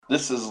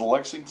This is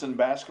Lexington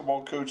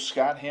basketball coach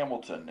Scott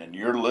Hamilton, and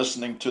you're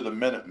listening to the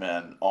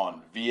Minutemen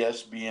on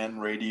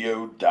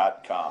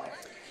VSBNradio.com.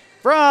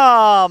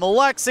 From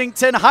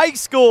Lexington High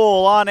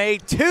School on a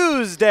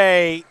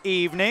Tuesday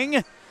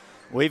evening,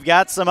 we've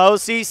got some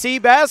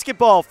OCC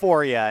basketball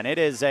for you, and it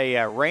is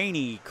a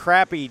rainy,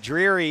 crappy,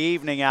 dreary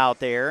evening out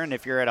there. And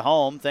if you're at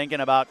home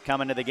thinking about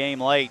coming to the game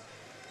late,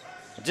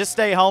 just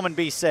stay home and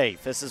be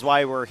safe. This is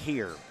why we're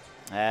here,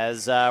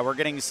 as we're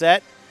getting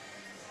set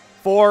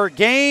for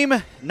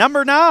game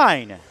number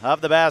 9 of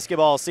the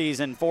basketball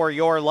season for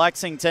your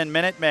Lexington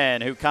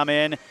Minutemen, who come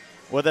in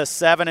with a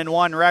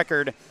 7-1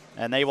 record,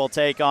 and they will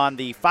take on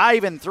the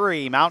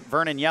 5-3 Mount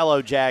Vernon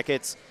Yellow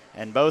Jackets.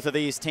 And both of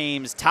these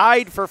teams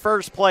tied for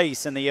first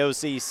place in the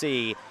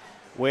OCC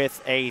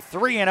with a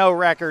 3-0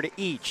 record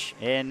each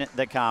in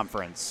the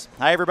conference.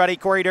 Hi, everybody.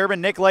 Corey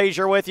Durbin, Nick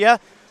Lazier with you.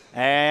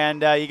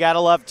 And you got to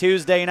love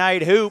Tuesday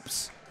night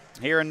hoops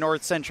here in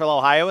North Central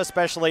Ohio,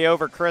 especially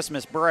over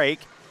Christmas break.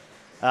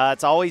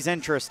 It's always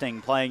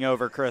interesting playing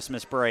over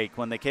Christmas break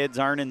when the kids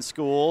aren't in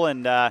school,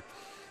 and,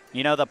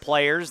 the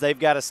players, they've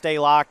got to stay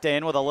locked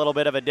in with a little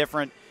bit of a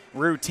different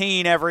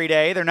routine every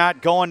day. They're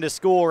not going to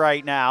school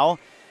right now.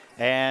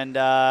 And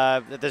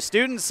the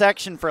student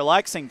section for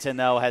Lexington,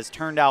 though, has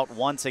turned out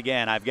once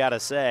again, I've got to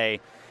say.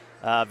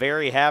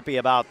 Very happy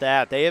about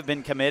that. They have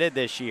been committed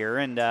this year,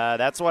 and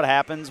that's what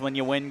happens when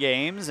you win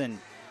games and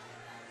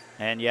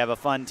you have a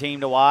fun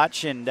team to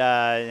watch, and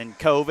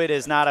COVID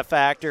is not a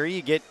factor.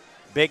 You get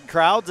big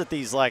crowds at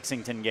these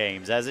Lexington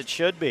games, as it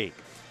should be.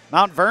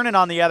 Mount Vernon,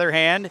 on the other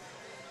hand,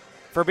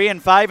 for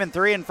being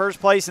 5-3 in first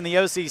place in the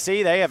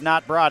OCC, they have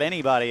not brought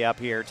anybody up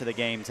here to the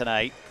game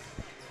tonight.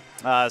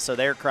 So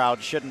their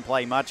crowd shouldn't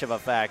play much of a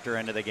factor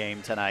into the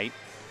game tonight.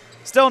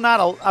 Still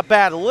not a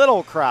bad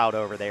little crowd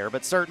over there,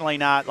 but certainly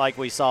not like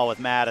we saw with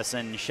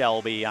Madison,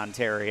 Shelby,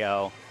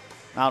 Ontario.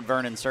 Mount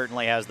Vernon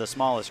certainly has the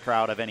smallest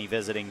crowd of any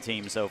visiting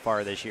team so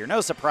far this year.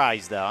 No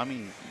surprise, though. I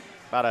mean,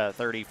 about a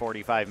 30,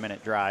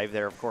 45-minute drive.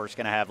 They're, of course,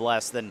 going to have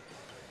less than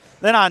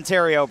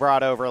Ontario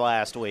brought over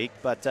last week.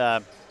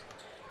 But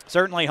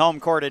certainly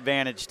home court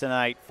advantage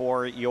tonight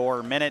for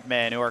your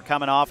Minutemen, who are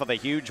coming off of a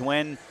huge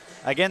win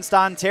against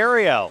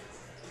Ontario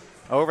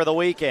over the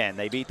weekend.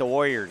 They beat the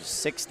Warriors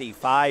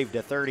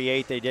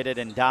 65-38. They did it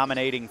in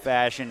dominating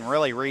fashion,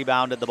 really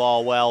rebounded the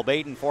ball well.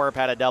 Baden Forup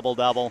had a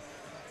double-double,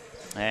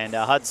 and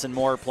Hudson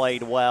Moore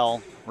played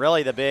well.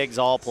 Really, the bigs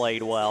all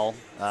played well.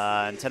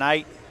 And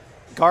tonight,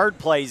 guard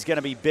play is going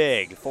to be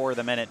big for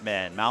the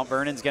Minutemen. Mount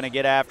Vernon's going to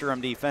get after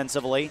them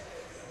defensively,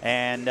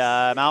 and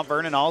Mount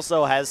Vernon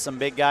also has some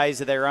big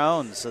guys of their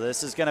own. So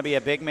this is going to be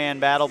a big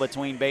man battle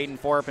between Baden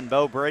Forup and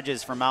Bo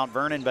Bridges from Mount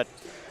Vernon, but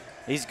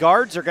these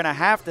guards are going to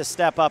have to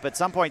step up at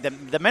some point.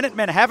 The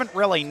Minutemen haven't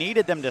really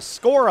needed them to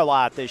score a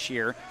lot this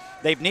year.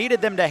 They've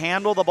needed them to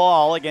handle the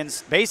ball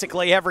against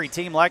basically every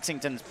team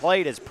Lexington's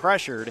played is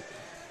pressured,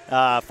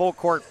 full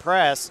court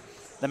press.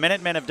 The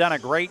Minutemen have done a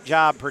great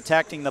job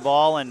protecting the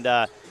ball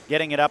and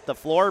getting it up the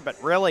floor,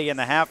 but really in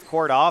the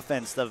half-court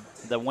offense,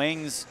 the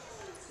wings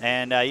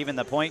and even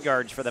the point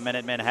guards for the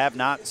Minutemen have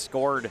not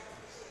scored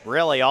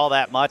really all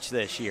that much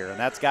this year, and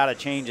that's got to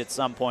change at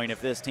some point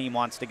if this team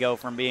wants to go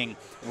from being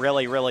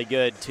really, really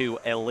good to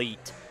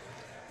elite.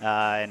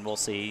 And we'll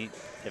see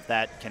if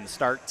that can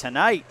start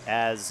tonight,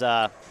 as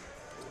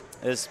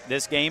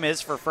this game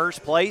is for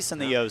first place in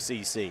the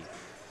OCC.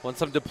 Want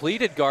some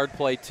depleted guard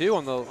play too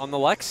on the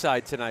Lex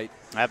side tonight.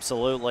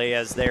 Absolutely,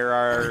 as there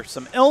are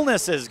some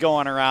illnesses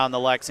going around the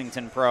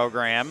Lexington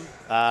program.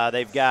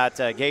 They've got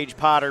Gage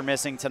Potter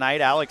missing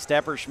tonight, Alex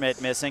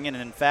Depperschmidt missing, and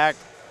in fact,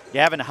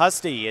 Gavin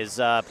Husty is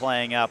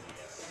playing up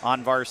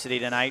on varsity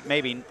tonight.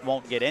 Maybe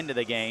won't get into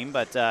the game,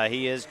 but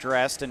he is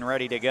dressed and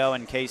ready to go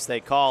in case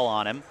they call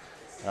on him.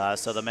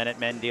 So the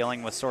Minutemen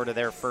dealing with sort of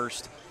their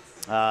first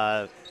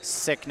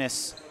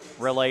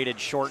sickness-related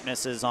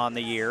shortnesses on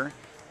the year,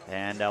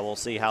 and we'll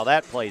see how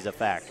that plays a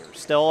factor.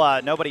 Still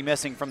nobody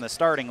missing from the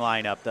starting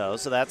lineup, though,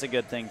 so that's a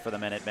good thing for the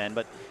Minutemen,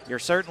 but you're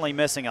certainly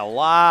missing a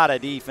lot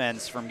of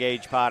defense from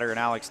Gage Potter and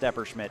Alex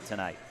Depperschmidt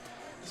tonight.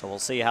 So we'll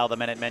see how the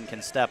Minutemen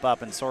can step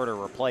up and sort of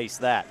replace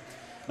that.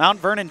 Mount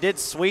Vernon did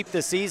sweep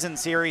the season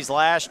series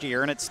last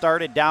year, and it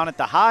started down at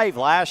the Hive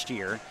last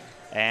year.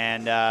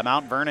 And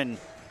Mount Vernon,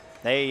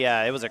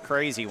 it was a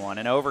crazy one,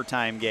 an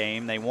overtime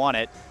game. They won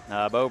it.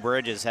 Bo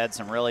Bridges had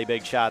some really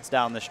big shots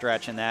down the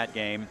stretch in that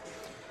game.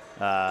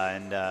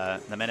 And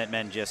the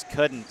Minutemen just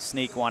couldn't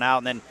sneak one out.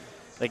 And then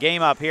the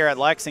game up here at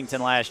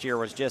Lexington last year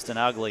was just an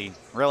ugly,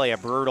 really a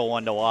brutal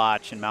one to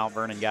watch, and Mount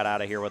Vernon got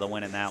out of here with a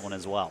win in that one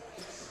as well.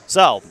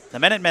 So the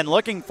Minutemen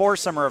looking for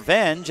some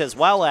revenge as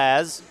well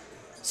as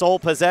sole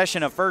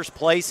possession of first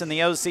place in the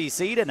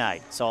OCC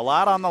tonight. So a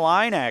lot on the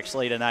line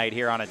actually tonight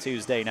here on a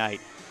Tuesday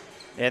night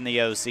in the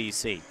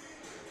OCC.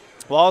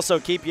 We'll also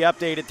keep you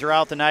updated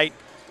throughout the night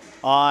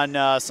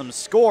on some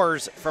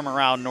scores from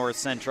around North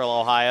Central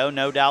Ohio.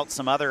 No doubt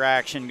some other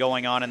action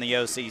going on in the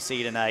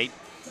OCC tonight.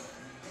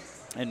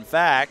 In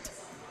fact,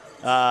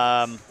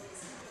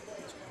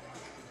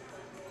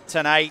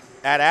 tonight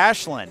at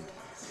Ashland,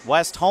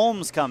 West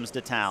Holmes comes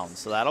to town,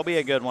 so that'll be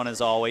a good one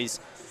as always.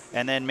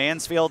 And then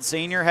Mansfield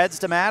Senior heads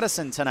to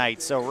Madison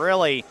tonight. So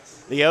really,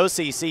 the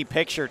OCC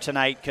picture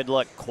tonight could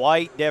look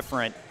quite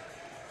different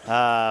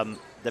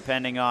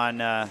depending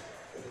on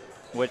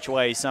which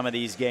way some of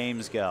these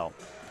games go.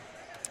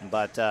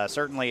 But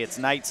certainly it's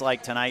nights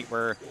like tonight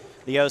where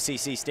the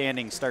OCC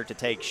standings start to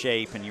take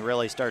shape and you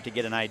really start to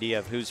get an idea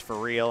of who's for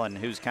real and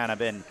who's kind of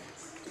been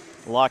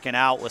lucking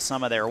out with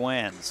some of their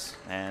wins.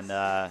 And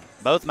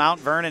both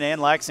Mount Vernon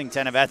and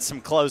Lexington have had some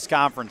close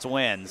conference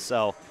wins.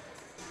 So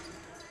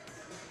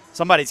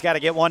somebody's got to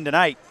get one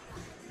tonight.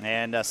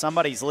 And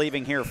somebody's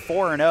leaving here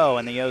 4-0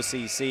 in the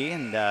OCC,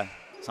 and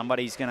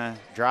somebody's going to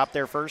drop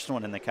their first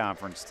one in the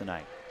conference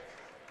tonight.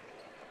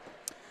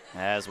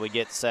 As we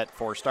get set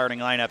for starting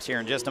lineups here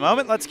in just a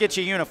moment, let's get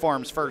you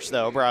uniforms first,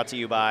 though, brought to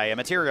you by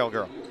Material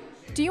Girl.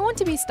 Do you want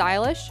to be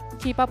stylish?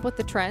 Keep up with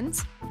the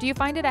trends? Do you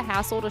find it a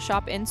hassle to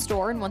shop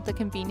in-store and want the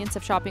convenience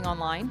of shopping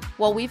online?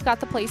 Well, we've got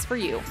the place for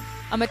you.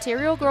 A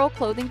Material Girl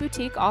clothing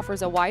boutique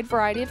offers a wide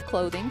variety of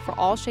clothing for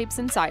all shapes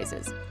and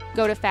sizes.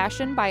 Go to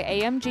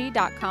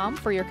fashionbyamg.com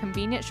for your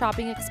convenient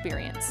shopping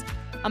experience.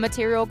 A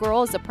Material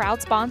Girl is a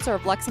proud sponsor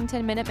of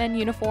Lexington Minutemen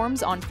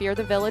uniforms on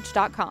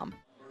fearthevillage.com.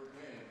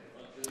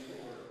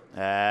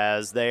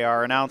 As they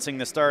are announcing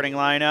the starting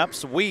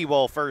lineups, we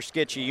will first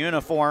get you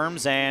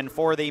uniforms. And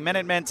for the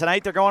Minutemen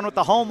tonight, they're going with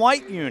the home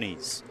white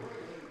unis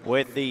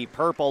with the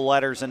purple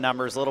letters and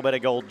numbers, a little bit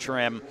of gold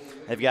trim.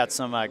 They've got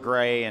some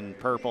gray and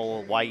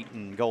purple, white,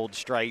 and gold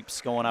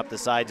stripes going up the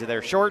sides of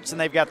their shorts, and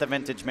they've got the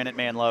vintage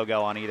Minuteman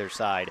logo on either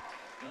side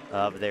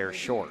of their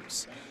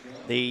shorts.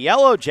 The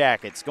Yellow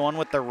Jackets going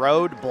with the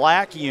road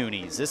black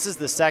unis. This is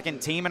the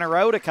second team in a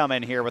row to come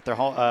in here with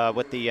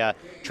the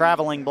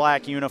traveling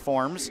black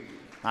uniforms.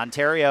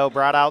 Ontario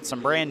brought out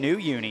some brand new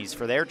unis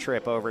for their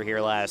trip over here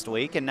last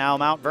week, and now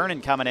Mount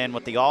Vernon coming in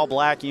with the all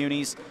black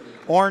unis,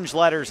 orange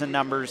letters and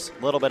numbers,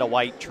 a little bit of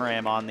white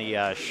trim on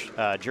the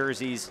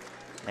jerseys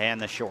and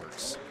the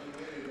shorts.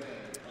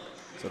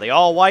 So the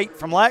all white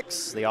from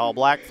Lex, the all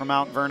black from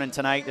Mount Vernon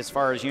tonight as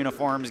far as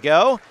uniforms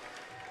go.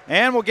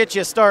 And we'll get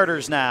you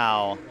starters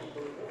now.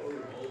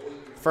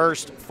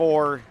 First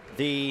for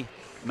the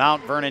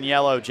Mount Vernon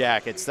Yellow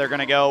Jackets, they're going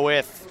to go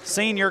with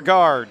senior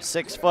guard,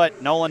 6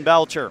 foot Nolan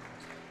Belcher.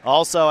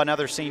 Also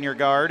another senior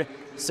guard,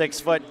 6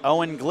 foot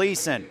Owen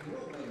Gleason.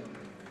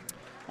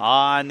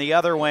 On the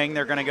other wing,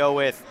 they're going to go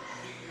with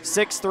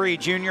 6'3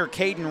 junior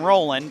Caden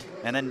Rowland,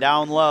 and then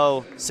down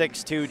low,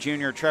 6'2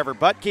 junior Trevor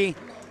Butke,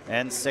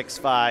 and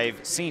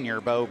 6'5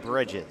 senior Bo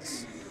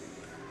Bridges.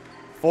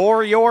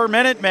 For your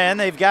Minutemen,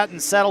 they've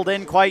gotten settled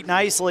in quite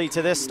nicely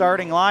to this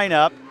starting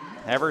lineup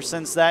ever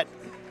since that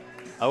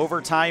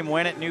overtime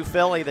win at New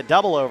Philly, the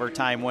double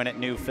overtime win at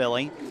New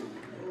Philly.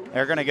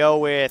 They're going to go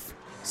with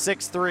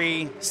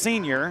 6'3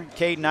 senior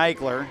Caden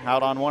Eichler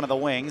out on one of the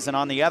wings, and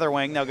on the other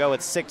wing they'll go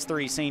with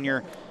 6'3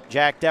 senior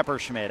Jack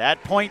Depperschmidt.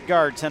 At point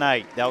guard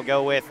tonight they'll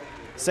go with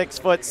 6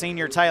 foot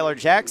senior Tyler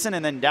Jackson,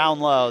 and then down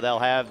low they'll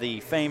have the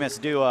famous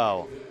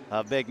duo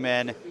of big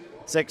men,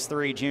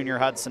 6'3 junior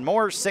Hudson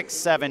Moore,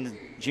 6'7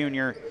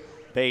 junior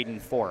Baden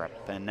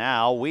Forup. And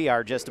now we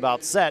are just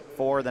about set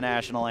for the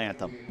national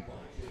anthem.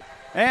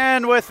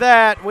 And with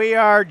that, we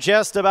are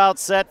just about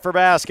set for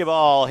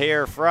basketball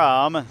here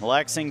from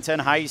Lexington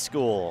High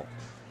School,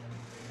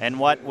 and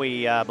what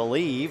we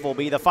believe will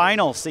be the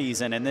final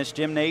season in this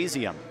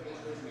gymnasium.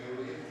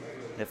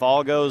 If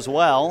all goes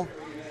well,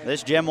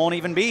 this gym won't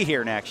even be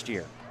here next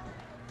year.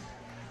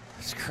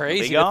 It's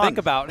crazy to think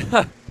about.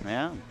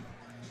 Yeah.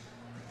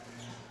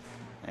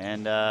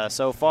 And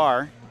so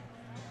far,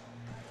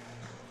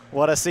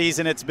 what a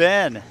season it's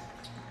been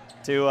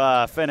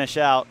to finish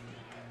out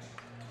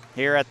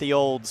here at the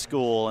old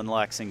school in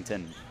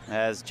Lexington,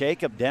 as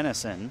Jacob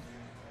Dennison,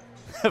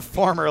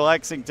 former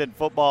Lexington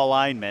football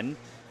lineman,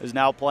 who's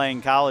now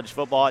playing college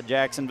football at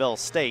Jacksonville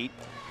State,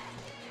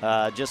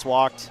 just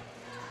walked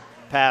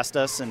past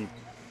us and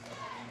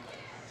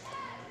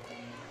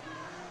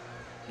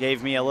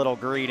gave me a little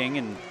greeting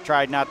and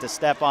tried not to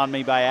step on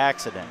me by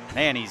accident.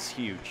 Man, he's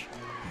huge.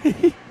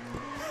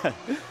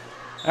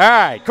 All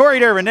right, Corey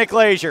Durbin, Nick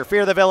Lazier,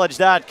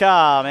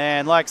 fearthevillage.com,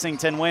 and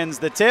Lexington wins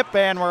the tip,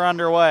 and we're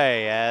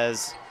underway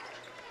as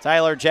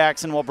Tyler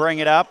Jackson will bring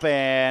it up,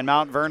 and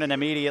Mount Vernon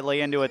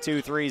immediately into a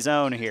 2-3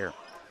 zone here.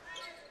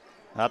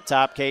 Up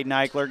top, Caden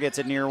Eichler gets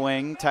it near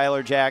wing.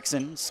 Tyler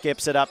Jackson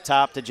skips it up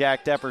top to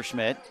Jack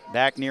Depperschmidt.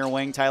 Back near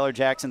wing, Tyler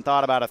Jackson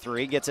thought about a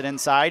 3, gets it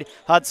inside.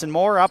 Hudson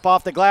Moore up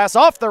off the glass,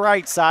 off the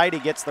right side. He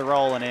gets the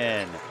rolling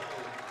in.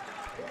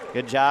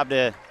 Good job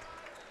to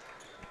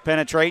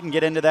penetrate and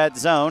get into that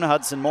zone.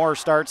 Hudson Moore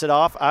starts it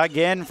off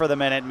again for the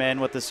Minutemen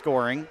with the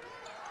scoring.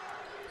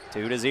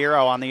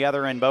 2-0 on the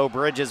other end. Bo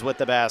Bridges with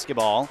the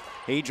basketball.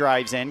 He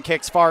drives in,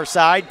 kicks far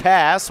side.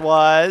 Pass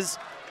was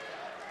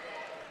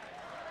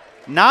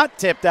not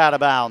tipped out of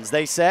bounds.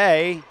 They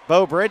say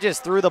Bo Bridges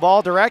threw the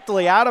ball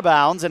directly out of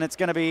bounds, and it's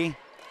going to be,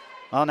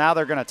 well, now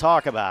they're going to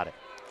talk about it.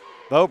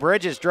 Bo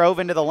Bridges drove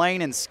into the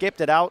lane and skipped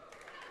it out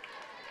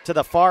to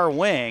the far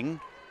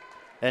wing.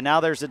 And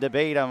now there's a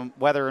debate on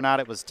whether or not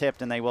it was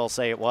tipped, and they will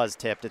say it was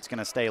tipped. It's going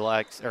to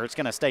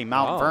stay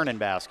Mount Vernon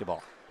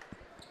basketball.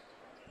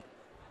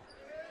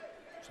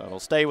 So it'll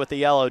stay with the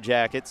Yellow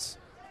Jackets.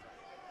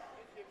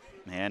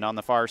 And on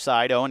the far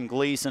side, Owen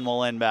Gleason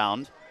will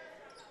inbound.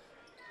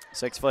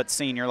 6-foot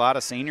senior, a lot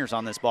of seniors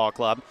on this ball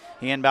club.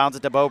 He inbounds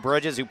it to Bo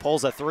Bridges, who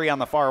pulls a three on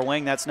the far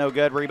wing. That's no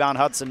good. Rebound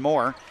Hudson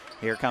Moore.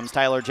 Here comes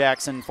Tyler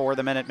Jackson for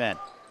the Minutemen.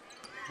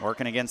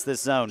 Working against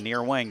this zone,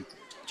 near wing.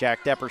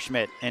 Jack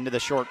Depperschmidt into the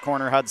short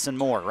corner. Hudson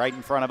Moore right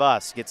in front of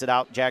us. Gets it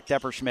out, Jack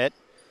Depperschmidt.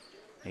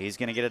 He's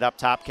going to get it up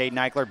top. Caden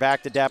Eichler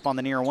back to Depp on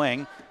the near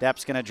wing.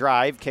 Depp's going to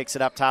drive, kicks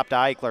it up top to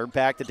Eichler.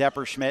 Back to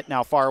Depperschmidt,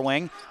 now far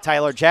wing.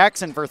 Tyler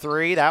Jackson for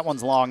three. That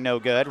one's long, no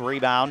good.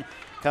 Rebound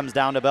comes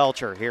down to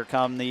Belcher. Here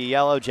come the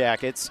Yellow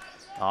Jackets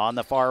on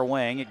the far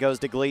wing. It goes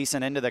to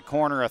Gleason into the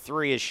corner. A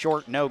three is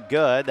short, no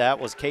good. That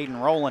was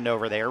Caden Rowland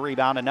over there.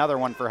 Rebound, another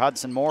one for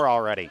Hudson Moore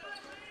already.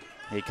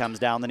 He comes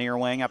down the near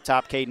wing. Up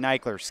top, Caden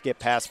Eichler. Skip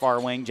past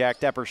far wing, Jack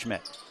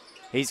Depperschmidt.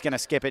 He's going to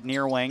skip it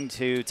near wing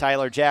to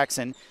Tyler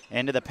Jackson.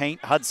 Into the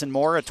paint, Hudson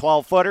Moore, a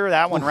 12-footer.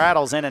 That one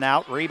rattles in and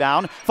out.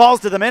 Rebound. Falls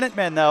to the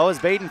Minutemen, though, as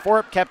Baden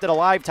Forup kept it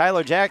alive.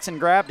 Tyler Jackson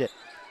grabbed it.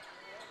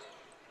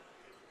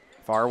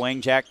 Far wing,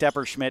 Jack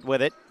Depperschmidt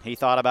with it. He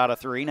thought about a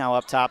three. Now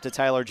up top to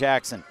Tyler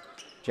Jackson.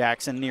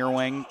 Jackson near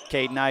wing,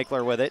 Caden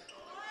Eichler with it.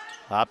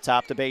 Up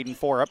top to Baden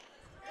Forup.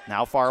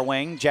 Now far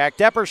wing, Jack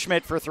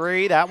Depperschmidt for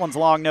three. That one's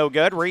long, no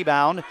good.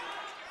 Rebound.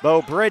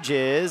 Bo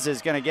Bridges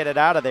is going to get it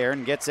out of there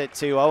and gets it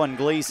to Owen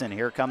Gleason.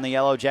 Here come the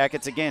Yellow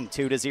Jackets again,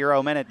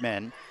 2-0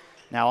 Minutemen.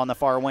 Now on the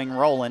far wing,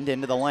 Rowland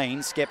into the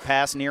lane, skip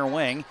pass near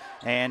wing,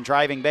 and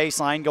driving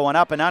baseline, going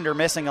up and under,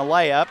 missing a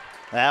layup.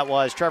 That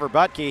was Trevor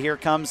Butke. Here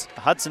comes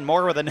Hudson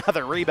Moore with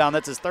another rebound.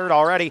 That's his third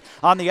already.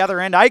 On the other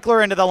end,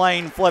 Eichler into the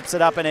lane, flips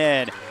it up and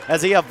in.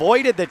 As he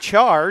avoided the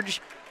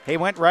charge, he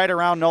went right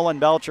around Nolan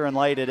Belcher and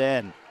laid it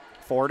in.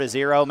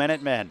 4-0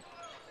 Minutemen.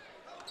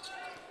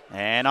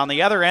 And on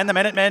the other end, the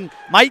Minutemen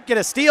might get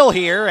a steal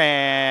here,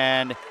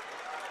 and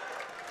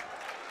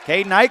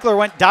Caden Eichler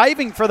went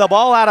diving for the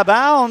ball out of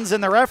bounds,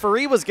 and the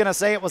referee was going to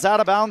say it was out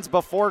of bounds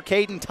before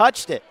Caden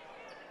touched it.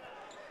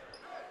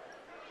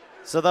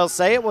 So they'll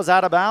say it was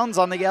out of bounds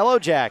on the Yellow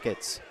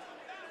Jackets.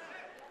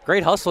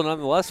 Great hustle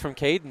nonetheless from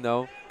Caden,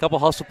 though. A couple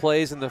hustle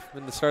plays in the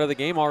start of the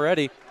game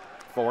already.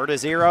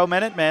 4-0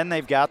 Minutemen.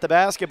 They've got the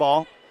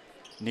basketball.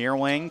 Near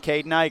wing,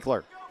 Caden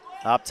Eichler.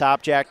 Up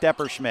top, Jack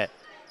Depperschmidt.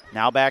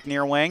 Now back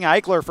near wing.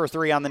 Eichler for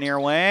three on the near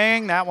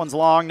wing. That one's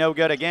long, no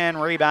good again.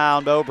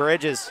 Rebound, Bo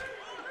Bridges.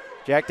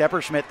 Jack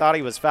Depperschmidt thought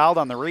he was fouled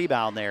on the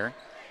rebound there,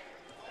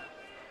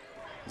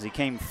 as he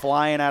came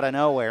flying out of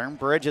nowhere.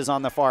 Bridges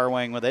on the far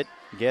wing with it.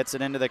 Gets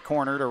it into the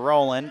corner to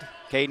Rowland.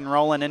 Caden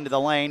Rowland into the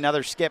lane.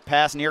 Another skip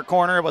pass near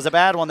corner. It was a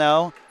bad one,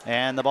 though.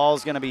 And the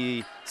ball's going to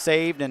be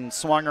saved and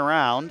swung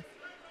around.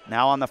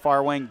 Now on the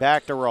far wing,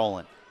 back to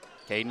Rowland.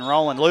 Caden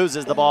Rowland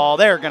loses the ball.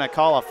 They're going to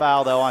call a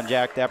foul, though, on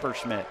Jack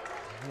Depperschmidt.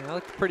 Yeah, that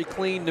looked pretty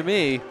clean to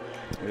me.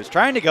 He was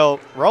trying to go,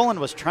 Rowland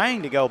was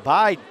trying to go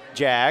by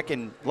Jack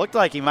and looked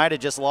like he might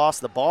have just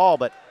lost the ball,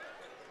 but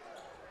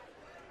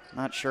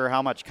not sure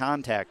how much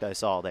contact I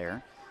saw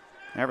there.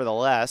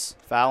 Nevertheless,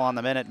 foul on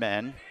the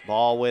Minutemen.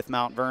 Ball with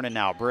Mount Vernon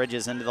now.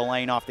 Bridges into the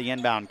lane off the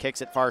inbound.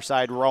 Kicks it far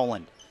side,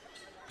 Rowland.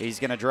 He's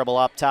going to dribble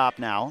up top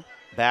now.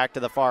 Back to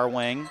the far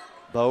wing,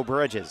 Bo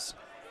Bridges.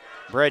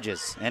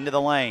 Bridges into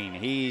the lane.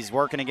 He's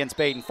working against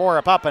Baden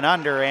Forup, up and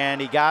under, and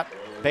he got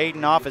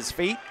Baden off his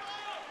feet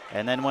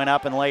and then went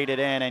up and laid it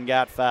in and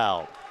got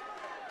fouled.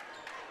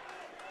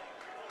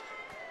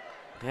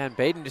 Man,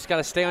 Baden just got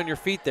to stay on your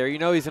feet there. You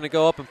know he's going to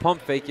go up and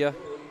pump fake you.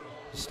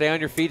 Just stay on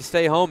your feet,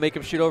 stay home, make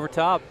him shoot over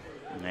top.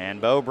 And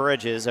Bo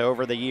Bridges,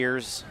 over the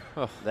years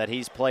that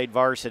he's played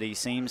varsity,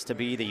 seems to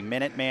be the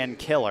Minuteman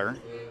killer.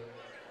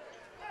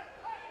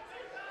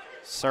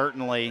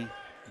 Certainly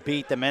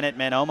beat the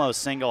Minutemen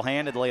almost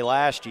single-handedly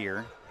last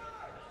year.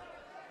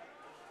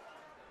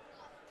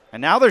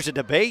 And now there's a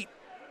debate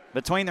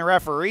between the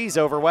referees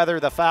over whether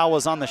the foul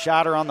was on the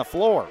shot or on the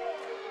floor.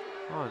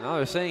 Oh, now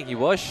they're saying he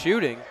was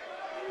shooting.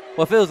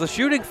 Well, if it was a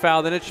shooting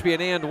foul, then it should be an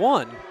and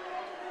one.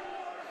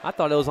 I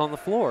thought it was on the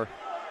floor.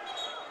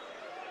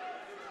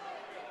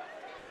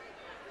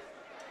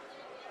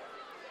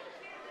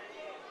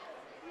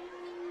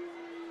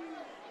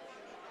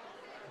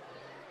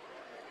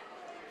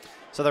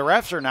 So the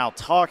refs are now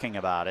talking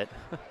about it.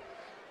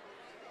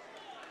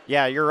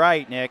 Yeah, you're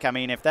right, Nick. I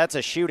mean, if that's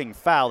a shooting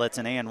foul, that's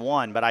an and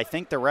one. But I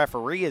think the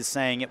referee is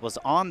saying it was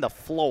on the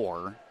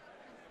floor.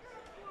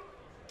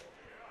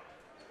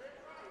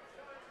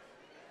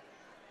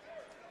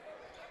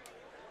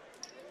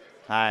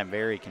 I'm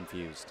very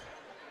confused.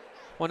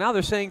 Well, now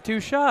they're saying two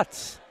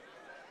shots.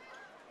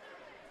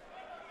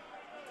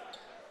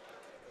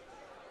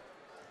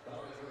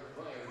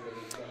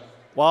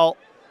 Well,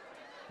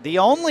 the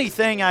only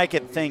thing I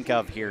could think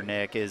of here,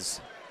 Nick,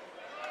 is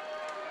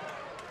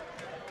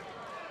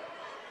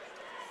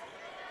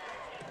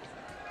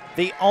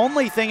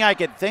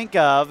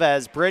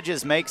as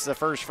Bridges makes the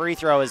first free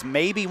throw is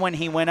maybe when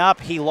he went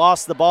up, he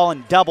lost the ball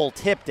and double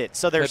tipped it.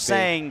 So they're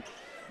saying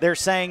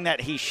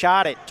that he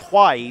shot it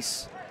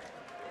twice,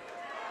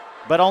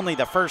 but only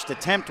the first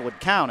attempt would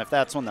count if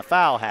that's when the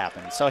foul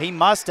happened. So he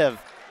must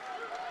have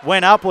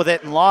went up with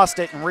it and lost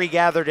it and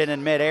regathered it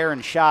in midair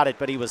and shot it,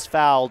 but he was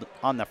fouled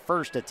on the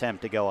first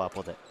attempt to go up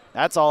with it.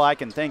 That's all I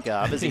can think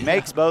of, as he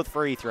makes both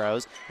free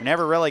throws. We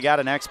never really got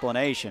an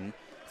explanation.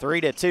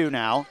 3-2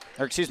 now,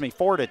 or excuse me,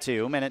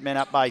 4-2. Minutemen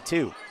up by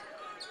 2.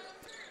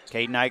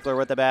 Caden Eichler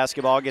with the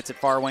basketball, gets it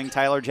far wing,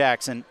 Tyler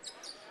Jackson.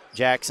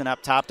 Jackson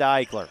up top to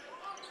Eichler.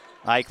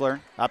 Eichler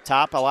up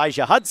top,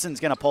 Elijah Hudson's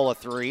going to pull a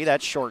 3.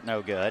 That's short,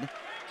 no good.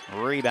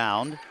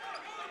 Rebound.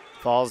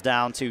 Falls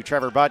down to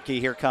Trevor Butke.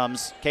 Here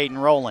comes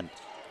Caden Rowland.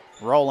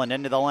 Rowland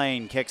into the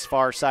lane, kicks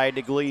far side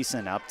to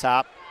Gleason. Up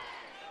top,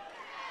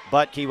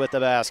 Butke with the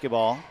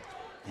basketball.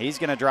 He's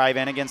going to drive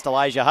in against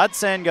Elijah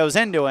Hudson, goes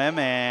into him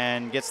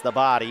and gets the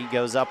body,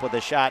 goes up with a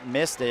shot,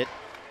 missed it,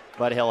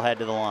 but he'll head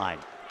to the line.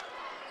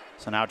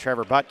 So now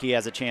Trevor Butke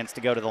has a chance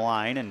to go to the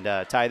line and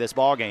tie this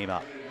ball game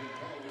up.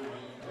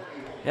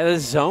 Yeah, the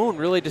zone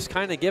really just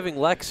kind of giving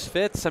Lex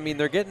fits. I mean,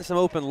 they're getting some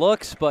open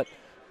looks, but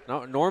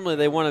normally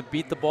they want to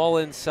beat the ball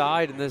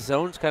inside, and the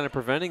zone's kind of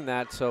preventing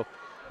that. So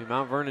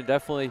Mount Vernon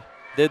definitely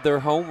did their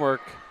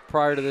homework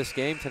prior to this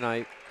game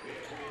tonight.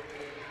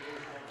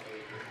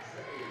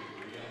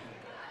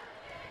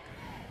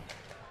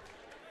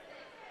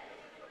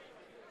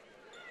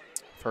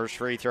 First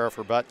free throw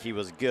for Butke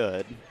was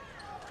good.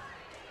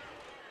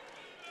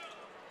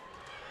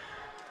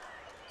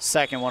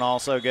 Second one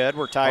also good.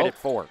 We're tied at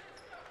 4.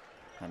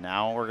 And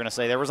now we're going to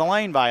say there was a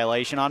lane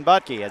violation on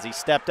Butke as he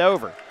stepped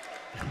over.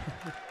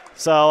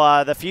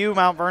 So the few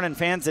Mount Vernon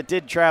fans that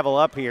did travel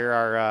up here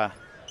are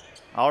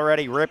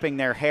already ripping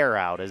their hair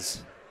out.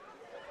 As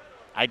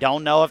I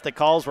don't know if the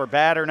calls were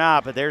bad or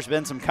not, but there's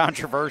been some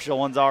controversial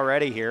ones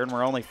already here, and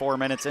we're only 4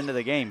 minutes into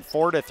the game.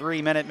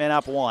 4-3, Minutemen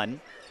up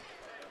 1.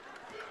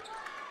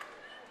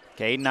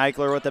 Caden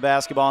Eichler with the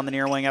basketball on the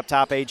near wing up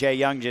top. A.J.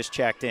 Young just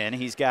checked in.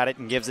 He's got it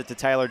and gives it to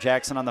Tyler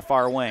Jackson on the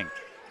far wing.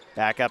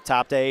 Back up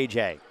top to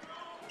A.J.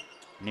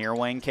 Near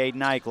wing, Caden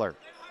Eichler.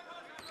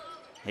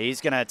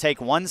 He's going to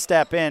take one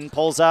step in,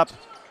 pulls up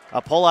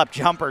a pull-up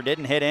jumper,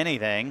 didn't hit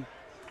anything.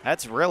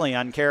 That's really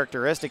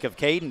uncharacteristic of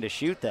Caden to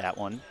shoot that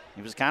one.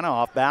 He was kind of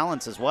off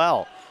balance as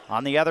well.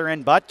 On the other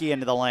end, Butke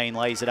into the lane,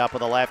 lays it up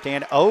with a left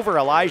hand over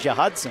Elijah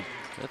Hudson.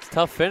 That's a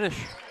tough finish.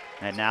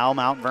 And now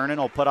Mount Vernon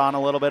will put on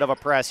a little bit of a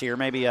press here,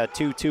 maybe a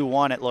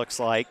 2-2-1 it looks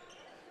like.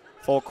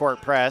 Full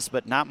court press,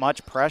 but not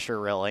much pressure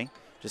really.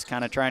 Just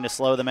kind of trying to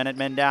slow the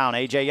Minutemen down.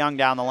 A.J. Young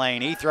down the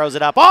lane. He throws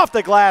it up off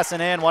the glass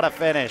and in. What a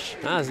finish.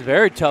 That was a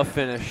very tough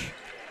finish.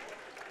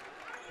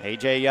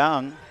 A.J.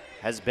 Young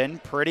has been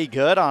pretty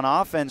good on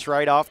offense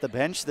right off the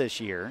bench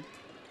this year.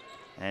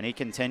 And he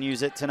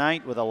continues it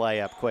tonight with a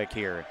layup quick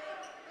here.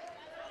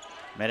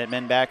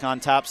 Minutemen back on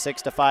top,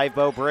 6-5.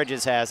 Bo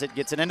Bridges has it.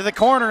 Gets it into the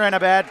corner and a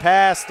bad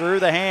pass through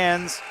the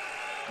hands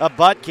of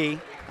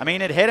Butke. I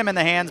mean, it hit him in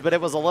the hands, but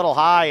it was a little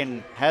high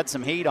and had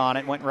some heat on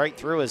it. Went right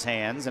through his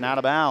hands and out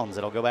of bounds.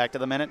 It'll go back to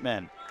the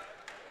Minutemen.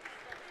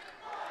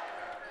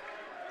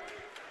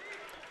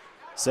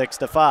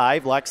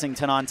 6-5.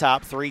 Lexington on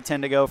top.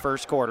 3:10 to go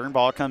first quarter.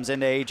 Ball comes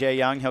into A.J.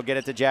 Young. He'll get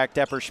it to Jack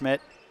Depperschmidt.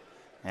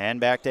 And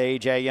back to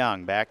A.J.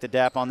 Young. Back to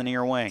Depp on the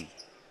near wing.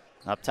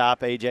 Up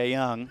top, A.J.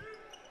 Young.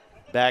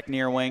 Back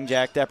near wing,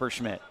 Jack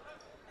Depperschmidt.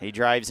 He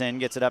drives in,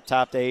 gets it up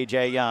top to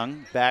A.J.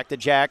 Young. Back to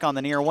Jack on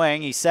the near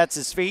wing. He sets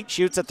his feet,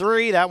 shoots a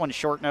 3. That one's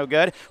short, no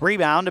good.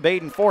 Rebound to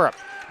Baden Forup.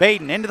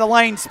 Baden into the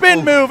lane,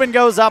 spin move, and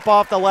goes up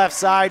off the left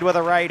side with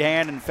a right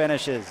hand and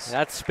finishes.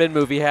 That spin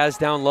move he has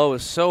down low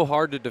is so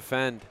hard to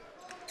defend.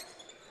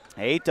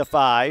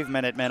 8-5,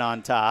 Minutemen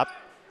on top.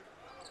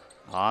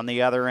 On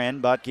the other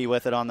end, Butke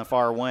with it on the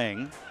far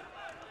wing.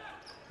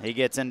 He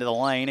gets into the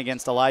lane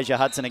against Elijah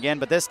Hudson again,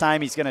 but this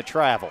time he's going to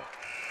travel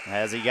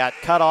as he got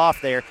cut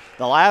off there.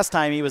 The last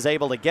time he was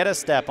able to get a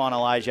step on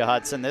Elijah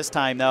Hudson. This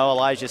time, though,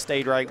 Elijah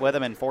stayed right with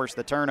him and forced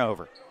the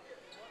turnover.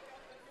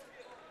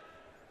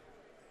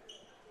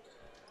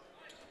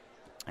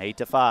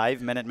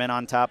 8-5, Minutemen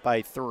on top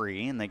by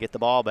 3, and they get the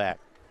ball back.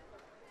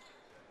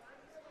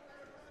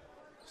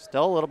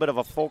 Still a little bit of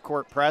a full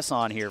court press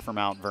on here for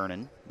Mount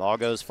Vernon. Ball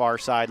goes far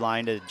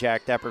sideline to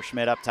Jack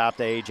Depperschmidt up top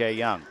to A.J.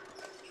 Young.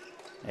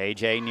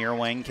 A.J. near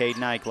wing, Caden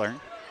Eichler.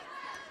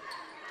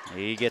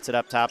 He gets it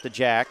up top to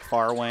Jack,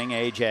 far wing,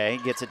 A.J.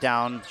 Gets it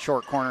down,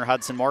 short corner,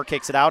 Hudson Moore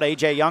kicks it out.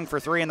 A.J. Young for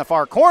 3 in the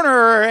far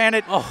corner, and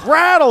it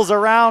rattles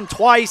around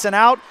twice and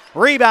out.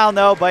 Rebound,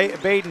 though,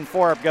 Baden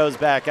Forup goes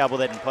back up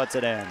with it and puts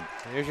it in.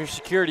 There's your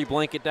security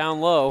blanket down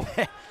low.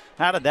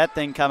 How did that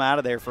thing come out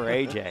of there for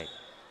A.J.?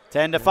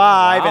 10-5,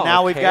 wow, and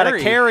now we've got a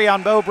carry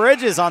on Bo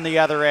Bridges on the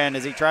other end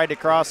as he tried to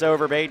cross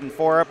over Baden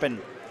Forup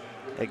and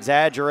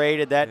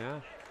exaggerated that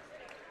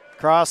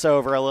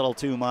crossover a little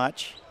too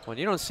much. Well,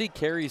 you don't see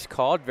carries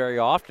called very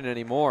often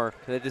anymore.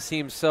 It just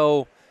seems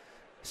so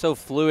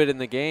fluid in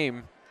the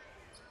game.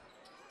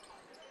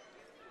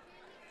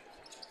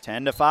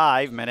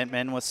 10-5,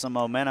 Minutemen with some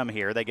momentum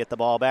here. They get the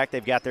ball back.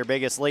 They've got their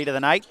biggest lead of the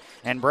night,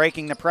 and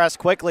breaking the press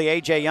quickly,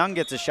 A.J. Young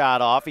gets a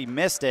shot off. He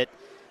missed it,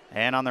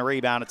 and on the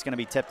rebound, it's going to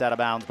be tipped out of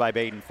bounds by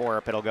Baden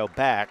Forup. It'll go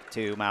back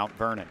to Mount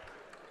Vernon.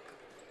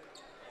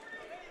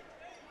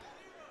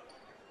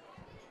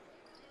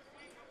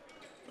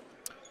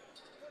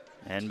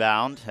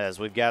 Inbound, as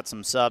we've got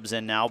some subs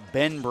in now.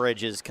 Ben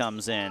Bridges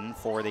comes in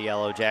for the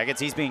Yellow Jackets.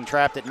 He's being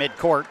trapped at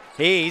midcourt.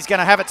 He's going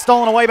to have it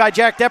stolen away by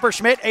Jack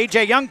Depperschmidt.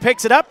 A.J. Young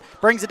picks it up,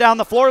 brings it down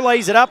the floor,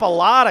 lays it up. A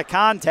lot of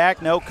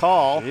contact, no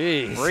call.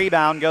 Jeez.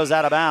 Rebound goes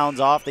out of bounds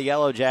off the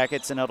Yellow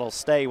Jackets, and it'll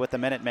stay with the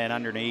Minutemen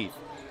underneath.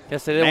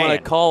 Guess they didn't want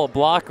to call a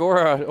block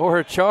or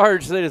a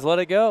charge. They just let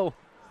it go.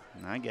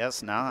 I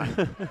guess not.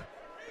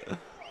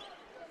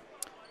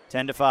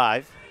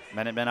 10-5.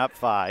 Minutemen up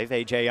 5.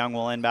 A.J. Young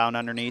will inbound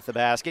underneath the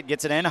basket.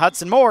 Gets it in.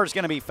 Hudson Moore is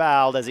going to be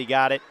fouled as he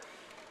got it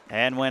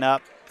and went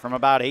up from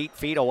about 8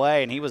 feet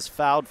away, and he was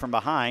fouled from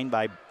behind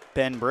by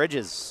Ben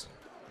Bridges.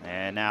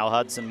 And now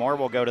Hudson Moore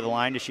will go to the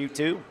line to shoot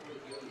 2.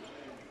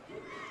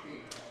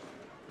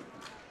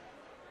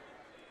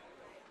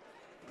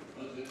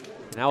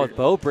 Now with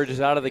Bo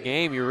Bridges out of the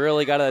game, you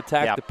really got to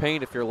attack the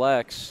paint if you're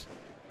Lex.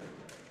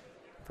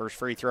 First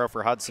free throw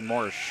for Hudson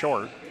Moore is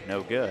short.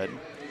 No good.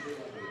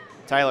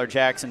 Tyler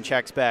Jackson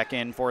checks back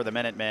in for the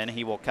Minutemen.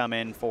 He will come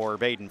in for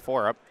Baden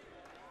Forup.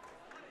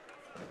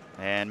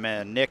 And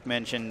Nick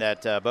mentioned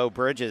that Bo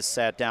Bridges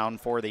sat down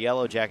for the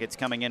Yellow Jackets.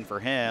 Coming in for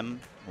him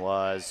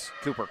was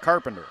Cooper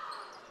Carpenter.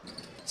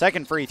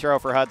 Second free throw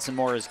for Hudson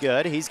Moore is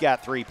good. He's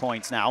got 3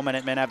 points now.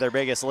 Minutemen have their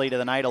biggest lead of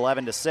the night,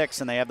 11-6,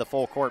 and they have the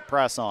full court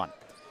press on.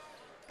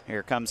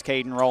 Here comes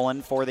Caden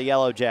Rowland for the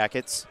Yellow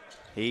Jackets.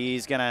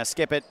 He's going to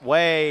skip it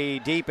way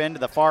deep into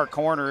the far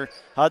corner.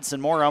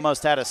 Hudson Moore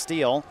almost had a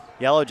steal.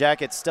 Yellow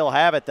Jackets still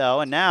have it,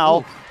 though, and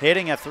now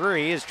hitting a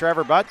 3 is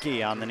Trevor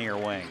Butke on the near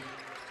wing.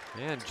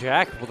 Man,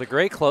 Jack with a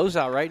great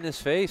closeout right in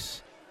his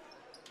face.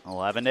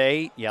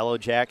 11-8. Yellow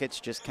Jackets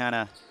just kind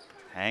of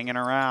hanging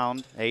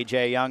around.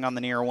 A.J. Young on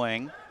the near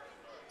wing.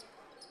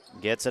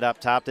 Gets it up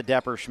top to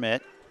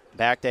Depperschmidt.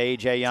 Back to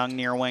A.J. Young,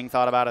 near wing,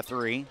 thought about a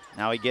 3.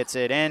 Now he gets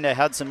it into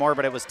Hudson Moore,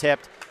 but it was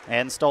tipped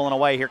and stolen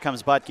away. Here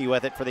comes Butke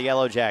with it for the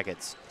Yellow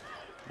Jackets.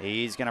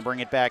 He's going to bring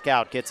it back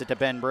out. Gets it to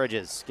Ben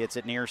Bridges. Gets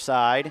it near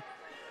side.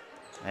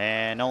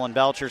 And Nolan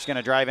Belcher's going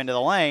to drive into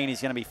the lane.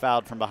 He's going to be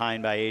fouled from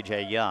behind by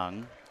A.J.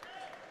 Young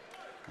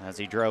as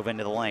he drove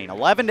into the lane.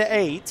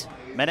 11-8.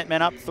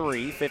 Minutemen up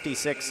 3.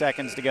 56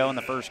 seconds to go in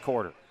the first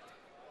quarter.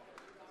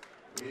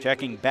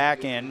 Checking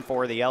back in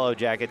for the Yellow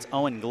Jackets,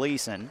 Owen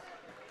Gleason.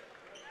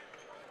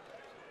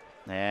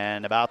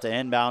 And about to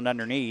inbound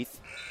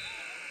underneath.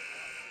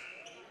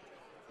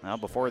 Well,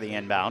 before the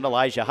inbound,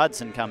 Elijah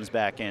Hudson comes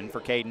back in for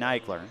Caden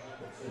Eichler.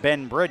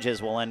 Ben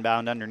Bridges will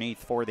inbound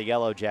underneath for the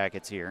Yellow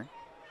Jackets here.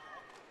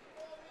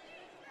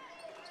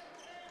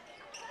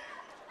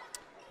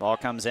 Ball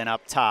comes in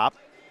up top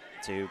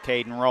to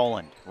Caden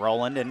Rowland.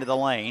 Rowland into the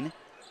lane.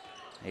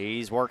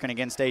 He's working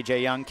against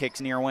A.J. Young, kicks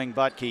near wing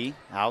Butke.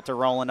 Out to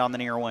Rowland on the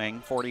near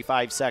wing.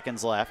 45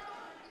 seconds left.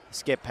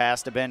 Skip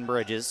pass to Ben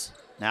Bridges.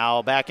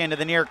 Now back into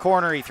the near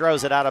corner. He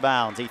throws it out of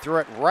bounds. He threw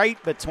it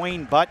right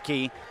between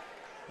Butke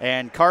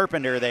and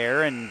Carpenter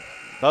there, and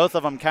both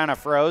of them kind of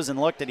froze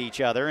and looked at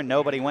each other, and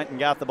nobody went and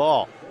got the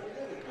ball.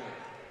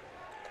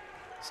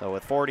 So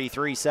with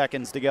 43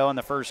 seconds to go in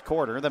the first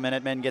quarter, the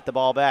Minutemen get the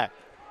ball back.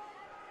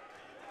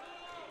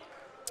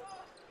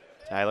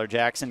 Tyler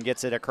Jackson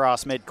gets it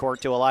across midcourt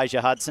to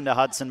Elijah Hudson to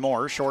Hudson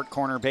Moore. Short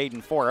corner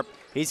Baden Forup.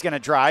 He's going to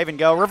drive and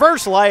go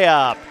reverse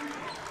layup.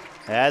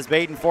 As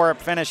Baden Forup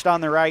finished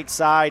on the right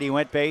side, he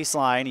went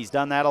baseline. He's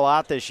done that a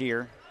lot this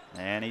year,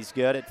 and he's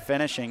good at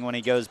finishing when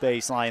he goes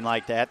baseline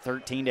like that.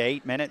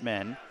 13-8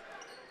 Minutemen.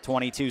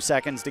 22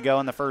 seconds to go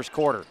in the first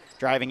quarter.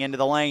 Driving into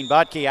the lane,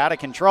 Butke out of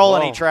control,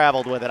 and he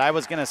traveled with it. I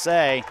was going to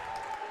say.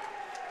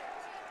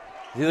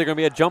 It's either going to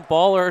be a jump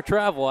ball or a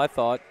travel, I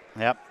thought.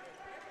 Yep.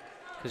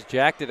 Because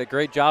Jack did a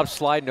great job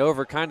sliding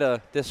over, kind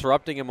of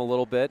disrupting him a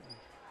little bit.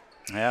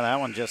 Yeah, that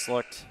one just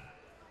looked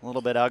a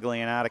little bit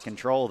ugly and out of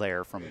control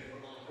there from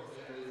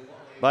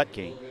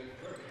Butke.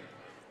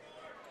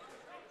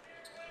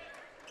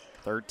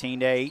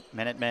 13-8.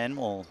 Minutemen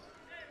will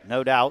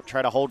no doubt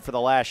try to hold for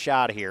the last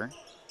shot here.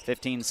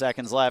 15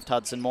 seconds left.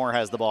 Hudson Moore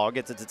has the ball.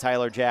 Gets it to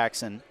Tyler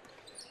Jackson.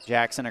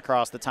 Jackson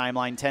across the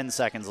timeline. 10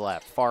 seconds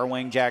left. Far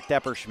wing Jack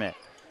Depperschmidt.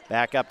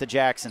 Back up to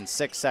Jackson.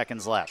 6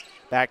 seconds left.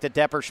 Back to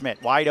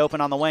Depperschmidt. Wide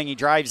open on the wing. He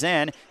drives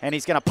in, and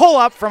he's going to pull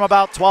up from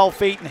about 12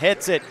 feet and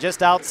hits it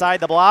just outside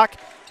the block.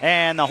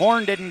 And the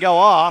horn didn't go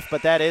off,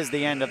 but that is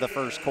the end of the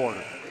first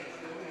quarter.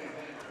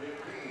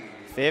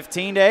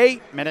 15-8.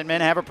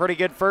 Minutemen have a pretty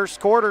good first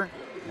quarter.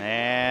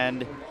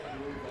 And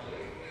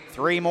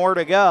 3 more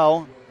to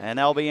go, and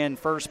they'll be in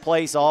first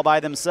place all by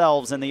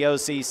themselves in the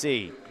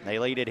OCC. They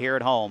lead it here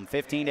at home,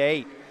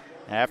 15-8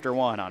 after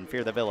 1 on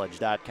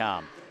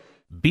fearthevillage.com.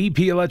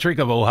 BP Electric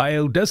of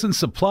Ohio doesn't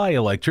supply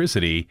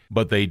electricity,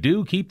 but they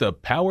do keep the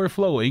power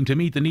flowing to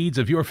meet the needs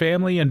of your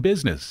family and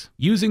business.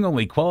 Using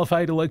only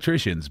qualified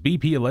electricians,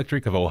 BP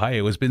Electric of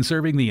Ohio has been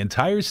serving the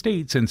entire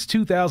state since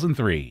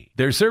 2003.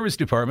 Their service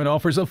department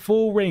offers a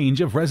full range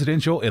of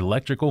residential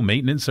electrical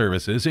maintenance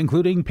services,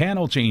 including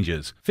panel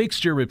changes,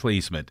 fixture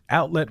replacement,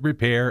 outlet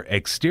repair,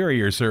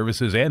 exterior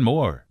services, and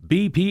more.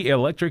 BP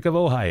Electric of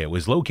Ohio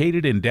is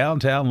located in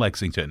downtown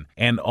Lexington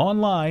and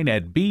online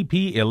at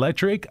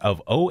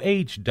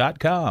bpelectricofoh.com.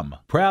 VSBNRadio.com.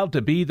 Proud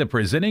to be the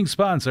presenting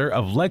sponsor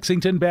of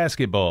Lexington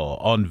basketball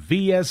on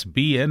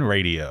VSBN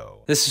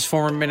Radio. This is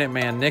former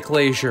Minuteman Nick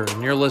Leisure,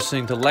 and you're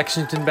listening to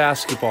Lexington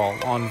basketball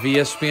on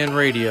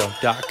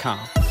VSBNRadio.com.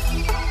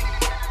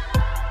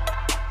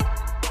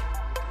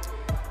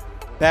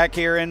 Back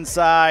here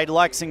inside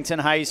Lexington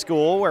High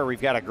School, where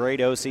we've got a great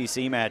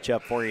OCC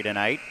matchup for you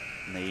tonight.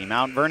 The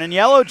Mount Vernon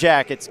Yellow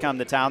Jackets come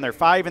to town. They're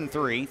 5-3,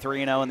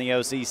 3-0 in the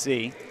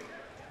OCC.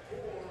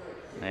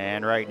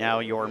 And right now,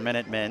 your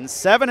Minutemen,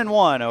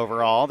 7-1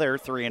 overall. They're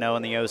 3-0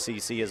 in the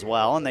OCC as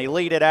well, and they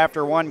lead it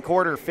after one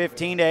quarter,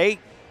 15-8.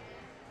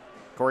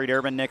 Corey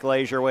Durbin, Nick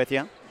Leisure with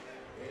you.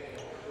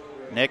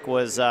 Nick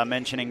was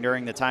mentioning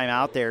during the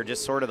timeout there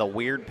just sort of the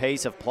weird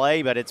pace of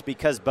play, but it's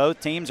because both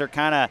teams are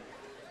kind of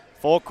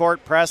full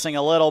court pressing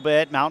a little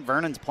bit. Mount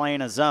Vernon's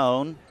playing a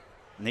zone.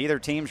 Neither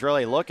team's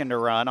really looking to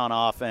run on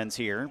offense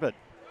here, but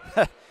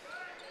it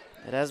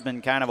has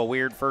been kind of a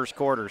weird first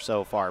quarter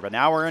so far. But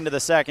now we're into the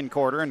second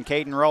quarter, and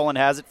Caden Rowland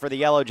has it for the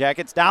Yellow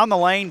Jackets. Down the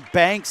lane,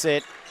 banks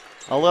it.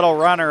 A little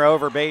runner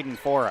over Baden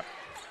Forup.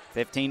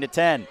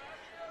 15-10.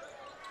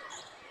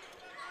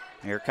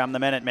 Here come the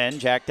Minutemen.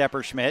 Jack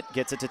Depperschmidt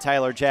gets it to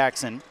Tyler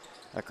Jackson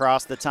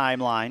across the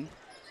timeline.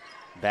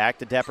 Back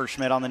to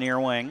Depperschmidt on the near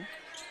wing.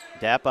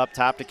 Depp up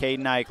top to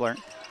Caden Eichler.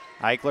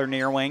 Eichler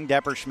near wing.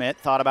 Depperschmidt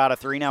thought about a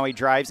three. Now he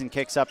drives and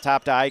kicks up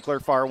top to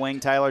Eichler. Far wing,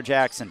 Tyler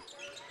Jackson.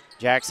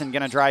 Jackson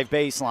going to drive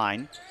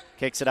baseline.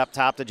 Kicks it up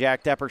top to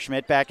Jack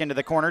Depperschmidt. Back into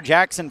the corner.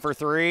 Jackson for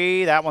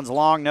three. That one's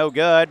long, no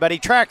good. But he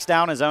tracks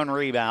down his own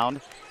rebound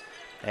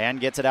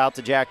and gets it out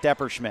to Jack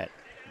Depperschmidt.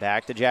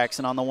 Back to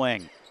Jackson on the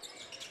wing.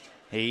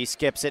 He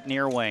skips it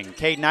near wing.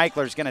 Caden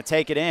Eichler's going to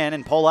take it in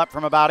and pull up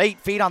from about 8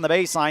 feet on the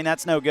baseline.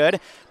 That's no good.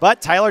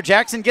 But Tyler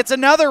Jackson gets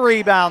another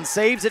rebound,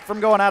 saves it from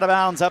going out of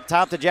bounds up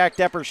top to Jack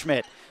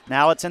Depperschmidt.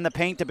 Now it's in the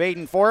paint to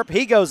Baden Forup.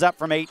 He goes up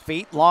from 8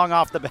 feet, long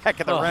off the back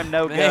of the rim,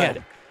 no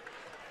good.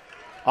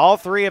 All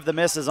three of the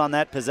misses on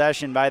that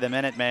possession by the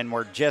Minutemen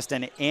were just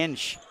an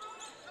inch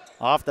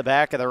off the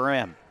back of the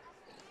rim.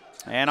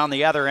 And on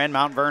the other end,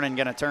 Mount Vernon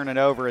going to turn it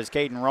over as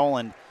Caden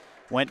Rowland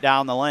went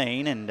down the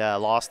lane and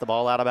lost the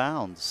ball out of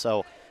bounds.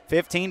 So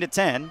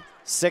 15-10,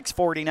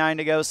 6:49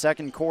 to go,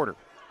 second quarter.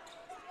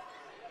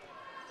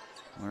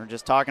 We're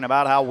just talking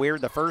about how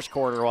weird the first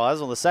quarter was.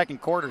 Well, the second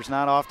quarter's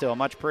not off to a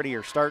much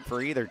prettier start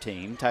for either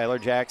team. Tyler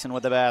Jackson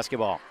with the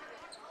basketball.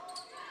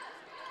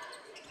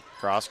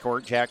 Cross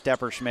court, Jack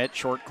Depperschmidt,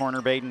 short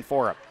corner, Baden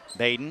Forup.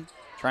 Baden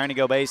trying to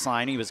go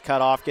baseline. He was cut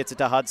off, gets it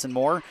to Hudson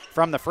Moore.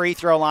 From the free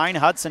throw line,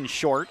 Hudson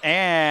short,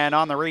 and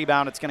on the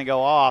rebound, it's going to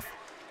go off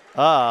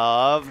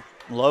of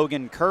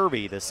Logan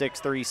Kirby, the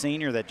 6'3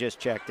 senior that just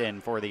checked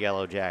in for the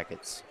Yellow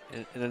Jackets.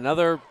 And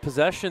another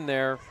possession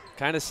there,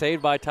 kind of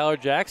saved by Tyler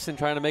Jackson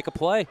trying to make a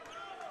play.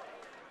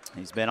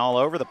 He's been all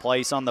over the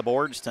place on the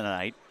boards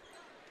tonight.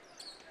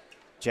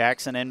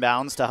 Jackson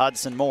inbounds to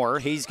Hudson Moore.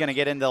 He's going to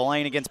get into the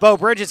lane against Bo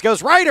Bridges,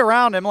 goes right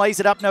around him, lays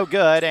it up, no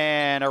good,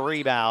 and a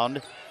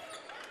rebound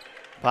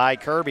by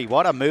Kirby.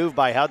 What a move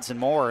by Hudson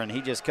Moore, and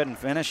he just couldn't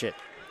finish it.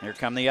 Here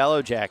come the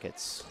Yellow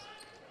Jackets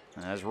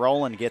as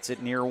Rowland gets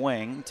it near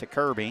wing to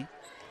Kirby.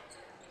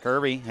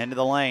 Kirby into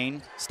the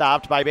lane,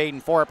 stopped by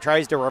Baden Forup,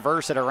 tries to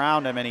reverse it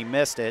around him, and he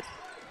missed it.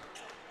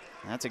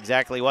 That's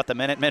exactly what the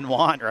Minutemen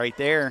want right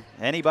there.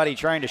 Anybody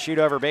trying to shoot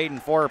over Baden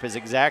Forup is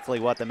exactly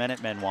what the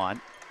Minutemen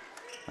want.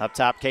 Up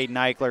top, Caden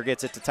Eichler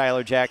gets it to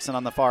Tyler Jackson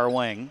on the far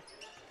wing.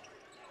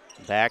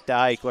 Back to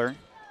Eichler,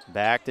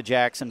 back to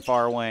Jackson,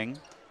 far wing.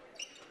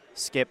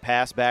 Skip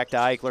pass back to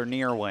Eichler,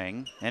 near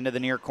wing. Into the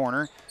near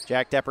corner.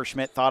 Jack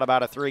Depperschmidt thought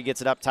about a three, gets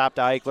it up top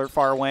to Eichler,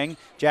 far wing.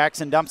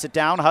 Jackson dumps it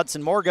down.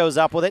 Hudson Moore goes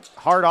up with it,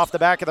 hard off the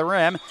back of the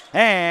rim,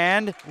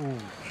 and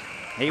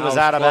he was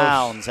out of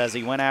bounds as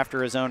he went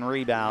after his own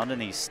rebound,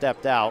 and he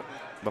stepped out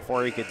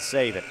before he could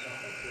save it.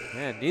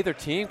 Man, neither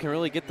team can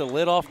really get the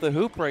lid off the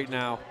hoop right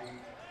now.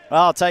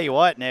 Well, I'll tell you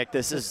what, Nick,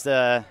 this is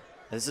the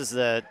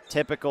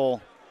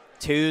typical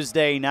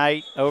Tuesday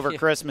night over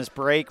Christmas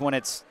break when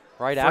it's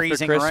right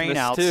freezing after rain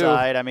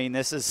outside. I mean,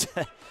 this is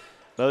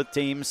both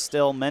teams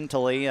still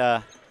mentally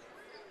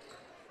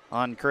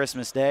on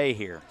Christmas Day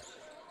here.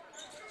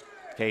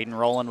 Caden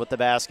Rowland with the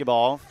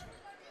basketball.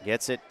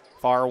 Gets it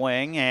far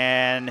wing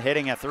and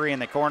hitting a three in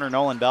the corner,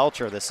 Nolan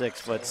Belcher, the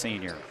 6-foot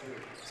senior.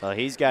 So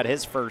he's got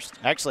his first,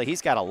 actually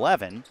he's got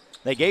 11.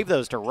 They gave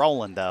those to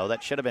Rowland, though.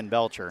 That should have been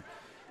Belcher.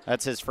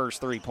 That's his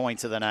first 3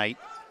 points of the night.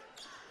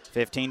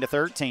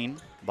 15-13.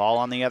 Ball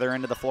on the other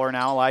end of the floor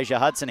now. Elijah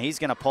Hudson, he's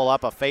going to pull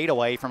up a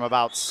fadeaway from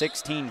about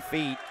 16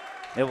 feet.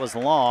 It was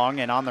long,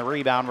 and on the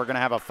rebound, we're going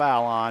to have a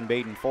foul on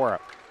Baden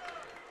Forup.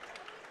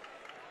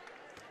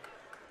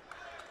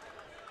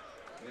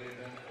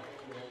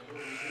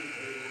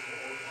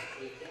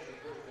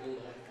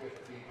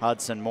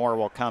 Hudson Moore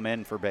will come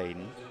in for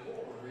Baden.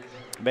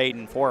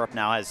 Baden Forup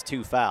now has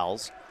 2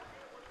 fouls.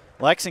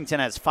 Lexington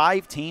has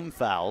 5 team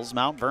fouls.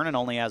 Mount Vernon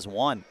only has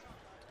 1.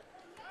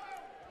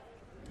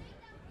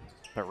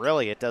 But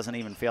really, it doesn't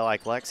even feel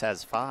like Lex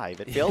has 5.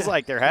 It feels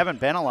like there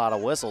haven't been a lot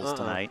of whistles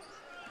tonight,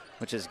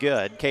 which is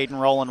good. Caden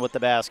Rowland with the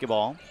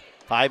basketball.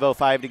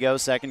 5:05 to go,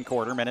 second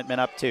quarter. Minutemen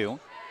up 2.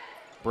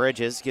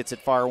 Bridges gets it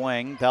far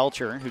wing.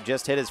 Belcher, who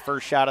just hit his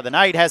first shot of the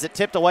night, has it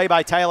tipped away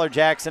by Tyler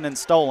Jackson and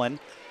stolen.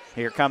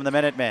 Here come the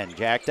Minutemen.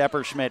 Jack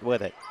Depperschmidt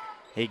with it.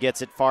 He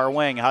gets it far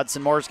wing.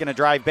 Hudson Moore's going to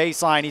drive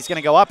baseline. He's going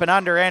to go up and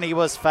under, and he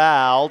was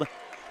fouled.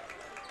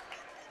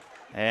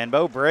 And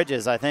Bo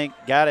Bridges, I think,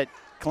 got it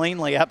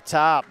cleanly up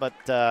top,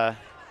 but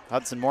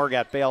Hudson Moore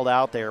got bailed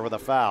out there with a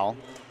foul.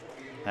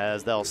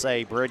 As they'll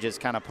say, Bridges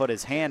kind of put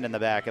his hand in the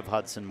back of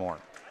Hudson Moore.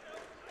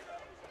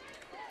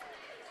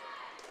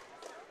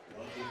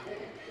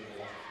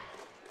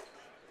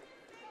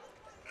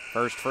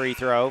 First free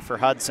throw for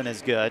Hudson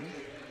is good.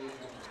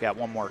 He's got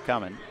one more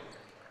coming.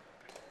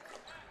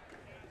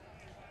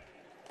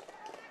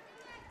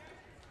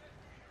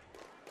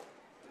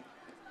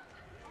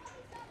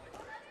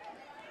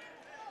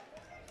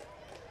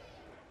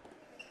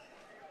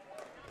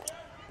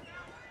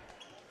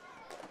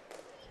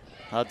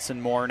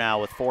 Hudson Moore now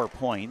with 4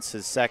 points.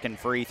 His second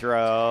free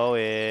throw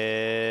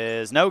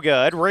is no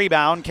good.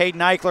 Rebound, Caden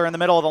Eichler in the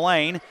middle of the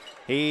lane.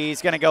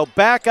 He's going to go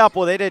back up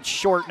with it. It's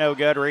short, no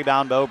good.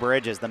 Rebound, Bo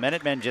Bridges. The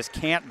Minutemen just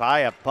can't buy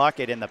a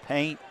bucket in the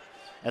paint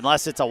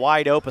unless it's a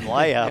wide open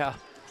layup. Yeah.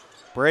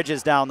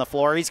 Bridges down the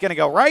floor. He's going to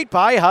go right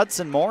by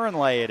Hudson Moore and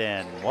lay it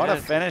in. What a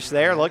finish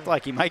there. Looked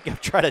like he might go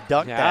try to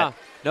dunk that.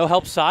 No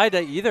help side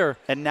either.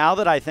 And now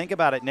that I think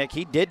about it, Nick,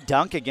 he did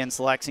dunk against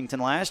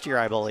Lexington last year,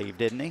 I believe,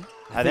 didn't he?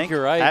 I think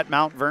you're right. At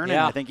Mount Vernon,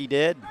 yeah. I think he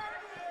did.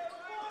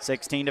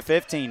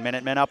 16-15,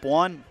 Minutemen up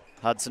one.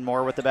 Hudson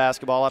Moore with the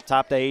basketball up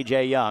top to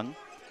A.J. Young.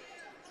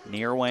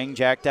 Near wing,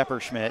 Jack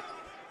Depperschmidt.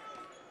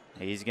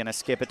 He's going to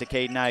skip it to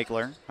Caden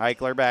Eichler.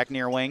 Eichler back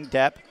near wing.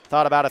 Depp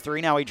thought about a three.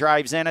 Now he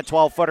drives in. A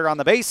 12-footer on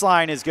the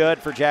baseline is good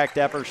for Jack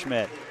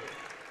Depperschmidt.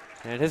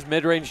 And his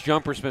mid-range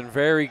jumper's been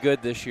very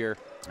good this year.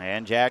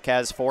 And Jack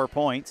has 4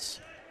 points.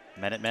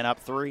 Minutemen up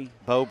 3.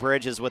 Bo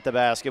Bridges with the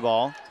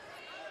basketball.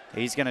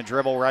 He's going to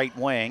dribble right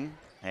wing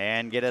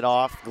and get it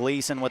off.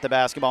 Gleason with the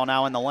basketball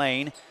now in the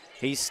lane.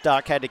 He's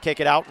stuck, had to kick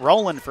it out.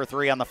 Rowland for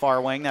 3 on the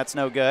far wing. That's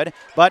no good.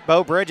 But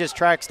Bo Bridges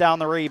tracks down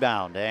the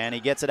rebound, and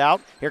he gets it out.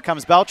 Here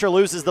comes Belcher,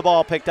 loses the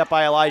ball, picked up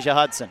by Elijah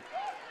Hudson.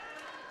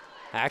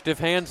 Active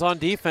hands on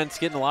defense,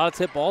 getting a lot of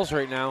tip balls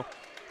right now.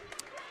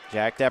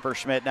 Jack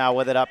Depperschmidt now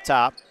with it up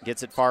top.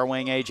 Gets it far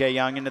wing. A.J.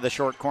 Young into the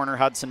short corner.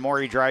 Hudson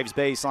Moore, he drives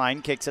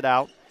baseline, kicks it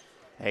out.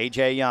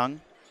 A.J.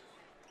 Young.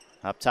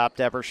 Up top,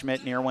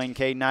 Depperschmidt, near wing,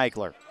 Caden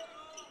Eichler.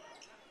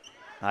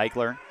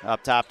 Eichler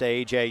up top to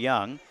A.J.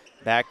 Young.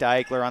 Back to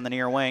Eichler on the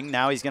near wing.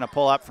 Now he's going to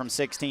pull up from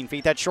 16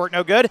 feet. That's short,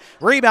 no good.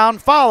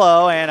 Rebound,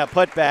 follow, and a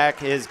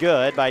putback is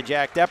good by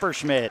Jack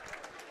Depperschmidt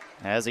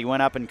as he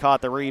went up and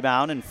caught the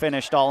rebound and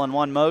finished all in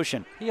one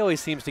motion. He always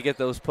seems to get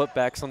those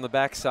putbacks on the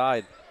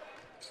backside.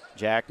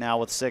 Jack now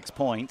with 6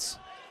 points.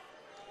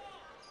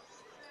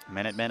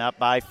 Minutemen up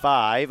by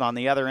 5. On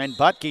the other end,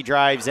 Butke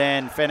drives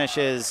in,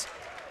 finishes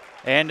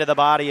into the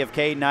body of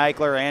Caden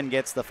Eichler and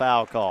gets the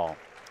foul call.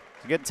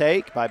 It's a good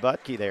take by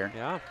Butke there.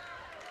 Yeah.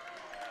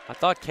 I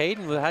thought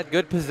Caden had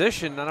good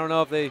position. I don't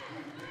know if they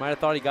might have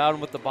thought he got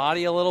him with the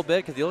body a little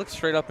bit because he looked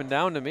straight up and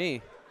down to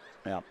me.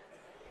 Yeah.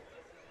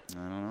 I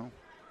don't know.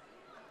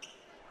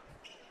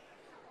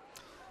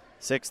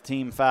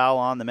 6-team foul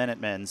on the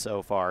Minutemen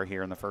so far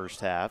here in the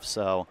first half.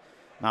 So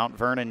Mount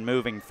Vernon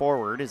moving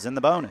forward is in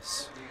the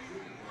bonus.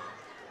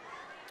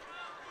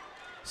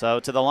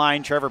 So to the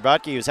line, Trevor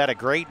Butke, who's had a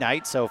great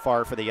night so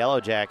far for the Yellow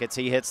Jackets.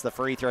 He hits the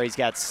free throw. He's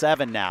got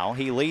 7 now.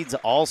 He leads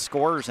all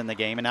scorers in the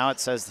game, and now it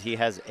says he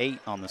has 8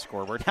 on the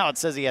scoreboard. Now it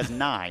says he has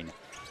 9.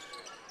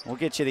 We'll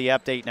get you the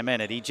update in a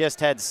minute. He just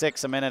had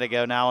 6 a minute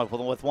ago. Now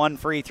with 1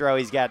 free throw,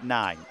 he's got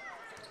 9.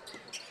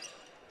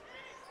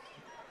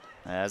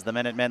 As the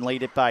Minutemen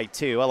lead it by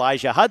 2.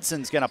 Elijah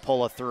Hudson's going to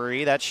pull a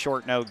 3. That's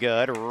short, no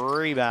good.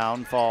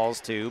 Rebound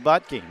falls to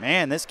Butke.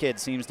 Man, this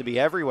kid seems to be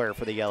everywhere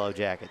for the Yellow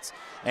Jackets.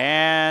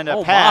 And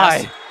a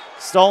pass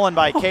stolen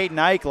by Caden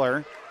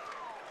Eichler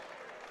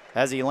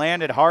as he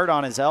landed hard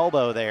on his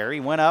elbow there. He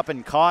went up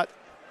and caught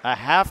a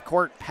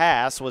half-court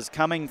pass. Was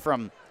coming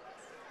from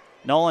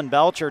Nolan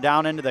Belcher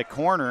down into the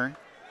corner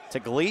to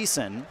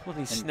Gleason. Well,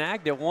 he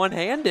snagged it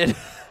one-handed.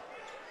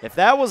 If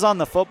that was on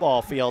the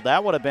football field,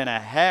 that would have been a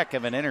heck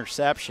of an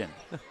interception.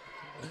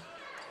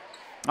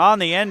 On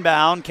the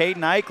inbound, Caden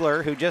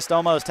Eichler, who just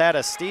almost had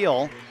a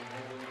steal,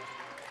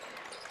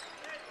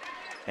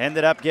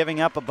 ended up giving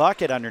up a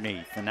bucket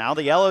underneath. And now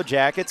the Yellow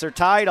Jackets are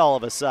tied all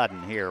of a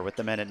sudden here with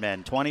the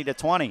Minutemen,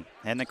 20-20.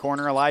 In the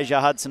corner,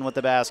 Elijah Hudson with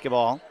the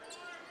basketball.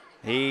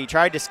 He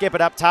tried to skip it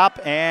up top,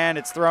 and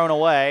it's thrown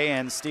away,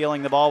 and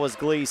stealing the ball was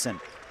Gleason.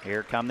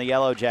 Here come the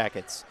Yellow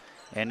Jackets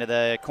into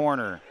the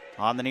corner.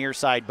 On the near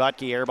side,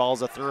 Butke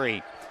airballs a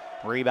 3.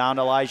 Rebound,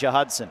 Elijah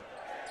Hudson.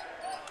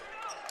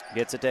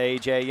 Gets it to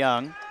A.J.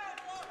 Young.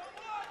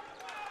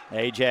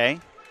 A.J.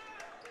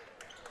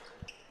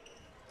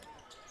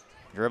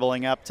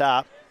 dribbling up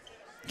top.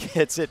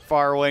 Gets it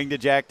far wing to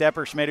Jack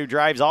Depperschmidt, who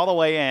drives all the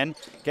way in.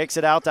 Kicks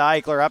it out to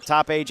Eichler. Up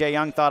top, A.J.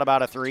 Young thought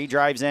about a 3.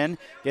 Drives in.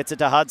 Gets it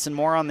to Hudson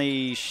Moore on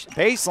the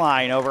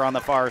baseline over on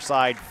the far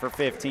side for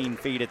 15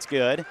 feet. It's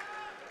good.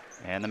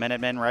 And the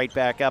Minutemen right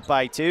back up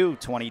by 2,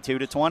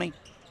 22-20.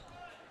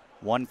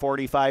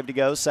 1:45 to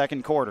go,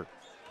 second quarter.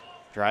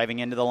 Driving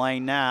into the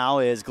lane now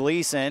is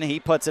Gleason. He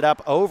puts it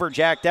up over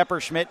Jack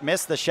Depperschmidt,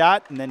 missed the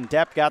shot, and then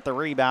Depp got the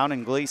rebound,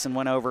 and Gleason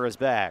went over his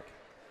back.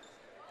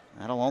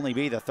 That'll only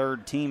be the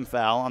third team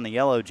foul on the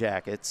Yellow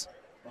Jackets.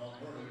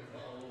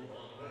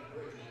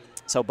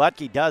 So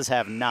Butke does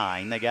have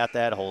 9. They got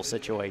that whole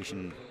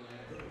situation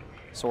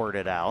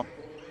sorted out.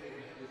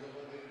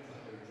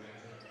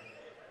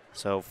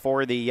 So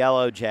for the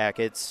Yellow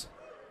Jackets,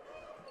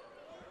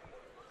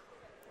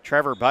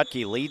 Trevor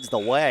Butke leads the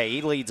way.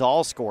 He leads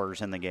all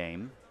scorers in the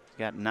game. He's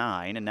got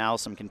 9, and now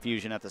some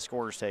confusion at the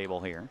scores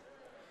table here.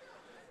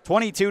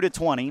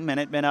 22-20,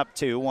 Minutemen up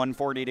 2,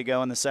 1:40 to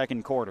go in the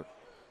second quarter.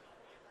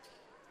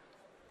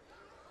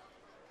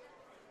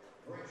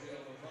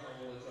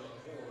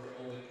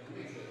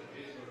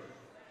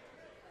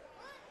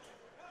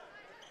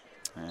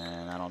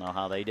 And I don't know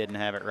how they didn't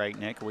have it right,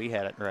 Nick. We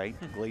had it right.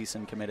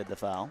 Gleason committed the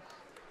foul.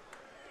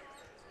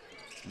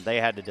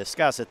 They had to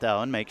discuss it, though,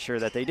 and make sure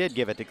that they did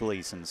give it to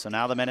Gleason. So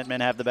now the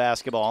Minutemen have the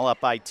basketball up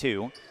by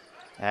 2.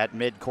 At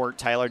midcourt,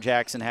 Tyler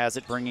Jackson has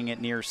it, bringing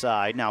it near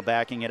side. Now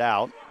backing it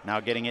out.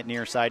 Now getting it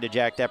near side to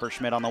Jack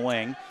Depperschmidt on the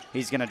wing.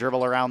 He's going to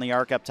dribble around the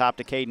arc up top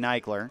to Caden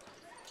Eichler.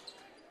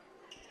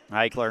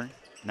 Eichler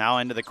now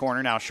into the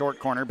corner, now short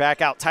corner. Back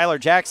out, Tyler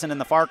Jackson in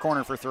the far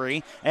corner for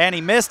 3. And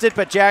he missed it,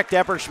 but Jack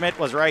Depperschmidt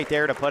was right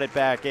there to put it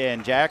back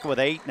in. Jack with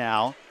 8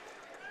 now.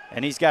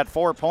 And he's got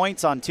 4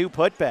 points on 2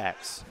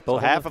 putbacks. So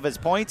half of his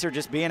points are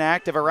just being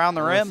active around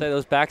the rim. Say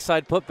those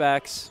backside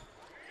putbacks.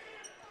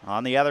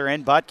 On the other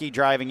end, Butke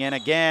driving in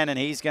again, and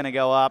he's going to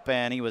go up,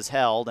 and he was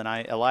held. And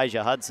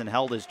Elijah Hudson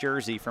held his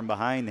jersey from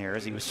behind there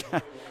as he was.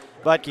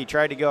 Butke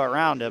tried to go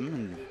around him,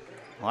 and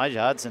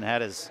Elijah Hudson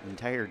had his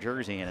entire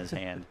jersey in his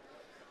hand.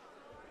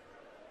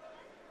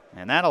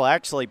 And that'll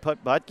actually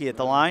put Butke at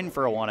the line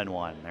for a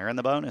 1-and-1. They're in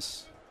the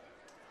bonus.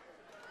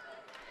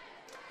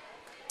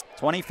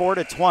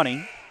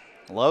 24-20.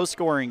 Low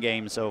scoring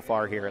game so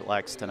far here at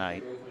Lex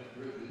tonight.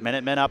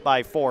 Minutemen up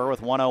by 4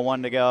 with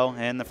 1:01 to go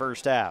in the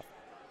first half.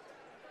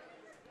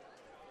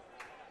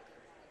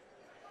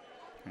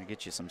 I'll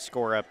get you some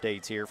score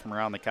updates here from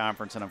around the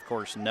conference, and of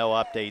course no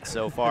updates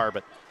so far,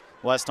 but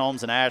West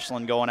Holmes and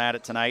Ashland going at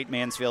it tonight.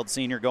 Mansfield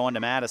Senior going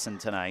to Madison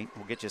tonight.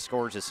 We'll get you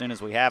scores as soon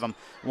as we have them.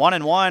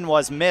 1-and-1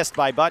 was missed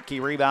by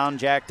Butke. Rebound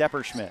Jack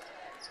Depperschmidt.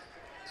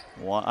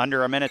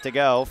 Under a minute to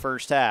go,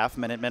 first half.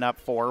 Minutemen up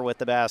 4 with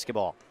the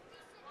basketball.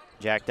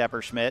 Jack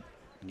Depperschmidt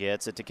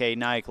gets it to Caden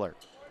Eichler.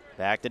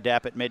 Back to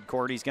Depp at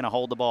midcourt. He's going to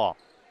hold the ball.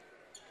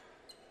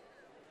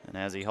 And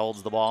as he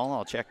holds the ball,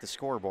 I'll check the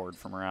scoreboard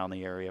from around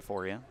the area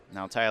for you.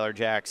 Now Tyler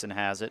Jackson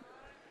has it.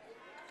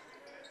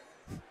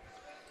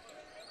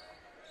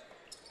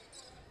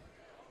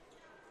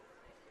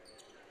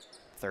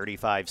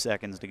 .35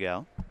 seconds to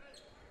go.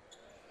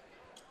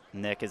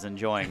 Nick is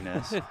enjoying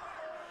this.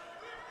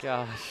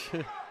 Gosh.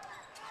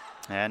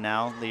 And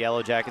now the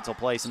Yellow Jackets will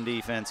play some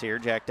defense here.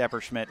 Jack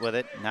Depperschmidt with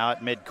it. Now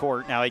at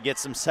midcourt. Now he gets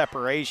some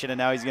separation, and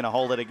now he's going to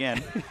hold it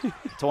again.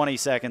 20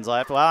 seconds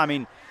left. Well, I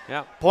mean,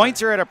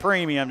 points are at a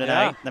premium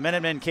tonight. Yeah. The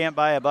Minutemen can't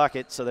buy a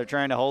bucket, so they're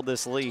trying to hold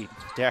this lead.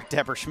 Jack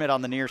Depperschmidt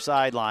on the near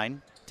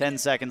sideline. 10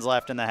 seconds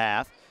left in the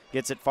half.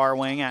 Gets it far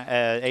wing.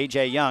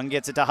 A.J. Young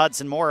gets it to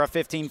Hudson Moore. A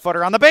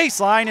 15-footer on the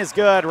baseline is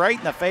good. Right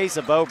in the face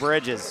of Bo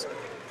Bridges.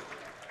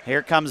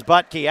 Here comes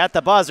Butke at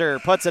the buzzer,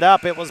 puts it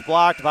up. It was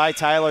blocked by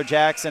Tyler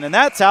Jackson, and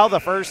that's how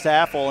the first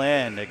half will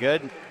end. A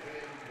good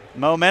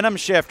momentum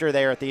shifter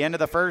there at the end of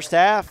the first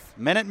half.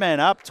 Minutemen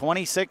up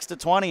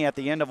 26-20 at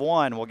the end of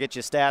 1. We'll get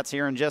you stats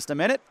here in just a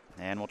minute,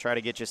 and we'll try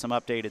to get you some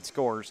updated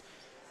scores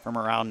from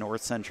around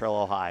North Central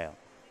Ohio.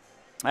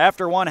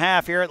 After one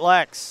half here at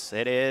Lex,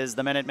 it is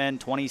the Minutemen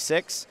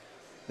 26,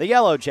 the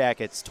Yellow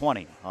Jackets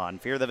 20 on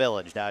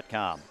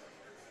fearthevillage.com.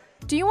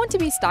 Do you want to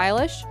be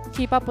stylish?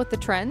 Keep up with the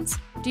trends?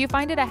 Do you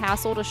find it a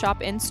hassle to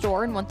shop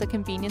in-store and want the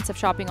convenience of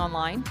shopping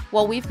online?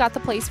 Well, we've got the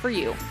place for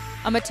you.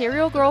 A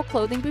Material Girl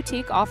clothing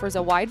boutique offers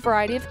a wide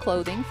variety of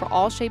clothing for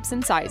all shapes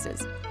and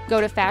sizes. Go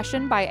to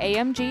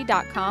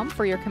fashionbyamg.com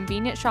for your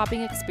convenient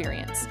shopping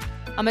experience.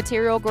 A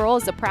Material Girl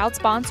is a proud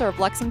sponsor of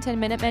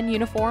Lexington Minutemen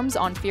uniforms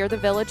on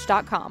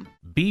fearthevillage.com.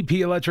 BP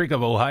Electric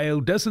of Ohio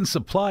doesn't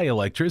supply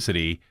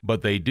electricity,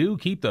 but they do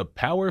keep the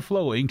power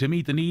flowing to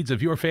meet the needs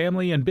of your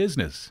family and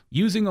business.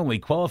 Using only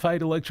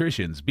qualified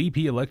electricians,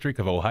 BP Electric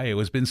of Ohio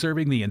has been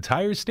serving the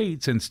entire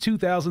state since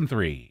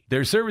 2003.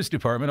 Their service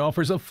department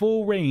offers a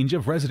full range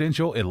of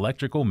residential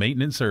electrical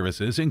maintenance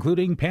services,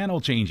 including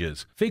panel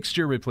changes,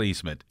 fixture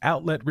replacement,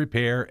 outlet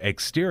repair,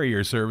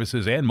 exterior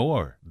services, and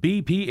more.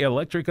 BP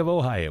Electric of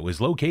Ohio is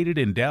located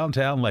in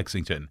downtown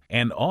Lexington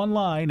and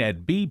online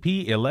at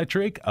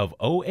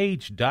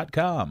bpelectricofoh.com.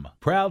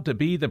 Proud to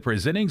be the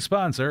presenting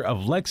sponsor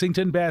of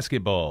Lexington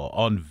basketball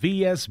on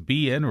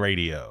VSBN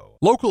Radio.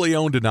 Locally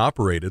owned and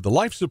operated, the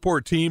Life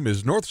Support Team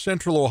is North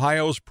Central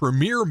Ohio's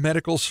premier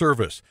medical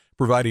service,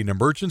 providing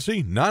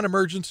emergency,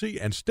 non-emergency,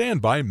 and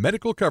standby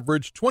medical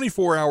coverage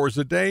 24 hours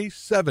a day,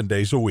 7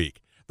 days a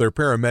week. Their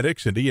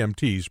paramedics and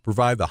EMTs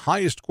provide the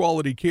highest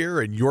quality care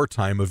in your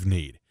time of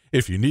need.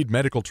 If you need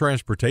medical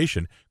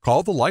transportation,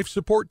 call the Life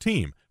Support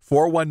Team,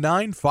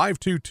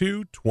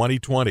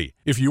 419-522-2020.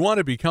 If you want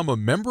to become a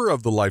member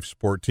of the Life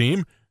Support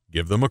team,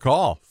 give them a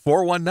call,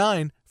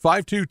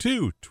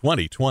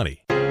 419-522-2020.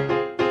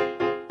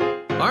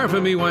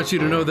 RFME wants you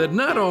to know that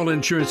not all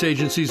insurance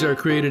agencies are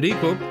created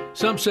equal.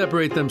 Some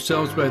separate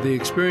themselves by the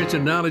experience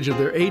and knowledge of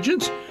their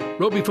agents.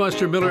 Roby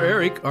Foster Miller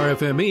Eric,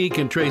 RFME,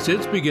 can trace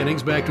its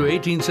beginnings back to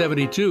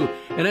 1872,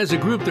 and as a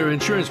group, their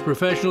insurance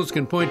professionals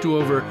can point to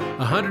over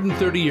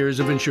 130 years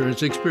of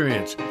insurance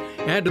experience.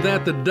 Add to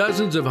that the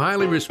dozens of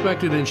highly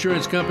respected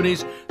insurance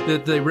companies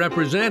that they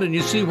represent, and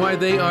you see why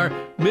they are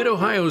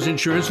Mid-Ohio's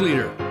insurance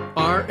leader,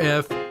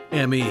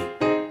 RFME.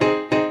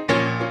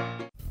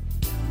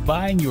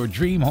 Buying your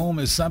dream home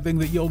is something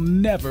that you'll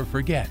never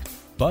forget,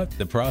 but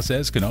the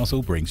process can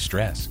also bring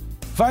stress.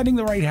 Finding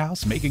the right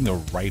house, making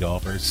the right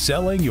offer,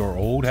 selling your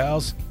old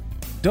house.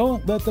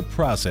 Don't let the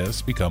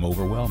process become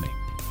overwhelming.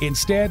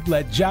 Instead,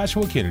 let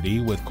Joshua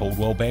Kennedy with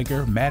Coldwell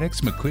Banker Maddox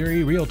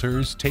McCleary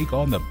Realtors take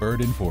on the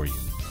burden for you.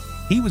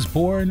 He was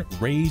born,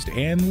 raised,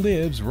 and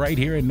lives right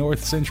here in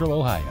North Central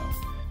Ohio.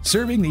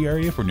 Serving the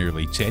area for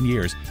nearly 10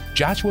 years,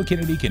 Joshua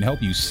Kennedy can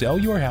help you sell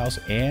your house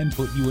and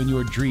put you in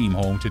your dream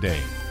home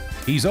today.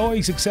 He's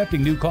always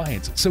accepting new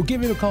clients, so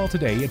give him a call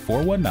today at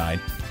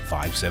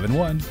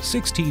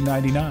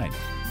 419-571-1699.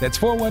 That's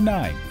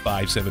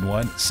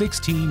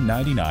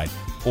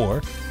 419-571-1699,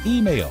 or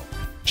email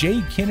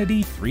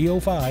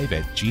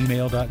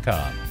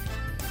jkennedy305@gmail.com.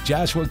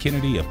 Joshua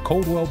Kennedy of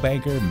Coldwell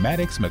Banker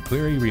Maddox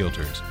McCleary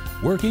Realtors,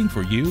 working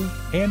for you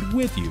and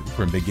with you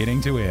from beginning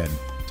to end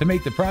to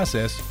make the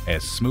process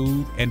as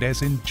smooth and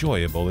as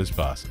enjoyable as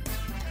possible.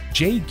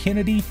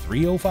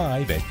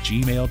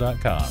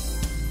 jkennedy305@gmail.com.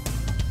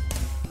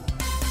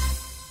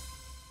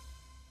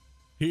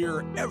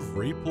 Hear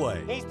every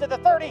play. He's to the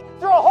 30,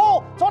 through a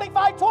hole,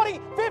 25, 20,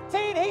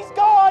 15, he's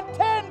gone,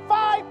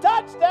 10-5,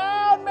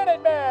 touchdown,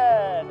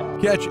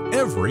 Minutemen! Catch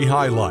every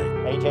highlight.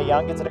 A.J.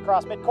 Young gets it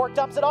across midcourt,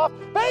 dumps it off,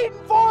 Baden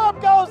Forum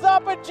goes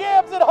up and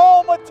jams it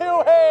home with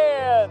two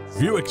hands!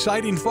 View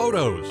exciting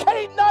photos.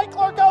 Caden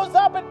Eichler goes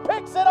up and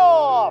picks it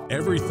off!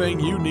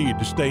 Everything you need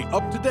to stay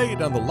up to date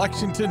on the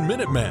Lexington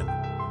Minutemen.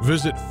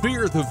 Visit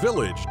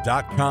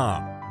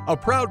fearthevillage.com, a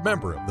proud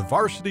member of the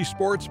Varsity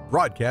Sports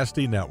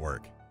Broadcasting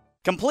Network.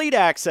 Complete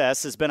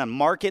Access has been a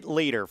market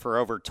leader for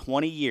over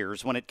 20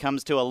 years when it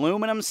comes to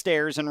aluminum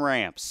stairs and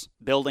ramps.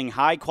 Building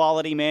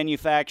high-quality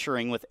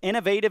manufacturing with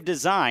innovative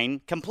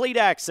design, Complete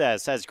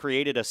Access has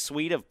created a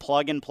suite of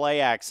plug-and-play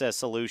access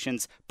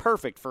solutions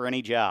perfect for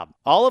any job.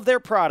 All of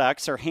their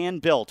products are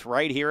hand-built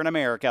right here in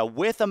America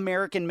with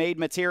American-made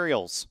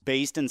materials.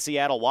 Based in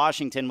Seattle,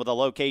 Washington, with a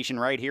location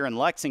right here in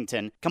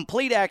Lexington,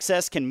 Complete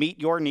Access can meet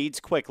your needs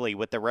quickly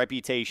with the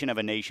reputation of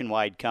a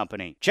nationwide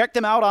company. Check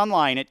them out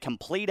online at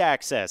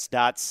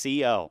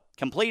CompleteAccess.co.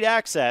 Complete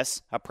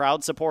Access, a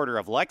proud supporter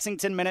of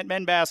Lexington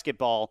Minutemen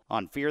basketball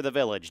on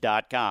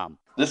fearthevillage.com.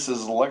 This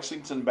is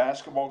Lexington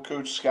basketball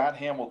coach Scott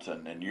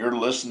Hamilton, and you're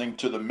listening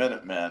to the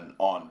Minutemen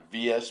on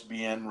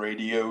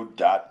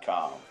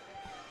VSBNradio.com.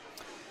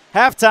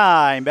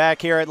 Halftime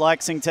back here at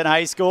Lexington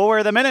High School,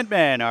 where the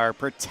Minutemen are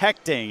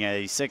protecting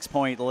a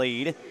 6-point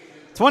lead,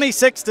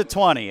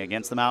 26-20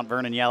 against the Mount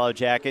Vernon Yellow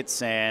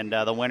Jackets, and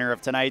the winner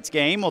of tonight's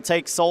game will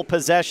take sole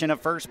possession of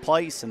first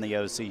place in the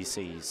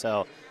OCC.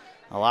 So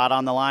a lot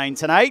on the line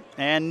tonight,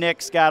 and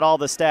Nick's got all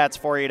the stats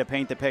for you to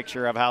paint the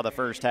picture of how the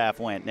first half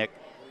went. Nick.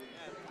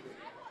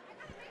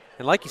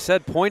 And like you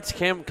said, points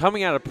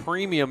coming out of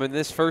premium in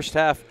this first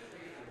half.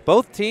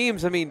 Both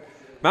teams, I mean,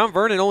 Mount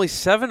Vernon only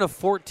 7 of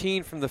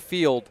 14 from the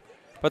field,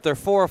 but they're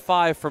 4 of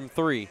 5 from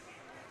 3.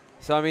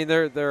 So I mean,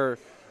 they're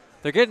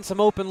getting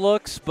some open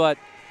looks, but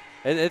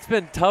it's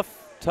been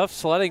tough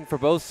sledding for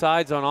both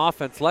sides on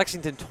offense.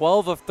 Lexington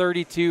 12 of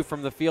 32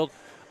 from the field,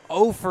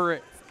 0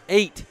 for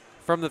 8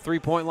 from the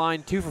three-point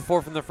line, 2 for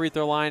 4 from the free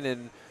throw line,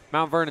 and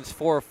Mount Vernon's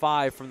 4 of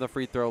 5 from the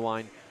free throw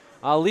line.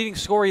 Leading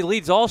scorer, he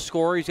leads all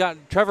scorers. He's got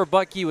Trevor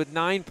Butke with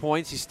 9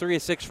 points. He's 3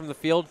 of 6 from the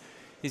field.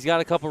 He's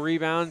got a couple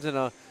rebounds and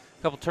a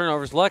couple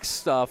turnovers.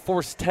 Lex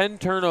forced 10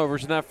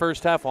 turnovers in that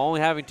first half while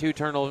only having 2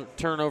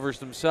 turnovers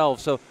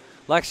themselves. So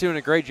Lex doing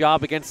a great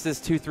job against this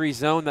 2-3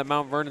 zone that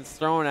Mount Vernon's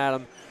throwing at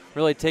him,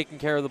 really taking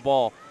care of the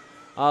ball.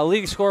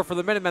 Leading scorer for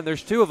the Minutemen,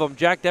 there's 2 of them.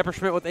 Jack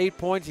Depperschmidt with 8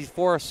 points. He's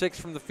 4 of 6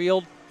 from the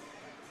field.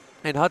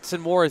 And Hudson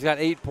Moore has got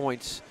 8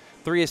 points,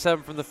 3 of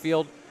 7 from the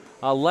field.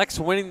 Lex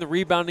winning the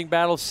rebounding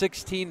battle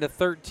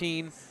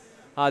 16-13,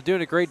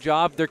 doing a great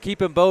job. They're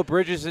keeping Bo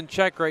Bridges in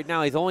check right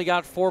now. He's only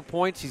got 4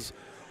 points. He's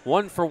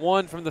 1 for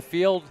 1 from the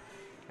field,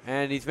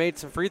 and he's made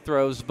some free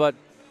throws, but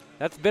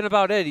that's been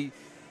about it.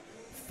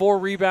 4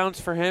 rebounds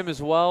for him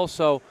as well,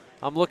 so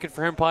I'm looking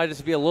for him probably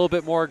just to be a little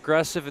bit more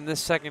aggressive in this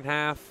second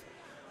half.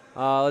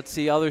 Let's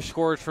see, other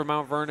scorers for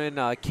Mount Vernon.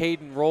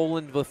 Caden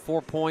Rowland with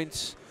 4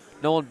 points.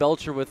 Nolan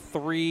Belcher with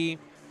 3.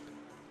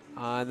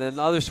 And then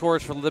other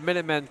scorers for the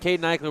Minutemen, Caden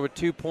Eichler with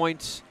 2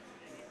 points.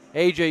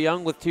 A.J.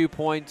 Young with 2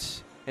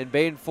 points. And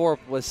Baden Forup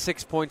with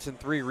 6 points and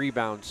 3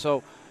 rebounds.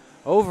 So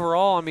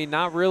overall, I mean,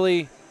 not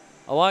really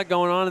a lot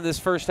going on in this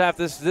first half.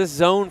 This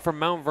zone from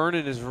Mount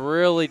Vernon is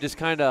really just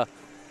kind of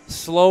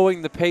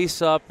slowing the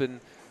pace up and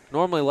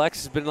normally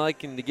Lex has been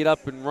liking to get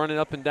up and running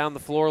up and down the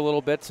floor a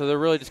little bit, so they're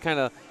really just kind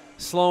of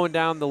slowing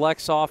down the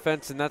Lex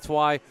offense, and that's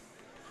why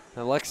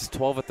Lex is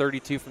 12 of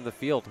 32 from the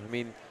field. I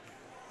mean,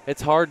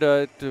 it's hard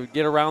to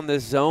get around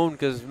this zone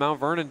because Mount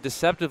Vernon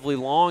deceptively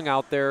long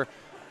out there.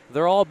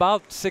 They're all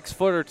about 6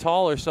 foot or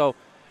taller, so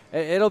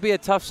it'll be a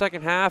tough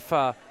second half.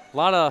 A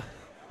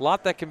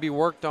lot that can be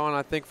worked on,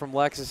 I think, from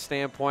Lex's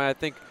standpoint. I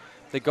think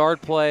the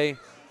guard play,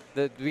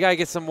 we got to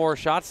get some more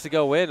shots to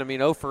go in. I mean,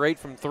 0 for 8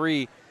 from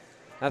 3.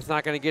 That's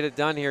not going to get it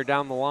done here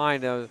down the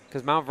line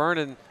because Mount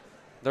Vernon,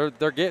 we're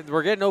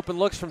getting open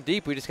looks from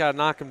deep. We just got to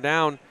knock them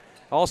down.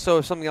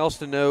 Also, something else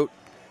to note,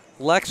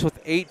 Lex with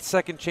 8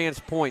 second chance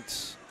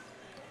points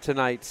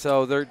tonight.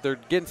 So they're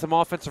getting some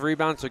offensive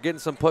rebounds. They're getting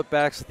some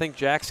putbacks. I think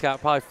Jack's got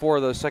probably 4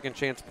 of those second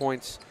chance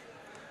points.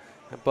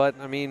 But,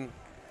 I mean,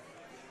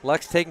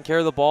 Lex taking care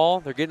of the ball.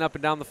 They're getting up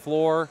and down the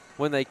floor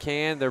when they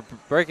can. They're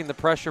breaking the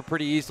pressure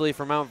pretty easily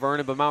for Mount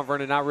Vernon, but Mount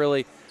Vernon not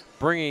really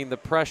bringing the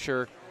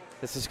pressure.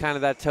 This is kind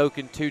of that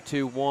token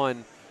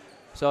 2-2-1.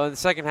 So in the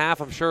second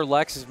half, I'm sure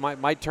Lex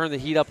might turn the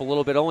heat up a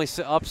little bit. Only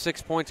up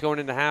 6 points going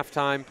into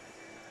halftime.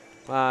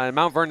 And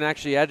Mount Vernon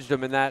actually edged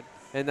them in that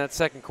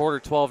second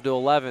quarter,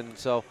 12-11.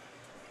 So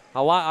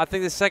I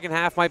think the second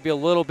half might be a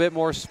little bit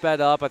more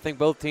sped up. I think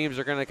both teams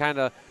are going to kind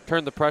of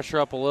turn the pressure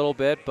up a little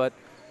bit, but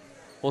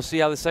we'll see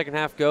how the second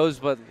half goes.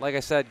 But like I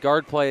said,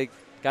 guard play,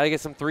 got to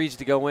get some threes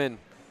to go in.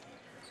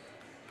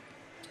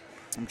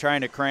 I'm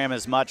trying to cram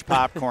as much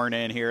popcorn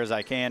in here as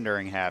I can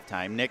during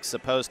halftime. Nick's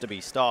supposed to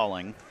be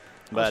stalling.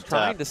 I was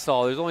trying to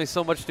stall. There's only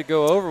so much to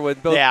go over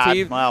with both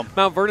teams. Well,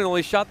 Mount Vernon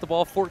only shot the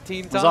ball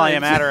 14 times. It was only a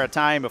matter of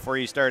time before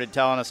you started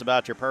telling us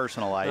about your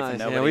personal life. Nice. And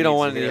nobody we don't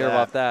want to to hear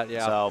about that.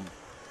 Yeah. So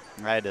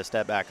I had to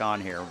step back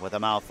on here with a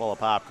mouthful of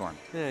popcorn.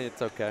 Yeah,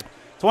 it's okay.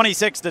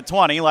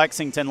 26-20,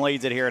 Lexington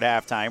leads it here at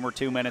halftime. We're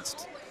 2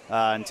 minutes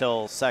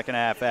until second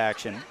half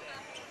action.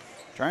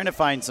 Trying to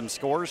find some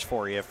scores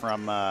for you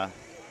from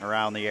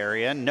around the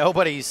area.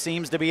 Nobody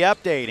seems to be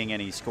updating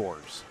any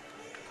scores.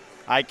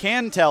 I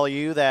can tell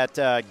you that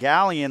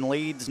Galleon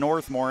leads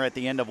Northmore at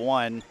the end of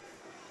 1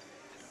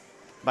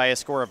 by a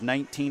score of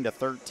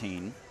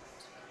 19-13.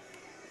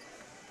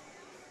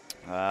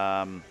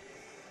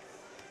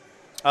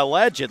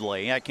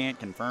 Allegedly, I can't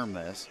confirm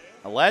this.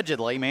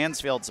 Allegedly,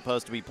 Mansfield's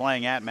supposed to be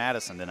playing at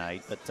Madison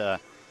tonight, but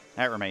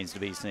that remains to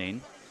be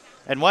seen.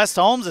 And West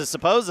Holmes is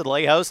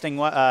supposedly hosting,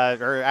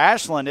 or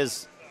Ashland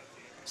is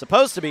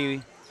supposed to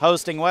be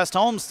hosting West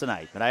Holmes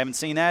tonight, but I haven't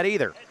seen that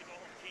either.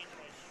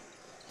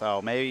 So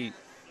maybe,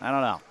 I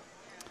don't know.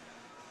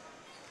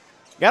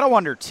 Got to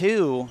wonder,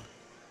 too,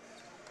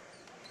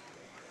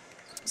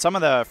 some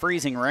of the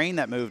freezing rain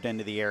that moved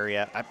into the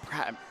area,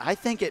 I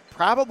think it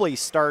probably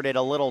started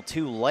a little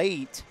too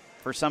late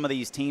for some of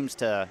these teams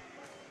to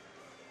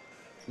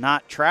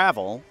not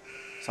travel.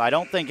 So I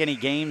don't think any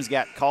games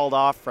got called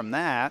off from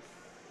that.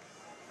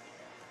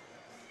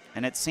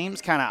 And it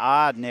seems kind of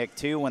odd, Nick,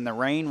 too, when the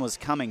rain was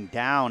coming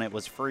down, it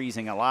was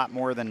freezing a lot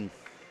more than,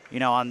 you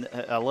know, on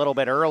a little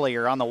bit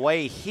earlier. On the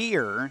way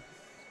here,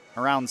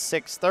 around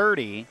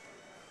 6:30,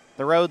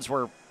 the roads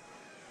were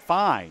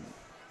fine.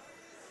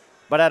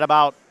 But at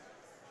about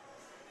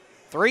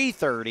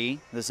 3:30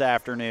 this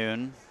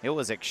afternoon, it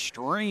was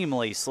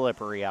extremely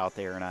slippery out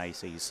there and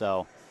icy.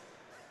 So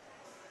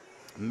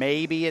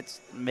maybe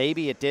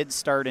it did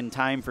start in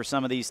time for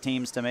some of these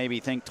teams to maybe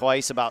think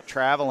twice about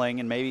traveling,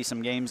 and maybe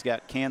some games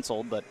got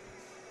canceled, but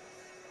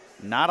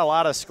not a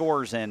lot of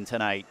scores in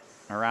tonight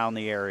around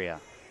the area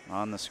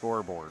on the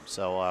scoreboard.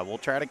 So we'll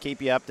try to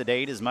keep you up to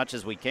date as much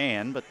as we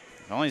can, but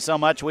only so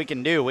much we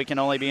can do. We can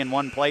only be in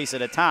one place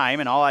at a time,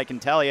 and all I can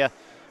tell you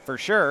for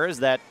sure is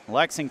that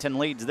Lexington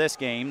leads this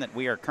game that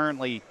we are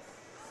currently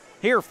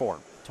here for,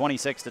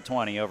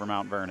 26-20 over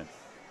Mount Vernon.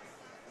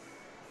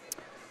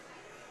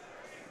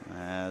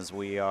 As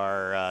we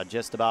are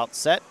just about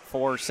set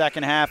for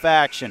second half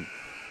action.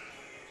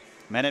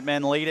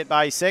 Minutemen lead it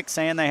by 6,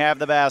 and they have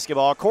the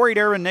basketball. Corey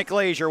Durbin, Nick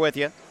Leisure with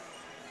you.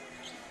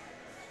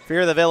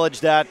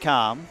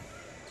 FearTheVillage.com.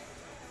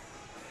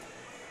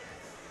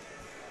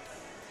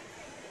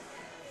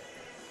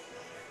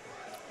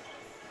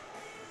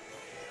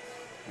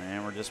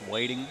 And we're just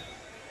waiting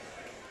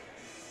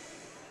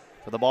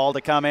for the ball to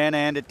come in,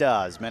 and it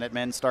does.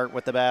 Minutemen start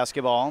with the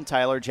basketball.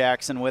 Tyler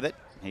Jackson with it.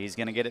 He's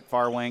going to get it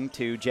far wing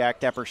to Jack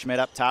Depperschmidt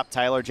up top.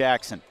 Tyler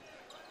Jackson.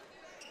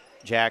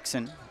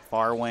 Jackson,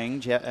 far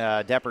wing.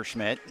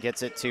 Depperschmidt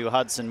gets it to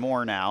Hudson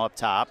Moore now up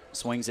top.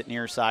 Swings it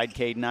near side.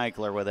 Caden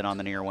Eichler with it on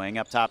the near wing.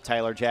 Up top,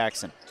 Tyler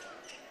Jackson.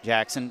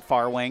 Jackson,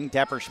 far wing.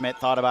 Depperschmidt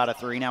thought about a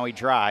 3. Now he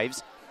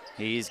drives.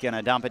 He's going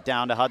to dump it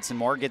down to Hudson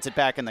Moore. Gets it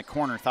back in the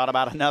corner. Thought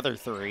about another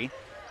 3.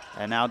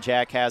 And now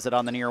Jack has it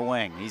on the near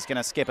wing. He's going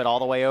to skip it all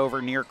the way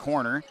over near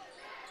corner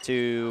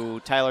to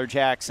Tyler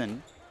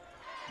Jackson.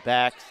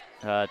 Back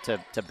to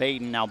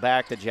Baden, now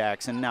back to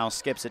Jackson. Now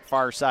skips it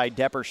far side,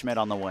 Depperschmidt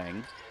on the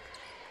wing.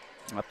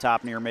 Up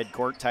top near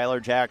midcourt, Tyler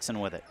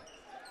Jackson with it.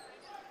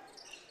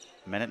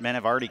 Minutemen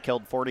have already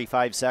killed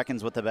 45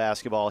 seconds with the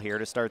basketball here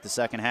to start the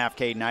second half.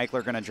 Caden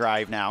Eichler going to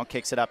drive now.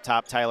 Kicks it up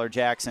top, Tyler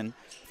Jackson.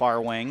 Far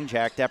wing,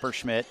 Jack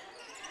Depperschmidt.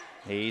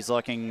 He's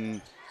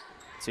looking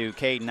to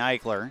Caden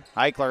Eichler.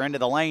 Eichler into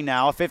the lane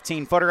now, a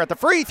 15-footer at the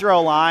free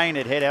throw line.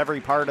 It hit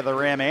every part of the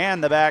rim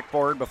and the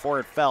backboard before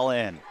it fell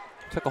in.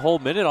 Took a whole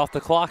minute off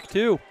the clock,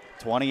 too.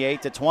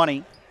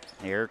 28-20.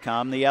 Here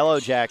come the Yellow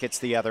Jackets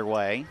the other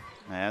way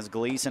as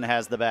Gleason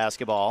has the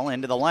basketball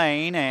into the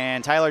lane,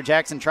 and Tyler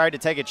Jackson tried to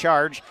take a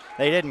charge.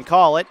 They didn't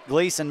call it.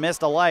 Gleason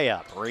missed a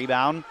layup.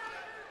 Rebound.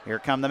 Here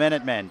come the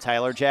Minutemen.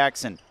 Tyler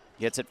Jackson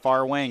gets it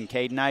far wing.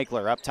 Caden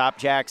Eichler up top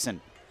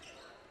Jackson.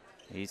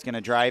 He's going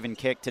to drive and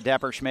kick to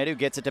Depperschmidt, who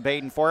gets it to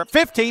Baden for it.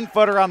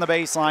 15-footer on the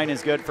baseline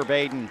is good for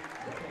Baden.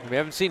 We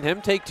haven't seen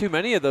him take too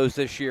many of those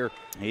this year.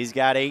 He's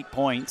got 8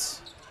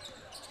 points.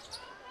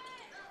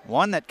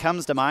 One that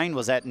comes to mind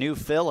was at New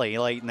Philly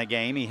late in the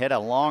game. He hit a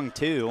long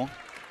 2.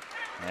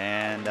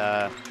 And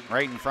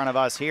right in front of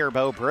us here,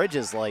 Bo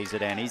Bridges lays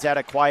it in. He's had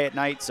a quiet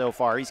night so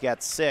far. He's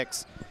got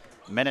 6.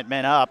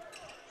 Minutemen up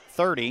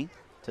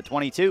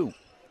 30-22.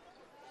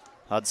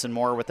 Hudson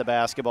Moore with the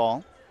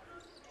basketball.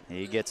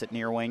 He gets it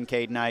near wing,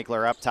 Caden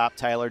Eichler. Up top,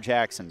 Tyler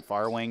Jackson.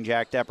 Far wing,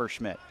 Jack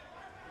Depperschmidt.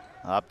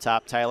 Up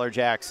top, Tyler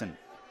Jackson.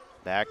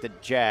 Back to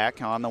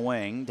Jack on the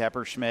wing.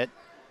 Depperschmidt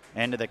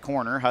into the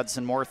corner.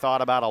 Hudson Moore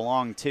thought about a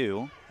long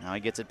 2. Now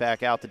he gets it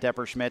back out to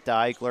Depperschmidt to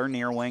Eichler.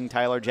 Near wing,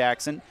 Tyler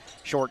Jackson.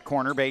 Short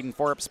corner, Baden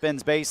Forup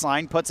spins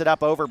baseline. Puts it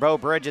up over Bo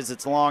Bridges.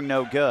 It's long,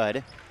 no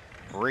good.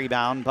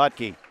 Rebound,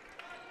 Butke.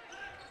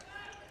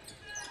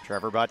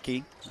 Trevor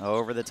Butke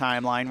over the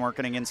timeline,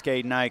 working against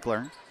Caden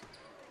Eichler.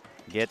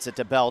 Gets it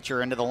to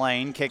Belcher into the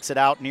lane, kicks it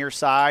out near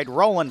side,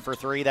 rolling for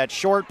 3. That's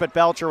short, but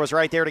Belcher was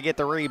right there to get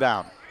the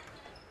rebound.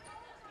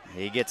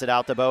 He gets it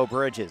out to Bo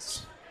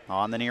Bridges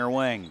on the near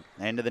wing.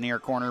 Into the near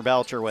corner,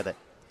 Belcher with it.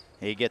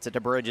 He gets it to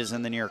Bridges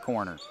in the near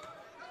corner.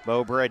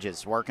 Bo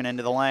Bridges working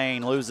into the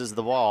lane, loses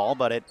the ball,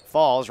 but it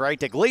falls right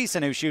to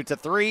Gleason, who shoots a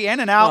 3, in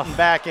and out and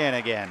back in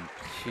again.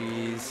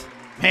 Jeez.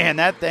 Man,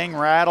 that thing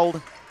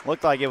rattled.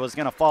 Looked like it was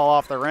going to fall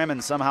off the rim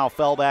and somehow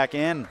fell back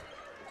in.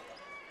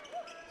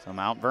 So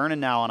Mount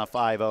Vernon now on a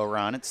 5-0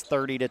 run. It's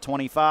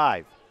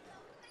 30-25.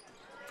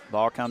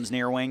 Ball comes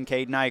near wing,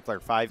 Caden Eichler.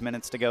 5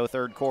 minutes to go,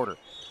 third quarter.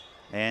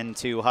 And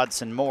to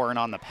Hudson Moore, and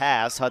on the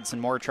pass,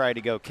 Hudson Moore tried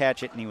to go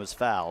catch it, and he was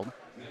fouled.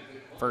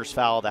 First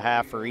foul of the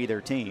half for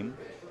either team.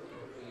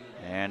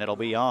 And it'll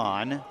be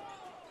on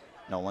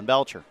Nolan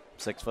Belcher,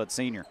 6-foot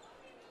senior.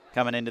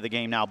 Coming into the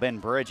game now, Ben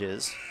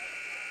Bridges.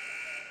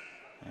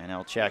 And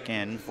he'll check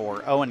in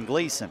for Owen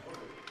Gleason.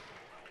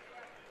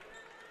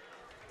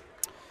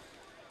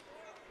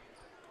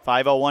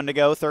 5:01 to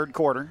go, third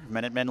quarter.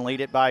 Minutemen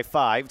lead it by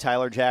 5.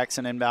 Tyler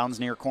Jackson inbounds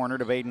near corner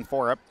to Baden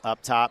Forup.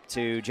 Up top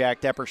to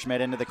Jack Depperschmidt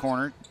into the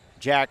corner.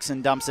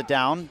 Jackson dumps it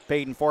down.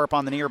 Baden Forup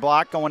on the near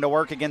block, going to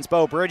work against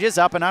Bo Bridges.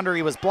 Up and under,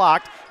 he was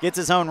blocked. Gets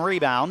his own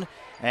rebound.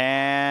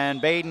 And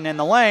Baden in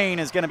the lane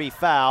is going to be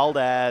fouled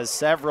as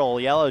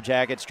several Yellow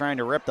Jackets trying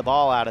to rip the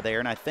ball out of there.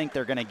 And I think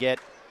they're going to get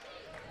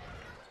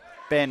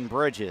Ben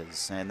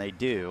Bridges, and they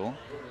do.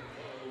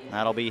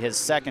 That'll be his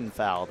second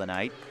foul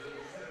tonight.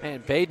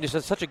 Man, Baden just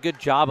does such a good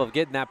job of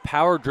getting that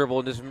power dribble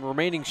and just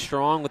remaining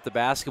strong with the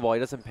basketball.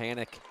 He doesn't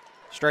panic.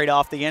 Straight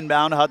off the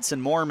inbound,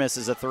 Hudson Moore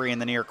misses a 3 in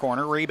the near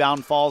corner.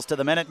 Rebound falls to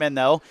the Minutemen,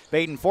 though.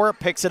 Baden Forup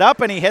picks it up,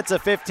 and he hits a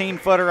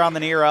 15-footer on the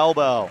near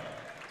elbow.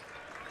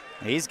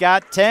 He's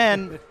got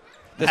 10,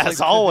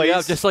 as always.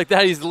 Yeah, just like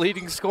that, he's the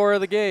leading scorer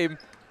of the game.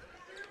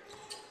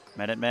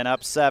 Minutemen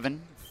up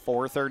 7,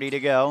 4:30 to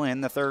go in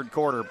the third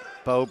quarter.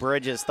 Bo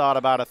Bridges thought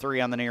about a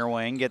 3 on the near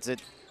wing, gets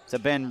it to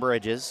Ben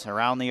Bridges.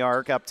 Around the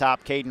arc, up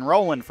top, Caden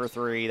Rowland for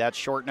 3. That's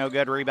short, no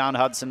good. Rebound,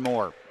 Hudson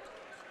Moore.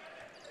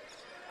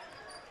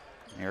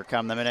 Here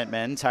come the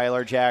Minutemen.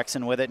 Tyler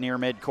Jackson with it near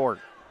midcourt.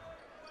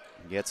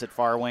 Gets it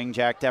far wing,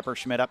 Jack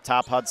Depperschmidt. Up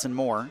top, Hudson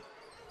Moore.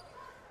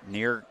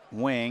 Near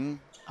wing,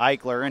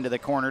 Eichler into the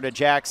corner to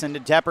Jackson to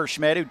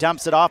Depperschmidt, who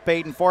dumps it off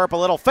Baden Forup. A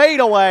little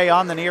fadeaway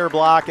on the near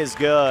block is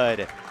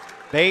good.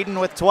 Baden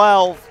with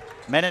 12.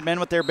 Minutemen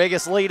with their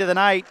biggest lead of the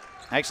night.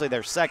 Actually,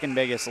 their second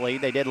biggest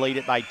lead. They did lead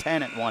it by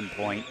 10 at one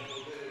point.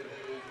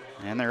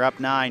 And they're up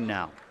 9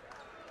 now.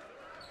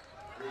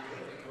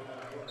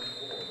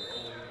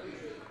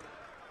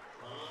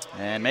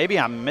 And maybe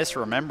I'm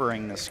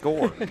misremembering the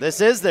score. This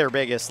is their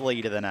biggest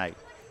lead of the night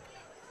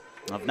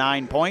of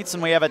 9 points,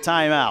 and we have a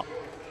timeout.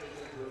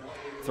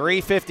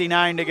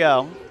 3:59 to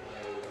go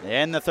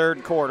in the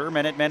third quarter.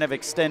 Minutemen have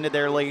extended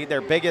their lead,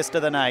 their biggest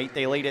of the night.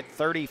 They lead it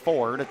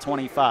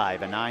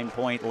 34-25, a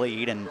 9-point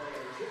lead. And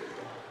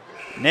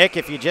Nick,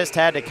 if you just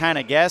had to kind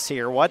of guess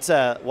here, what's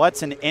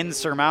an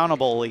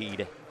insurmountable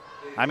lead?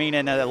 I mean,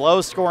 in a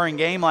low-scoring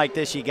game like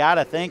this, you got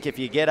to think if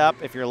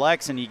you're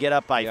Lex and you get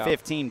up by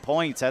 15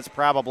 points, that's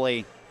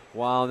probably.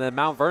 Well, then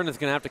Mount Vernon's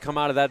going to have to come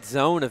out of that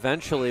zone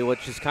eventually,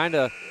 which is kind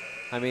of,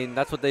 I mean,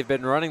 that's what they've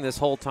been running this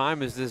whole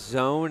time is this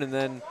zone and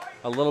then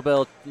a little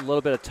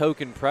bit of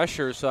token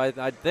pressure. So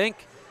I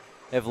think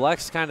if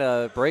Lex kind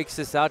of breaks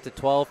this out to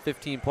 12,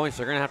 15 points,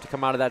 they're going to have to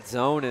come out of that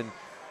zone and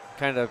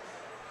kind of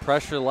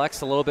pressure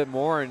Lex a little bit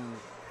more and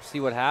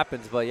see what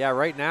happens. But, yeah,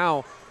 right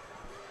now,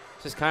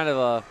 it's just kind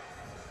of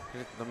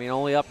I mean,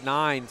 only up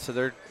 9,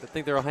 so I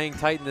think they'll hang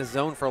tight in this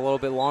zone for a little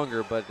bit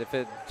longer, but if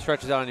it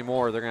stretches out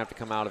anymore, they're going to have to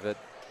come out of it.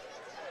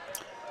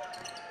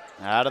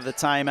 Out of the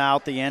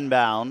timeout, the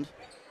inbound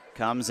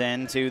comes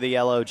into the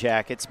Yellow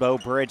Jackets. Bo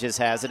Bridges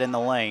has it in the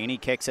lane. He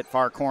kicks it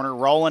far corner.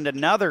 Roland,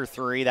 another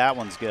three. That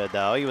one's good,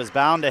 though. He was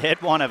bound to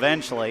hit one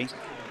eventually.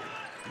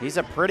 He's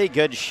a pretty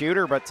good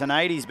shooter, but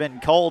tonight he's been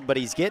cold, but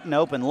he's getting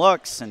open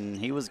looks, and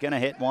he was going to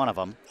hit one of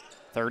them.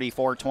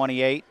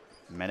 34-28,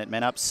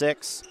 Minutemen up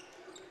 6.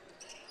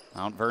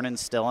 Mount Vernon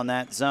still in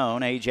that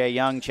zone. A.J.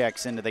 Young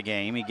checks into the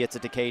game. He gets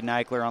it to Caden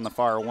Eichler on the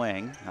far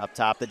wing. Up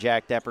top, the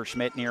Jack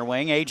Depperschmidt near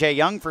wing. A.J.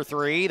 Young for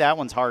three. That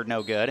one's hard,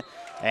 no good.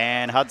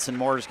 And Hudson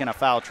Moore is going to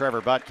foul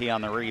Trevor Butke on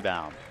the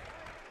rebound.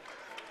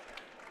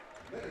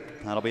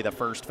 That'll be the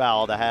first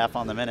foul of the half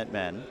on the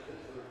Minutemen.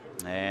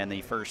 And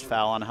the first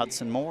foul on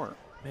Hudson Moore.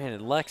 Man,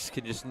 and Lex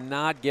can just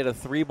not get a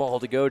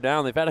 3-ball to go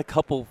down. They've had a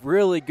couple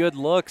really good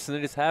looks, and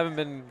they just haven't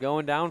been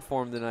going down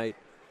for him tonight.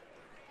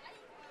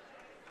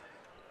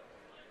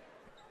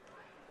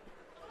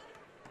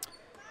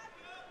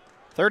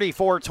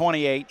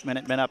 34-28,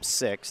 Minutemen up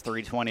 6,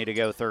 3:20 to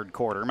go third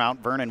quarter.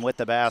 Mount Vernon with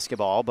the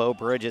basketball. Bo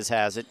Bridges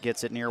has it,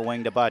 gets it near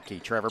wing to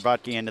Butke. Trevor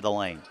Butke into the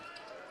lane.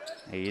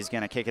 He's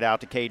going to kick it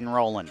out to Caden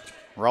Roland.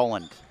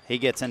 Roland, he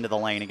gets into the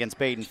lane against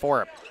Baden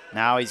Forup.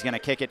 Now he's going to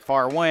kick it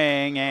far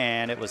wing,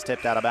 and it was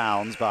tipped out of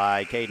bounds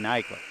by Caden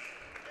Eichler.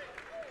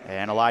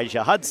 And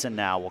Elijah Hudson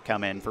now will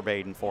come in for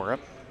Baden Forup.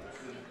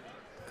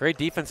 Great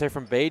defense there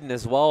from Baden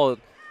as well.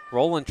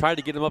 Roland tried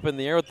to get him up in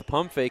the air with the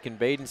pump fake, and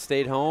Baden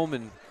stayed home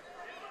and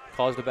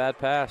caused a bad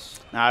pass.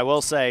 Now, I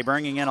will say,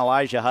 bringing in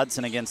Elijah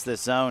Hudson against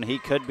this zone, he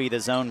could be the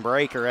zone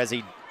breaker as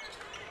he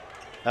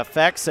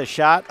affects a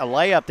shot. A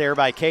layup there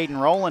by Caden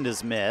Roland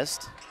is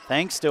missed,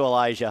 thanks to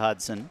Elijah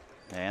Hudson.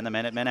 And the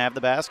Minutemen have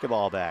the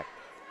basketball back.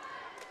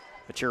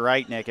 But you're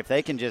right, Nick, if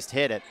they can just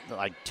hit it,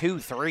 like 2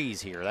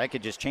 threes here, that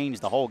could just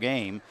change the whole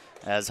game,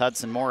 as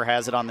Hudson Moore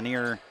has it on the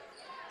near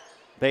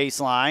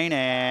baseline,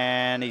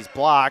 and he's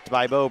blocked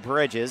by Bo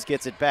Bridges.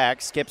 Gets it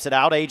back, skips it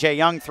out. A.J.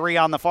 Young, 3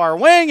 on the far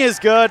wing is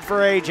good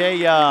for A.J.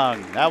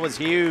 Young. That was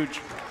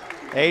huge.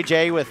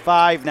 A.J. with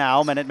 5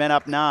 now. Minutemen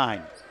up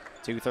 9.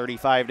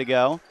 2:35 to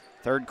go.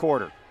 Third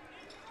quarter.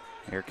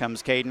 Here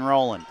comes Caden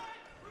Roland.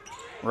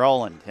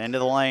 Roland into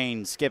the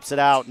lane, skips it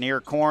out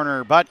near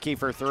corner. Butke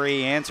for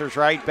 3, answers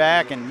right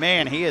back, and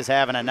man, he is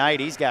having a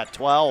night. He's got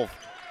 12.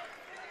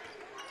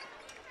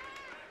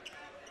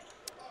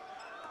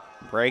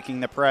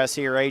 Breaking the press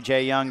here,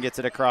 A.J. Young gets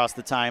it across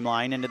the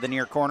timeline into the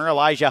near corner.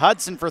 Elijah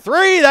Hudson for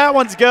 3. That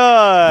one's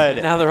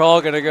good. Now they're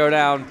all going to go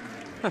down.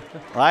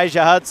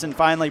 Elijah Hudson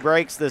finally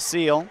breaks the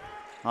seal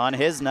on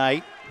his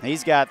night.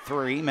 He's got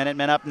 3.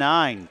 Minutemen up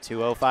 9.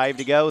 2:05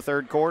 to go,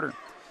 third quarter.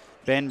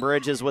 Ben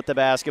Bridges with the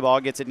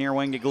basketball, gets it near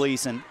wing to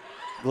Gleason.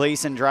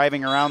 Gleason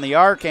driving around the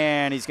arc,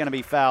 and he's going to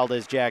be fouled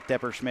as Jack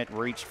Depperschmidt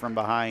reached from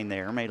behind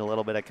there, made a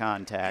little bit of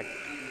contact.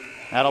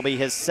 That'll be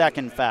his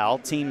second foul,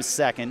 team's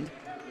second.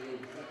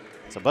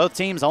 So both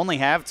teams only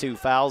have 2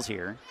 fouls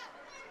here.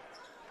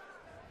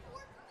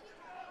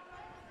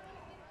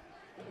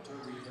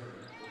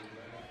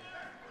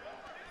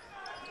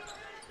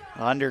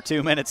 Under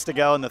 2 minutes to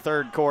go in the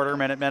third quarter.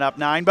 Minutemen up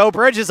 9. Bo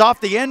Bridges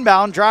off the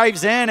inbound,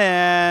 drives in,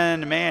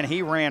 and man,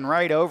 he ran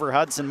right over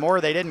Hudson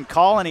Moore. They didn't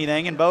call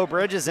anything, and Bo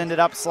Bridges ended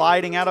up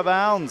sliding out of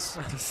bounds.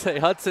 Say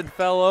Hudson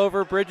fell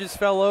over, Bridges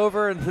fell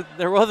over, and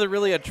there wasn't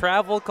really a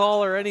travel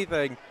call or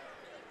anything.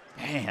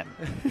 Man,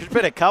 there's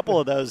been a couple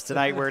of those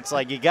tonight where it's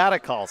like you got to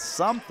call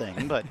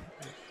something, but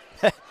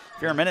if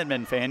you're a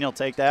Minutemen fan, you'll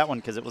take that one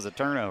because it was a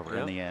turnover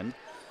in the end.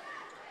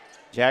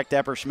 Jack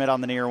Depperschmidt on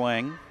the near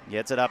wing.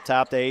 Gets it up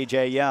top to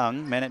A.J.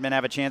 Young. Minutemen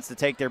have a chance to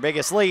take their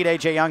biggest lead.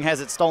 A.J. Young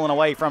has it stolen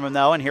away from him,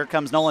 though, and here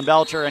comes Nolan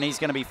Belcher, and he's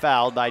going to be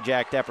fouled by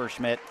Jack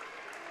Depperschmidt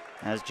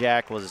as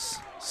Jack was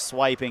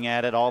swiping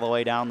at it all the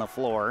way down the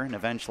floor and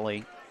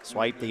eventually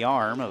swiped the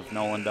arm of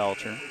Nolan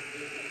Belcher.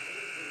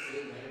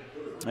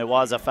 It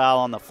was a foul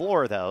on the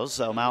floor, though,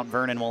 so Mount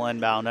Vernon will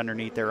inbound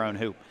underneath their own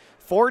hoop.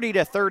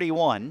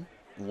 40-31,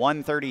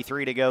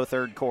 1:33 to go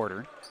third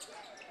quarter.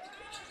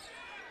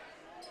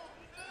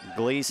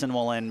 Gleason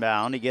will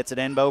inbound. He gets it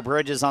in. Bo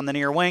Bridges on the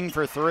near wing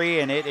for 3,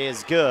 and it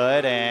is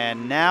good.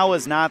 And now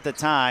is not the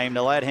time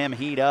to let him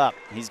heat up.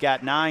 He's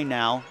got 9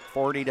 now,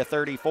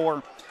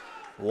 40-34.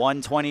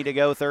 1:20 to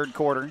go third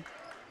quarter.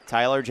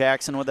 Tyler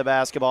Jackson with the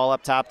basketball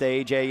up top to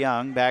A.J.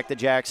 Young. Back to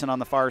Jackson on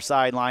the far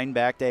sideline.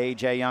 Back to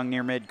A.J. Young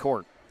near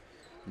midcourt.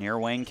 Near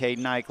wing, Caden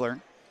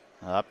Eichler.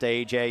 Up to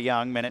A.J.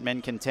 Young.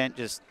 Minutemen content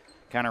just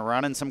kind of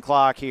running some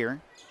clock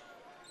here.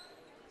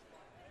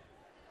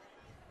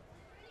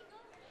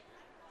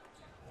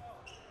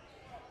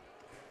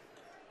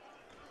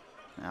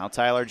 Now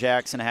Tyler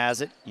Jackson has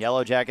it.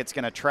 Yellow Jackets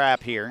going to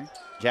trap here.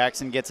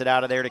 Jackson gets it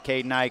out of there to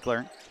Caden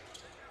Eichler.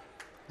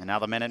 And now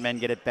the Minutemen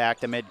get it back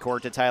to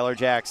midcourt to Tyler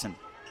Jackson.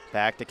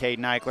 Back to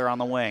Caden Eichler on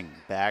the wing.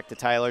 Back to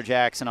Tyler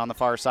Jackson on the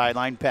far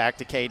sideline. Back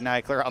to Caden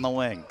Eichler on the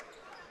wing.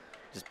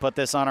 Just put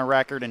this on a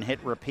record and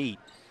hit repeat.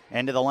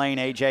 Into the lane,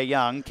 A.J.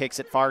 Young kicks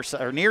it far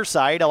or near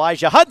side.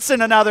 Elijah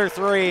Hudson, another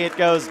 3. It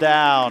goes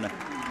down.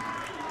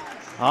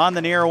 on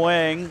the near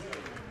wing.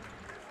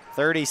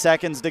 30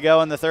 seconds to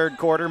go in the third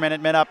quarter.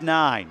 Minutemen up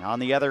 9. On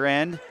the other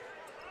end,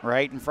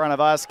 right in front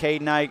of us,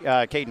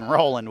 Caden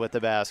Rowland with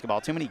the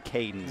basketball. Too many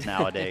Cadens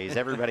nowadays.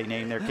 Everybody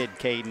named their kid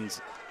Cadens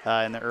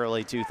in the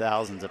early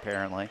 2000s,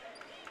 apparently.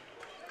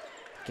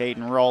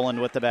 Caden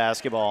Rowland with the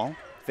basketball.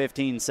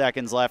 15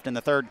 seconds left in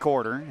the third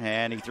quarter,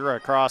 and he threw a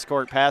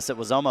cross-court pass that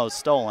was almost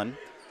stolen.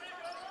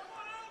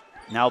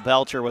 Now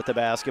Belcher with the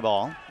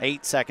basketball.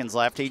 8 seconds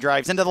left. He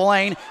drives into the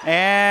lane,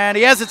 and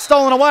he has it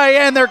stolen away,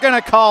 and they're going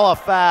to call a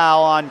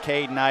foul on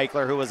Caden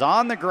Eichler, who was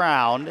on the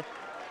ground.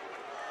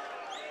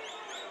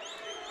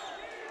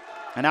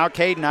 And now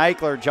Caden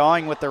Eichler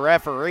jawing with the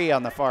referee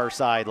on the far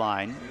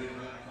sideline.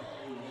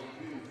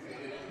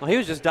 Well, he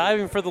was just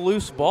diving for the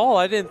loose ball.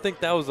 I didn't think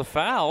that was a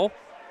foul.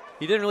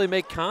 He didn't really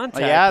make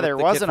contact. Yeah, there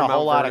wasn't a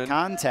whole lot of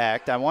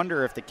contact. I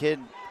wonder if the kid,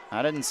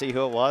 I didn't see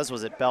who it was.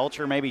 Was it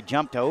Belcher? Maybe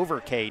jumped over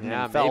Caden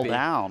and fell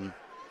down.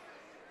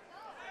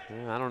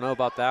 Yeah, I don't know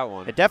about that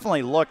one. It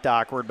definitely looked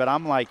awkward, but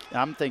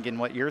I'm thinking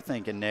what you're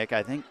thinking, Nick.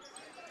 I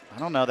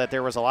don't know that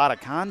there was a lot of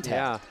contact.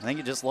 Yeah. I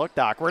think it just looked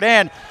awkward.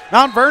 And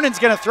Mount Vernon's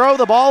going to throw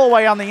the ball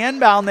away on the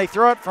inbound. They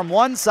throw it from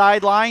one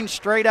sideline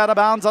straight out of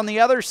bounds on the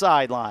other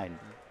sideline.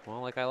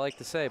 Well, like I like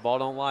to say, ball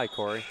don't lie,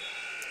 Corey.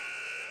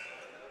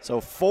 So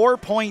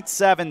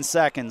 4.7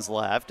 seconds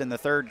left in the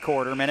third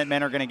quarter.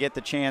 Minutemen are going to get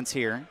the chance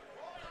here.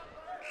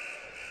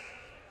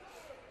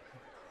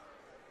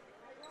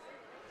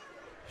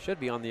 Should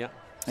be on the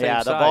same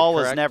side, the ball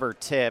correct? was never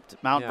tipped.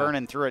 Mount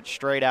Vernon threw it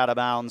straight out of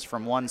bounds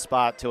from one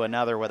spot to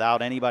another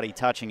without anybody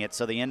touching it,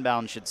 so the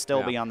inbound should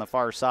still be on the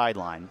far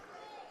sideline.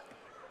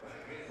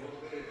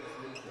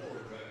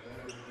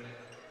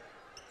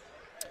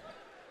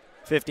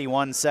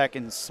 .51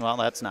 seconds. Well,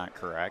 that's not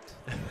correct.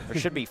 There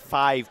should be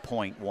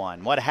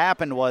 5.1. What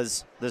happened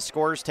was the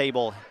scores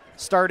table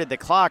started the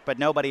clock, but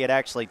nobody had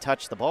actually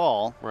touched the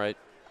ball. Right.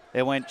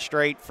 It went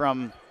straight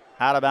from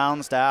out of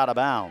bounds to out of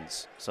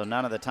bounds. So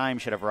none of the time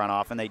should have run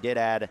off, and they did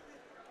add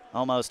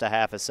almost a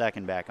half a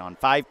second back on.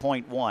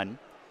 5.1.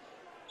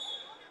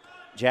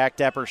 Jack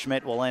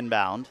Depperschmidt will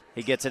inbound.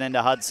 He gets it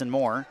into Hudson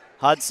Moore.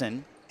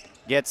 Hudson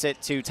gets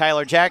it to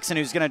Tyler Jackson,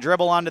 who's going to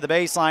dribble onto the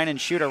baseline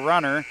and shoot a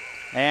runner.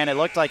 And it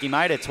looked like he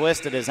might have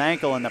twisted his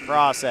ankle in the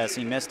process.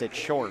 He missed it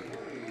short.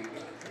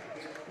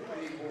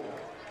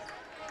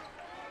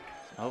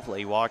 Hopefully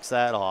he walks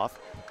that off.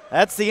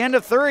 That's the end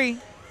of 3.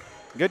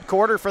 Good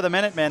quarter for the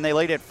Minutemen. They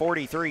lead at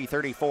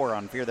 43-34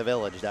 on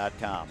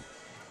fearthevillage.com.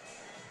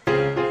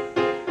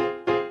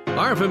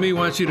 RFME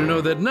wants you to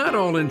know that not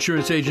all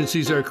insurance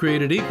agencies are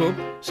created equal.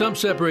 Some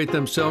separate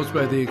themselves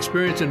by the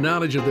experience and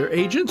knowledge of their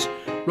agents.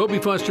 Roby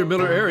Foster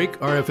Miller Eric,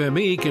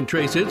 RFME, can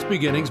trace its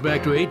beginnings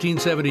back to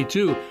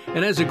 1872,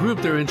 and as a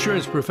group, their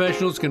insurance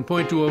professionals can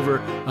point to over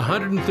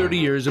 130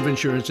 years of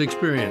insurance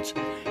experience.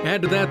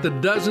 Add to that the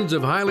dozens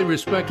of highly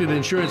respected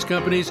insurance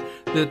companies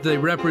that they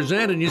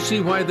represent, and you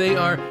see why they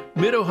are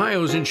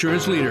Mid-Ohio's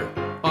insurance leader,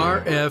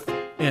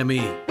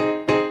 RFME.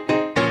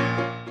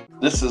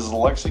 This is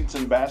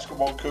Lexington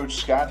basketball coach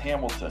Scott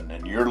Hamilton,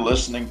 and you're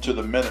listening to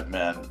the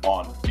Minutemen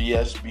on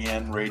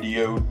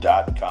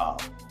VSBNradio.com.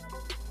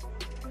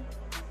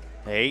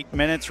 8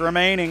 minutes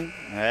remaining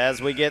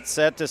as we get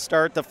set to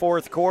start the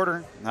fourth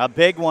quarter. A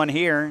big one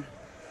here.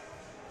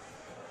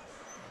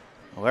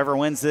 Whoever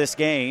wins this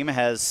game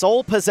has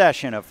sole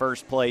possession of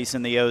first place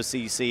in the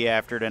OCC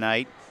after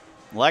tonight.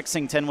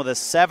 Lexington with a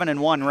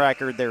 7-1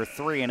 record. They're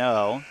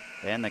 3-0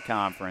 in the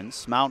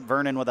conference. Mount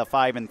Vernon with a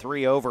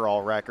 5-3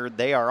 overall record.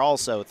 They are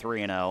also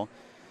 3-0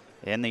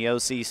 in the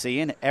OCC,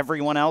 and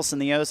everyone else in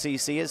the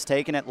OCC has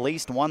taken at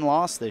least one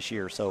loss this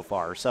year so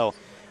far. So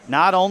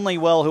not only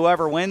will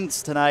whoever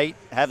wins tonight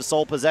have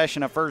sole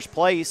possession of first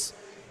place,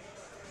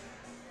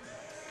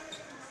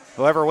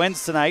 whoever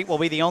wins tonight will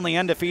be the only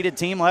undefeated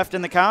team left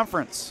in the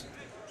conference.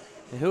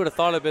 And who would have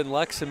thought it had been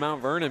Lex and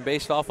Mount Vernon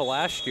based off of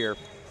last year?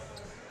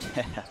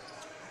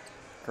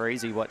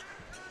 Crazy what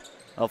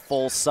a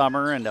full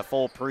summer and a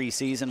full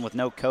preseason with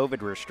no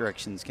COVID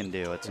restrictions can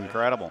do. It's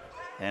incredible.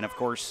 And, of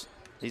course,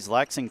 these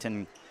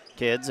Lexington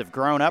kids have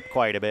grown up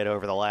quite a bit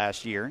over the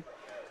last year.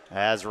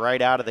 As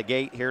right out of the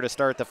gate here to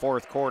start the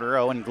fourth quarter,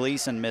 Owen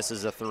Gleason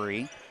misses a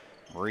 3.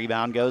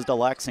 Rebound goes to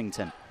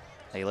Lexington.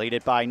 They lead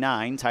it by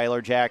 9.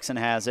 Tyler Jackson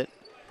has it.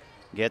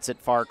 Gets it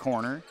far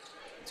corner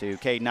to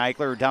Caden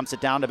Eichler, who dumps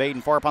it down to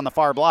Baden Forup on the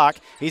far block.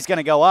 He's going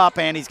to go up,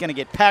 and he's going to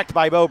get packed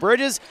by Bo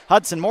Bridges.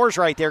 Hudson Moore's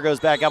right there, goes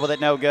back up with it,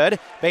 no good.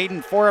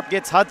 Baden Forup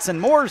gets Hudson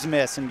Moore's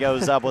miss and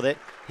goes up with it.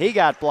 He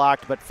got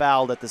blocked but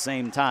fouled at the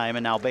same time,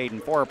 and now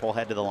Baden Forup will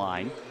head to the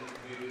line.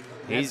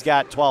 He's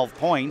got 12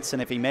 points,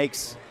 and if he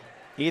makes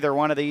either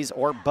one of these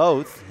or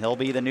both, he'll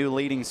be the new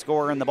leading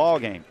scorer in the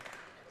ballgame.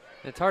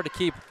 It's hard to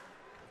keep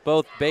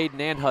both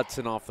Baden and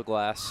Hudson off the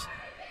glass.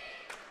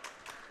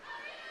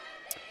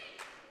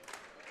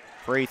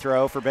 Free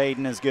throw for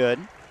Baden is good.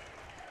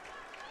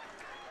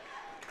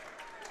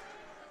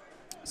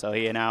 So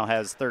he now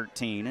has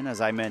 13, and as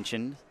I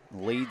mentioned,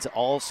 leads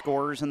all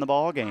scorers in the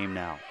ballgame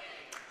now.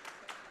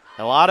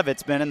 A lot of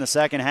it's been in the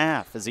second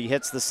half as he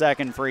hits the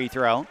second free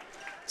throw.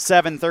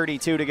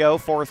 7:32 to go,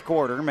 fourth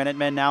quarter.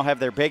 Minutemen now have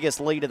their biggest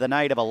lead of the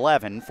night of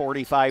 11,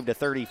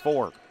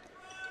 45-34.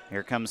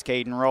 Here comes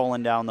Caden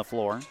Rowland down the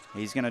floor.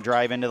 He's going to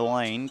drive into the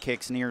lane,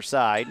 kicks near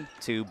side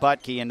to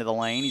Butke into the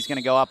lane. He's going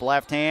to go up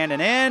left hand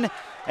and in,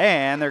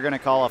 and they're going to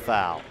call a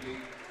foul.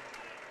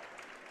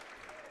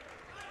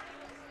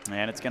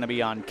 And it's going to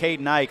be on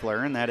Caden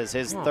Eichler, and that is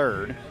his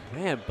third.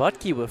 Man,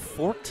 Butke with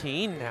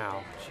 14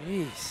 now.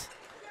 Jeez.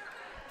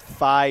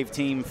 5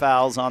 team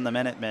fouls on the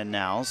Minutemen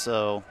now,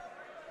 so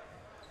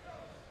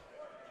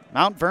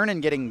Mount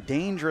Vernon getting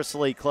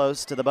dangerously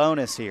close to the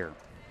bonus here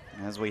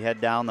as we head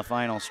down the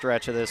final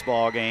stretch of this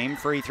ball game.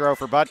 Free throw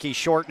for Butke,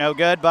 short, no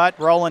good, but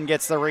Rowland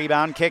gets the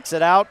rebound, kicks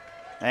it out,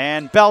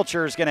 and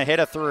Belcher's going to hit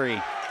a three.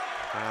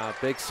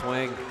 Big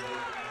swing.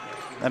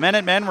 The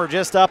Minutemen were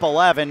just up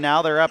 11.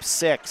 Now they're up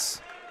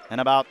 6 in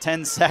about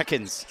 10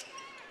 seconds.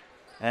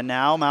 And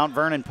now Mount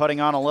Vernon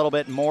putting on a little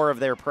bit more of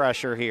their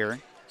pressure here.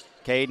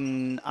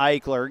 Caden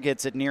Eichler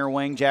gets it near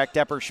wing. Jack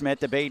Depperschmidt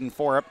to Baden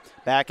Forup.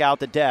 Back out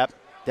to Depp.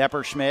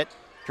 Depperschmidt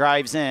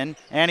drives in,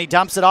 and he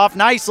dumps it off.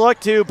 Nice look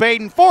to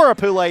Baden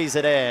Forup, who lays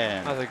it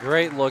in. That was a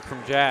great look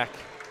from Jack.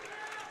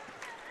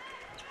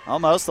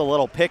 Almost a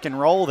little pick and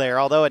roll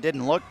there, although it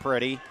didn't look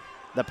pretty.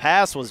 The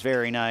pass was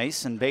very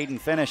nice, and Baden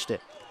finished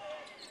it.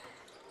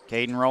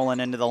 Caden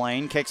Rowland into the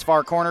lane, kicks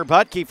far corner.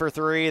 Butke for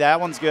three.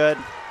 That one's good.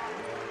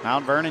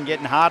 Mount Vernon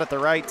getting hot at the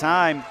right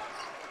time.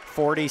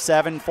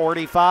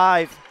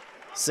 47-45.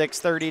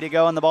 6:30 to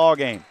go in the ball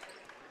game.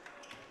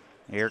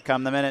 Here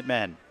come the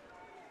Minutemen.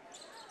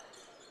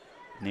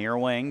 Near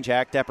wing,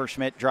 Jack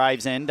Depperschmidt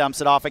drives in,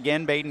 dumps it off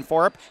again. Baden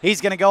Forup.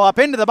 He's going to go up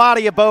into the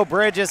body of Bo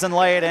Bridges and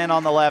lay it in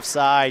on the left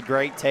side.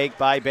 Great take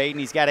by Baden.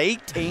 He's got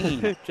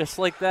 18. Just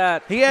like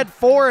that. He had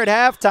 4 at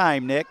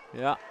halftime, Nick.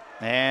 Yeah.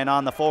 And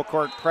on the full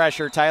court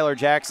pressure, Tyler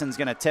Jackson's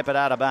going to tip it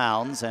out of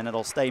bounds, and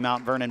it'll stay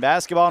Mount Vernon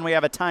basketball, and we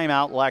have a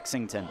timeout,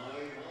 Lexington.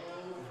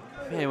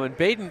 Man, when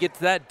Baden gets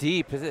that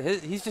deep,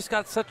 he's just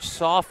got such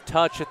soft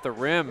touch at the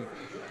rim.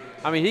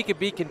 I mean, he could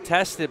be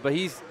contested, but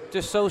he's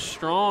just so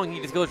strong.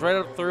 He just goes right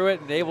up through it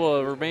and able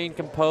to remain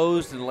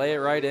composed and lay it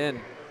right in.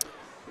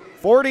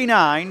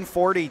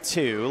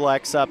 49-42,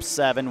 Lex up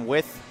 7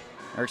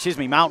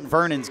 Mount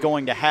Vernon's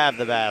going to have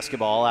the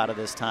basketball out of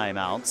this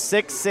timeout.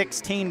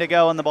 6:16 to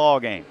go in the ball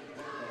game.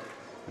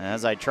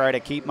 As I try to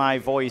keep my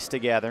voice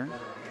together,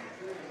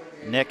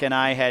 Nick and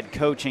I had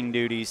coaching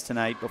duties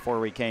tonight before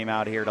we came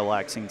out here to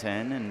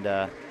Lexington,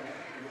 and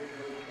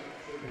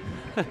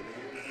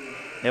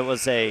it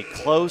was a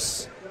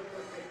close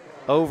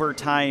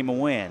overtime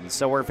win.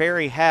 So we're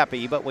very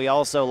happy, but we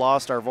also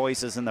lost our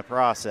voices in the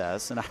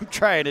process, and I'm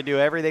trying to do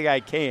everything I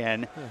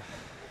can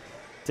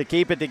to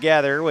keep it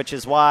together, which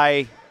is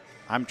why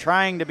I'm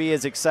trying to be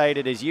as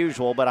excited as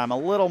usual, but I'm a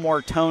little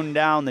more toned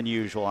down than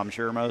usual. I'm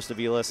sure most of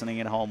you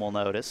listening at home will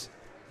notice.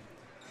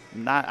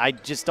 I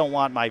just don't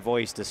want my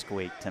voice to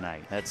squeak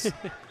tonight. It's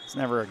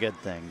never a good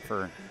thing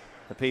for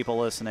the people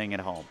listening at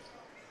home.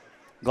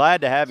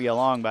 Glad to have you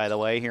along, by the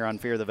way, here on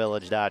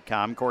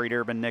fearthevillage.com. Corey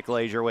Durbin, Nick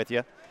Lazier with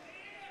you.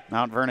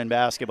 Mount Vernon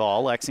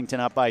basketball. Lexington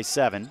up by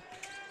 7.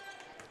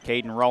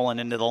 Caden Rowland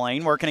into the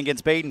lane, working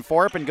against Baden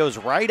Forup, and goes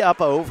right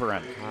up over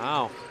him.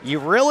 Wow. You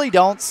really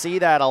don't see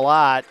that a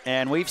lot,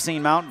 and we've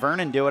seen Mount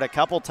Vernon do it a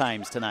couple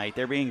times tonight.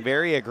 They're being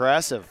very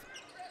aggressive.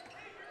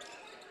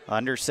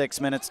 Under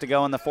 6 minutes to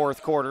go in the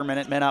fourth quarter.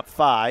 Minutemen up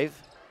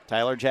 5.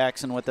 Tyler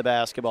Jackson with the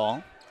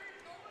basketball.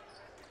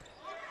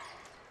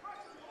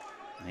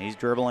 He's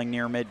dribbling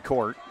near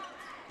midcourt.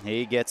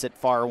 He gets it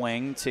far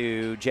wing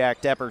to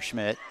Jack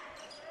Depperschmidt.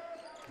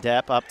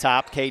 Depp up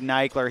top, Caden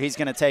Eichler. He's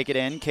going to take it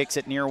in, kicks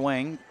it near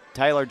wing.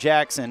 Tyler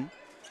Jackson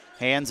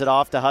hands it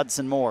off to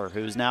Hudson Moore,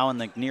 who's now in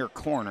the near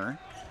corner.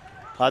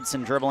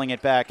 Hudson dribbling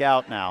it back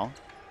out now.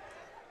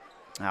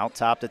 Out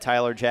top to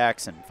Tyler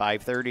Jackson.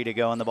 5:30 to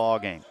go in the ball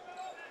game.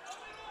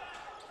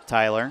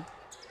 Tyler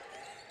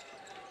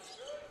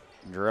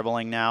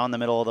dribbling now in the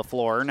middle of the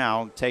floor.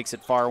 Now takes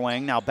it far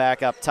wing. Now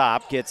back up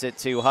top. Gets it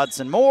to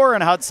Hudson Moore,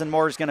 and Hudson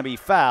Moore is going to be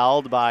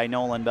fouled by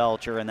Nolan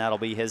Belcher, and that'll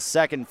be his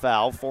second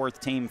foul, 4th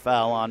team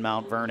foul on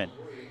Mount Vernon.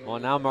 Well,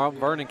 now Mount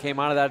Vernon came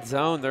out of that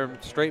zone. They're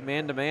straight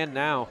man-to-man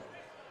now.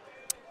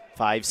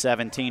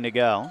 5:17 to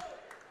go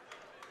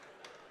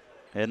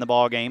in the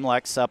ball game.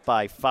 Lex up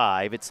by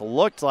 5. It's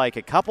looked like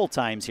a couple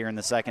times here in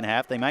the second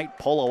half they might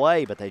pull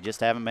away, but they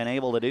just haven't been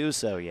able to do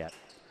so yet.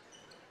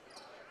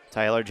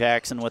 Tyler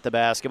Jackson with the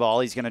basketball.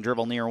 He's going to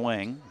dribble near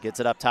wing.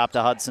 Gets it up top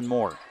to Hudson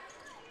Moore.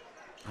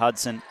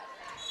 Hudson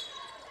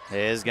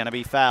is going to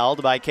be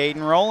fouled by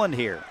Caden Rowland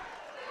here.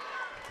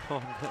 Oh,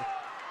 no.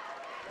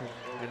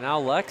 And now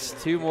Lex,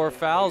 2 more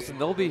fouls, and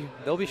they'll be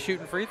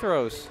shooting free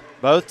throws.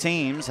 Both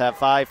teams have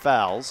 5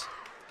 fouls.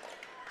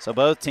 So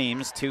both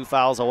teams 2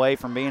 fouls away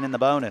from being in the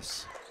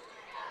bonus.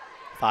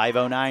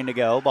 5:09 to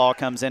go. Ball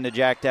comes into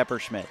Jack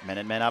Depperschmidt.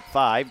 Minutemen up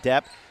 5.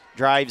 Depp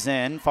drives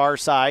in, far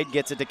side,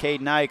 gets it to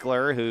Caden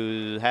Eichler,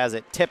 who has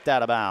it tipped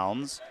out of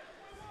bounds.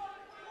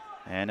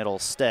 And it'll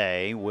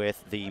stay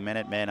with the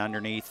Minutemen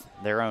underneath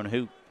their own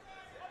hoop.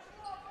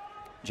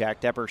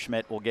 Jack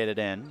Depperschmidt will get it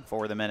in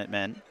for the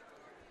Minutemen.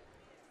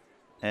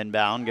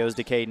 Inbound goes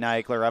to Caden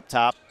Eichler up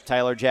top.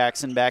 Tyler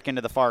Jackson back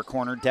into the far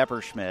corner.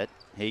 Depperschmidt.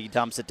 He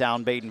dumps it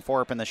down Baden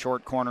Forup in the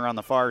short corner on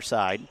the far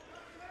side.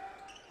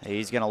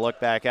 He's going to look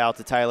back out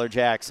to Tyler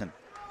Jackson.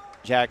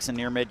 Jackson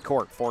near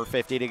midcourt.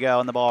 4:50 to go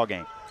in the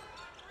ballgame.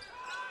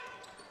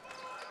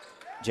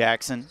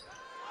 Jackson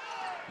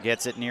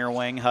gets it near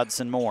wing.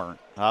 Hudson Moore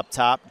up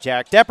top.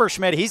 Jack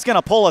Depperschmidt. He's going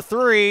to pull a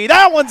three.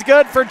 That one's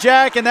good for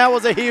Jack, and that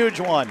was a huge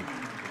one.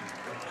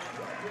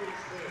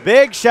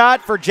 Big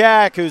shot for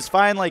Jack, who's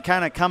finally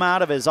kind of come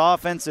out of his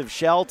offensive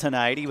shell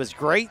tonight. He was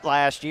great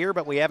last year,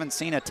 but we haven't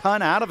seen a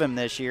ton out of him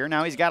this year.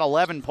 Now he's got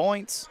 11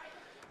 points.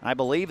 I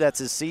believe that's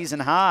his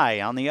season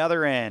high. On the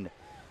other end,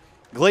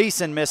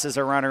 Gleason misses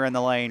a runner in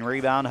the lane.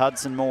 Rebound,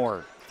 Hudson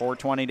Moore.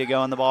 4:20 to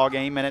go in the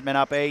ballgame. Minutemen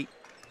up 8.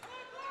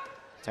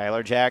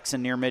 Tyler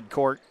Jackson near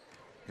midcourt.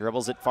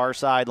 Dribbles it far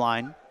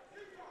sideline.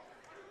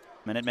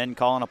 Minutemen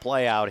calling a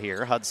play out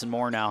here. Hudson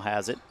Moore now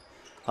has it.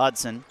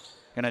 Hudson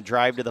going to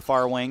drive to the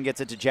far wing,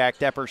 gets it to Jack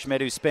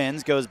Depperschmidt, who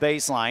spins, goes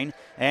baseline,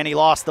 and he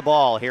lost the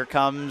ball. Here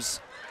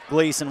comes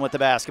Gleason with the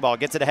basketball.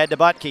 Gets it ahead to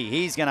Butke.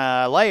 He's going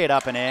to lay it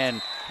up and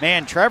in.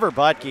 Man, Trevor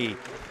Butke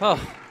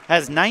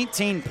has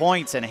 19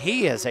 points, and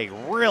he is a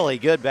really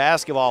good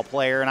basketball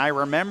player. And I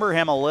remember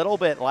him a little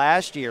bit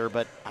last year,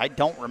 but I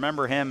don't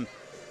remember him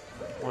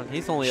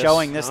he's only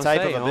showing this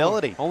type of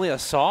ability. Only a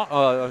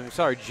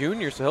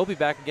junior, so he'll be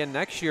back again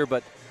next year.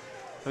 But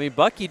I mean,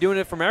 Bucky doing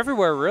it from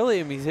everywhere, really.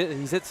 I mean,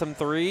 he's hit some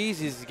threes.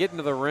 He's getting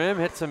to the rim,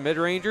 hit some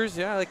mid-rangers.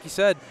 Yeah, like you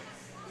said,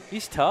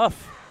 he's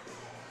tough.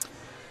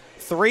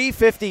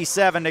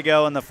 3:57 to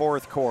go in the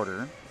fourth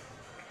quarter.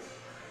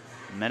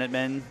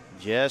 Minutemen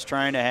just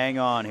trying to hang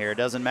on here. It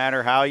doesn't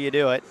matter how you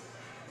do it.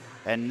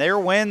 And their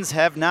wins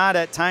have not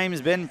at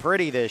times been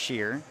pretty this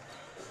year.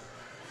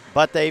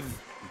 But they've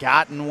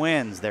gotten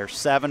wins. They're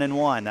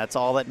 7-1. That's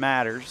all that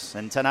matters.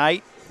 And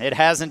tonight, it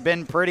hasn't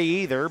been pretty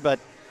either, but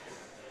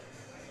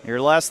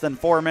you're less than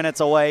 4 minutes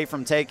away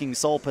from taking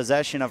sole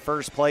possession of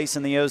first place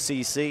in the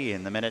OCC,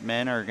 and the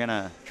Minutemen are going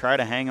to try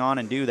to hang on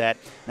and do that.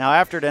 Now,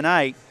 after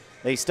tonight,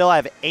 they still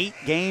have 8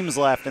 games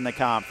left in the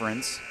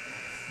conference,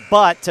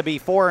 but to be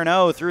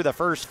 4-0 through the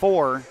first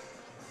 4,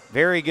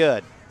 very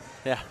good.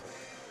 Yeah.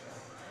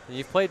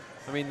 You've played,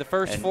 I mean, the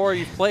first 4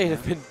 you've played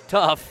have been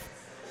tough.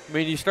 I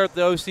mean, you start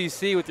the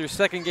OCC with your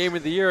second game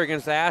of the year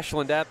against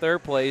Ashland at their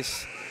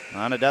place.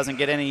 And it doesn't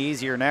get any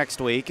easier next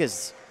week,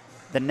 as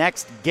the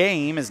next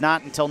game is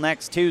not until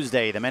next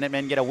Tuesday. The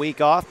Minutemen get a week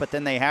off, but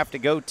then they have to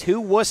go to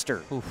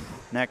Worcester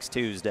next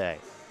Tuesday.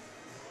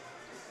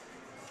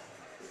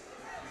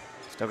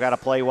 Still got to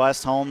play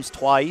West Holmes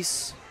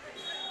twice,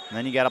 and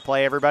then you got to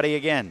play everybody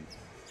again.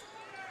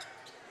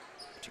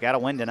 But you got to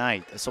win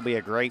tonight. This will be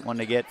a great one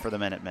to get for the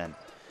Minutemen.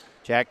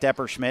 Jack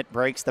Depperschmidt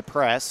breaks the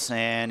press,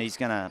 and he's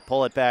going to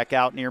pull it back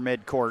out near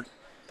midcourt.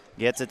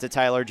 Gets it to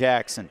Tyler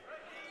Jackson.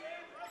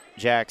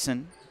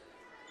 Jackson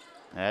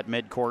at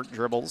midcourt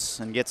dribbles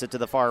and gets it to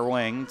the far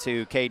wing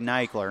to Caden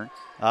Eichler.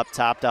 Up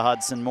top to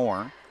Hudson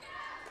Moore.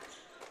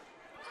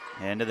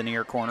 Into the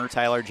near corner,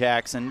 Tyler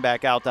Jackson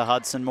back out to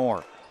Hudson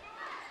Moore.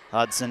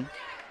 Hudson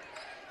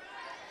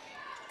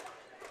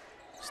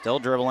still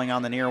dribbling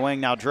on the near wing,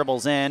 now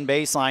dribbles in,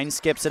 baseline,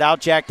 skips it out.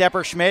 Jack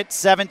Depperschmidt,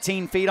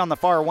 17 feet on the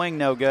far wing,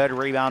 no good.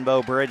 Rebound,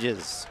 Bo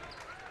Bridges.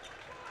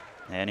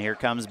 And here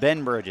comes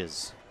Ben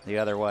Bridges the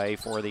other way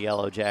for the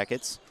Yellow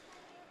Jackets.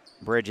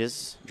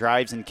 Bridges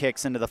drives and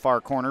kicks into the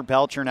far corner.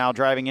 Belcher now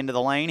driving into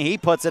the lane. He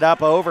puts it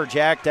up over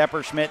Jack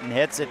Depperschmidt and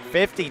hits it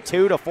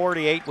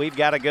 52-48. We've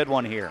got a good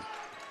one here.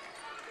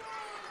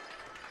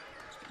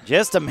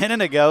 Just a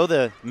minute ago,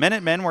 the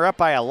Minutemen were up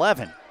by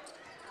 11.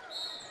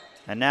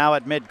 And now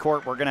at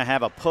midcourt, we're going to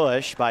have a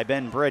push by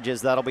Ben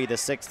Bridges. That'll be the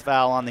 6th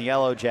foul on the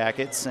Yellow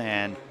Jackets.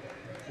 And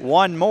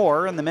one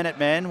more, and the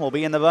Minutemen will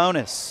be in the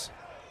bonus.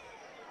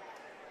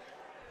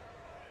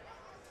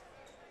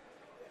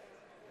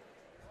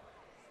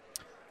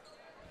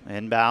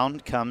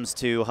 Inbound comes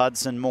to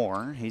Hudson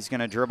Moore. He's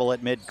going to dribble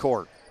at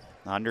midcourt.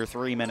 Under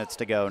 3 minutes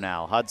to go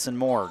now. Hudson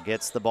Moore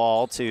gets the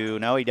ball to,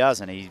 no, he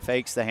doesn't. He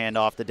fakes the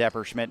handoff to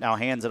Depperschmidt, now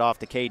hands it off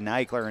to Caden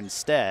Eichler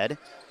instead.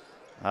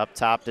 Up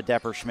top to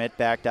Depperschmidt,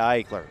 back to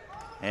Eichler.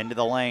 Into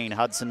the lane,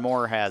 Hudson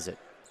Moore has it.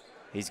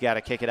 He's got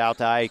to kick it out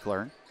to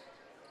Eichler.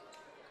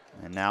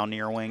 And now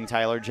near wing,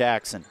 Tyler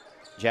Jackson.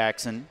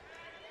 Jackson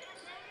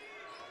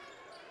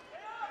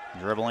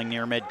dribbling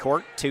near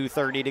midcourt,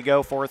 2:30 to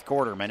go, fourth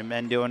quarter.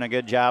 Minutemen doing a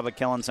good job of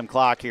killing some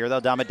clock here.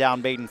 They'll dumb it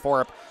down. Baden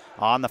Forup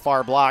on the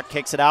far block,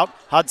 kicks it out.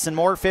 Hudson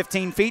Moore,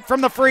 15 feet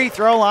from the free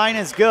throw line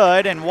is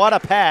good, and what a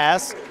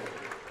pass.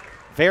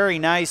 Very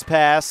nice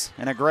pass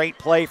and a great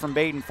play from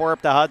Baden Forup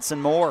to Hudson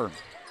Moore.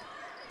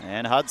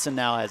 And Hudson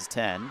now has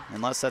 10,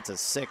 unless that's a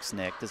 6,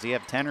 Nick. Does he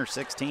have 10 or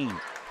 16?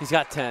 He's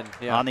got 10,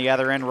 yeah. On the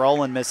other end,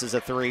 Roland misses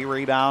a 3.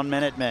 Rebound,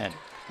 Minutemen.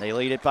 They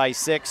lead it by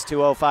 6,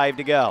 2:05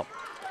 to go.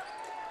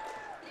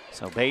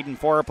 So Baden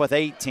Forup with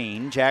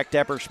 18, Jack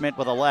Depperschmidt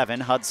with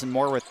 11, Hudson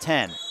Moore with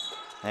 10.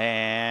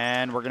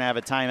 And we're going to have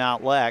a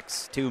timeout,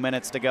 Lex. 2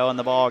 minutes to go in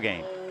the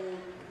ballgame.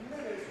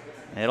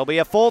 It'll be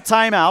a full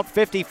timeout,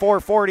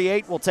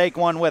 54-48. We'll take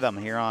one with them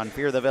here on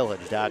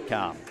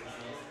fearthevillage.com.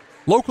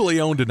 Locally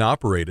owned and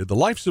operated, the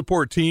Life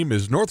Support Team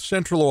is North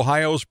Central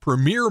Ohio's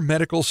premier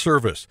medical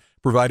service,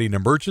 providing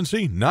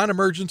emergency,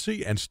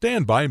 non-emergency, and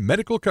standby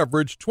medical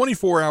coverage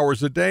 24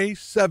 hours a day,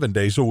 7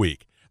 days a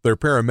week. Their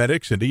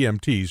paramedics and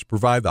EMTs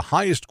provide the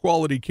highest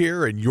quality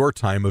care in your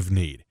time of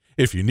need.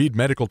 If you need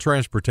medical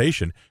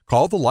transportation,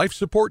 call the Life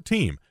Support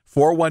Team,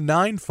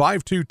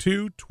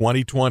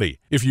 419-522-2020.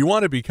 If you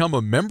want to become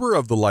a member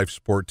of the Life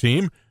Support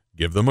Team,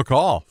 give them a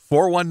call,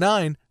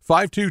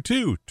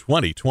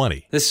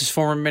 419-522-2020. This is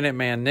former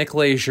Minuteman Nick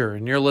Leisure,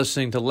 and you're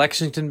listening to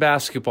Lexington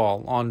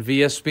Basketball on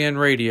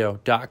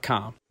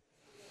VSBNradio.com.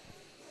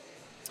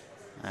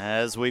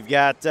 As we've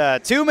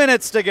got 2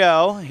 minutes to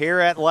go here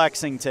at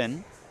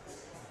Lexington.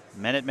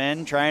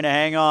 Minutemen trying to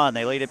hang on.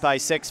 They lead it by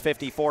 6,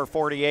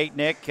 54-48.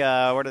 Nick,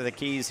 what are the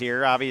keys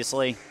here?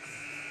 Obviously,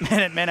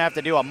 Minutemen have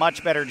to do a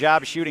much better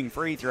job shooting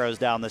free throws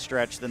down the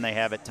stretch than they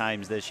have at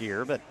times this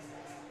year. But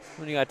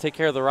When you got to take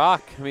care of the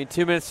rock. I mean,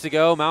 2 minutes to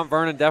go. Mount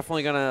Vernon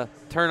definitely going to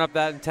turn up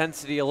that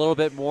intensity a little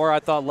bit more. I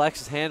thought Lex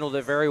has handled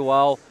it very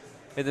well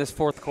in this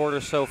fourth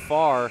quarter so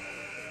far.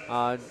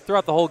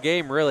 Throughout the whole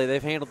game, really,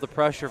 they've handled the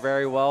pressure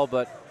very well.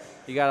 But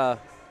you got to,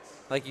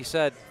 like you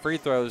said, free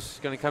throws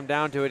going to come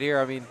down to it here.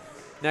 I mean,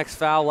 next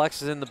foul,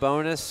 Lex is in the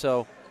bonus,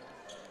 so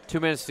 2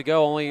 minutes to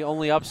go,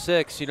 only up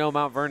 6. You know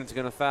Mount Vernon's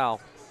going to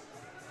foul.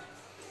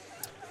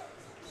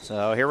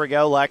 so here we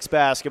go, Lex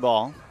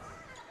basketball.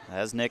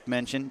 As Nick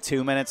mentioned,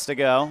 2 minutes to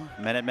go.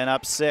 Minutemen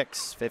up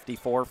 6,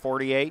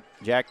 54-48.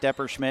 Jack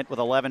Depperschmidt with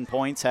 11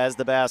 points has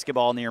the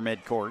basketball near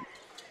midcourt.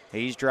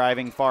 He's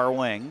driving far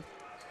wing.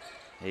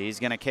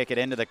 He's going to kick it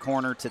into the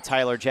corner to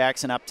Tyler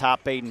Jackson up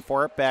top, Baden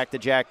Forup, back to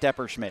Jack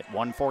Depperschmidt.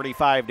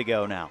 1:45 to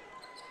go now.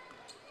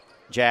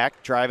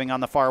 Jack driving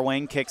on the far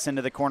wing, kicks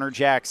into the corner,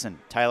 Jackson.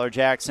 Tyler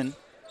Jackson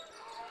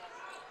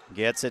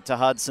gets it to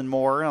Hudson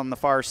Moore on the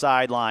far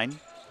sideline.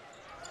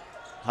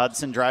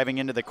 Hudson driving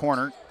into the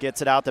corner, gets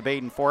it out to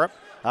Baden Forup.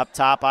 Up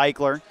top,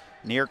 Eichler.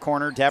 Near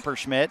corner,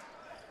 Depperschmidt.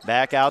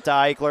 Back out to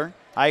Eichler.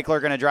 Eichler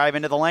going to drive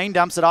into the lane,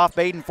 dumps it off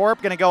Baden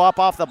Forup. Going to go up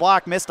off the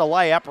block, missed a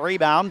layup,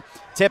 rebound,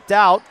 tipped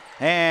out,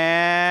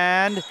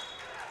 and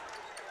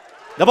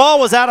the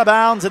ball was out of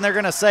bounds, and they're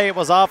going to say it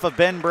was off of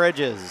Ben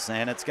Bridges,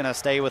 and it's going to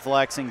stay with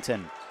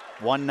Lexington.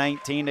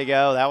 1:19 to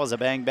go. That was a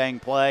bang-bang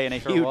play and a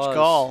huge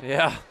call.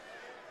 Yeah.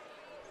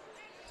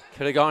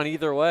 Could have gone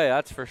either way,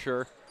 that's for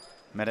sure.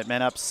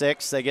 Minutemen up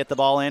 6. They get the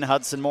ball in.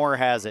 Hudson Moore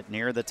has it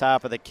near the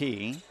top of the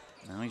key.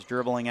 Now he's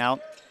dribbling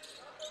out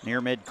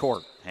near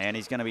midcourt, and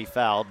he's going to be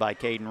fouled by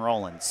Caden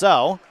Rowland.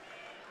 So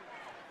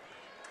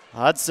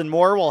Hudson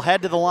Moore will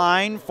head to the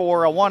line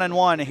for a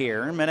 1-and-1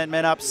 here.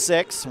 Minutemen up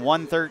 6,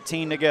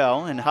 1:13 to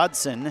go, and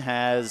Hudson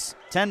has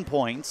 10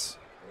 points.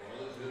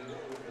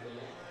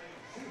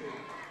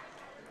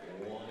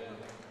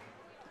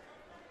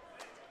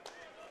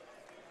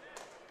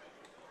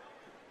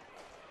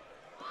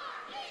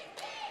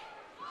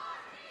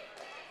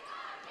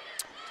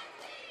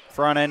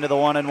 Front end of the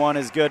 1-and-1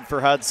 is good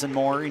for Hudson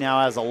Moore. He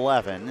now has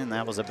 11, and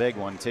that was a big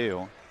one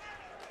too,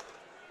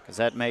 because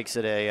that makes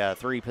it a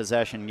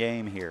 3-possession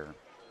game here.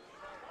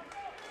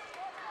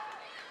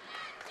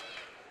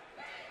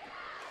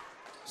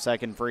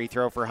 Second free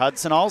throw for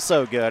Hudson,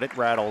 also good. It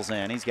rattles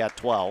in. He's got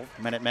 12.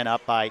 Minutemen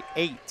up by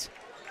 8.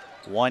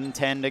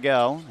 1:10 to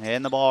go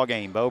in the ball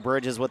game. Bo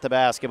Bridges with the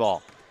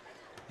basketball.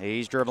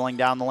 He's dribbling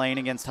down the lane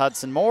against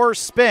Hudson Moore,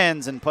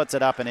 spins and puts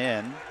it up and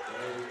in.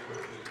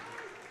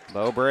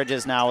 Bo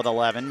Bridges now with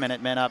 11.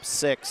 Minutemen up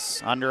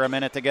 6. Under a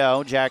minute to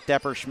go. Jack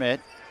Depperschmidt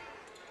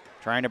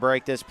trying to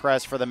break this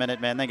press for the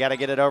Minutemen. They got to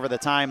get it over the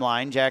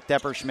timeline. Jack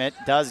Depperschmidt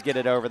does get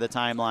it over the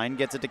timeline.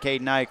 Gets it to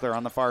Caden Eichler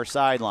on the far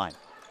sideline.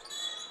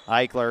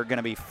 Eichler going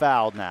to be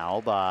fouled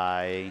now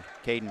by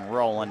Caden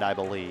Rowland, I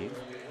believe.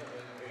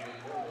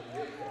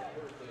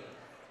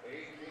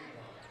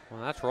 Well,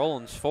 that's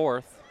Rowland's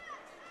 4th.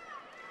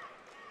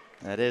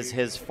 That is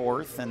his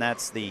 4th, and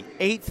that's the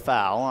 8th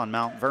foul on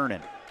Mount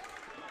Vernon.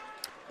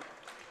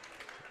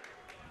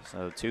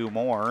 So 2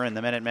 more, and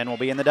the Minutemen will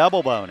be in the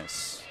double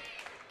bonus.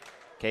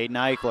 Caden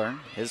Eichler,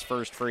 his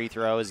first free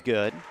throw is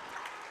good.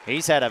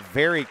 He's had a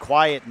very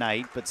quiet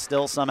night, but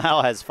still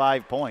somehow has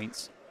 5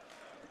 points.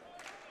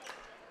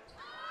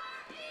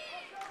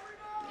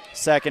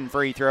 Second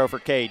free throw for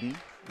Caden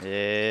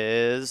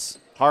is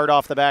hard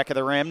off the back of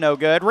the rim, no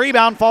good.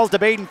 Rebound falls to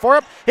Baden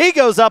Forup. He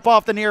goes up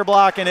off the near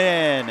block and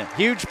in.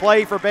 Huge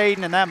play for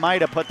Baden, and that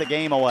might have put the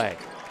game away.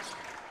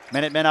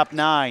 Minutemen up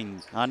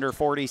 9, under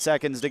 40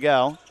 seconds to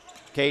go.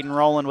 Caden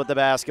Rowland with the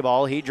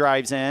basketball. He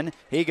drives in.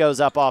 He goes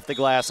up off the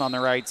glass on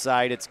the right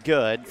side. It's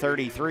good.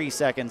 33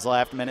 seconds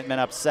left. Minutemen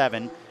up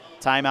 7.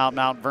 Timeout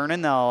Mount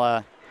Vernon.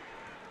 They'll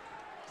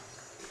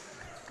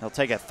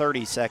take a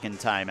 30-second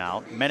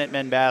timeout.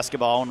 Minutemen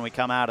basketball when we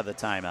come out of the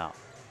timeout.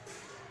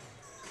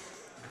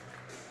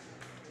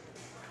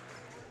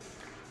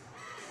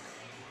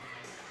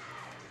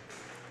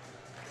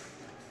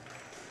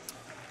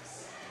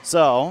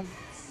 So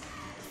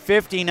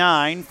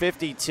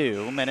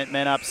 59-52.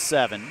 Minutemen up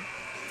 7.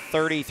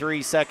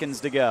 33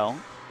 seconds to go.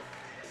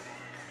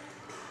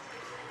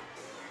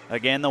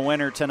 Again, the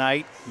winner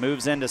tonight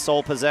moves into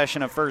sole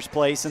possession of first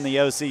place in the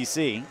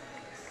OCC.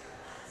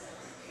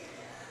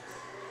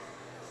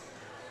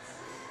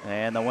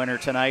 And the winner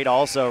tonight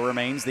also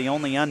remains the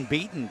only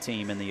unbeaten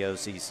team in the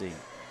OCC.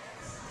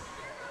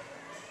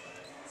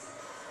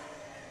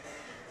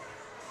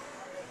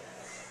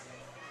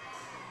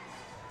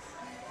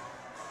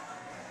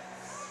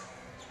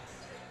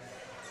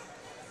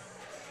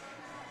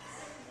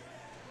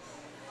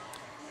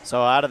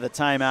 So out of the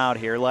timeout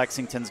here,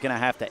 Lexington's going to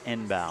have to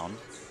inbound.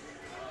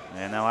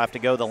 And they'll have to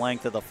go the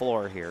length of the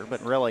floor here,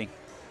 but really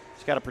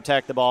just got to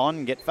protect the ball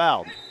and get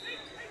fouled.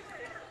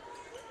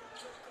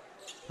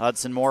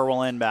 Hudson Moore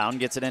will inbound,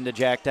 gets it into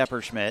Jack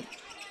Depperschmidt.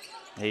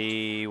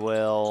 He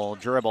will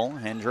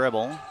dribble and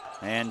dribble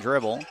and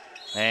dribble,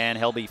 and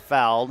he'll be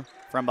fouled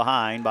from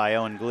behind by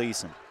Owen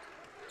Gleason.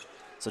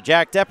 So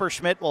Jack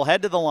Depperschmidt will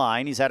head to the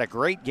line. He's had a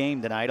great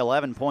game tonight,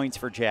 11 points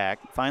for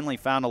Jack. Finally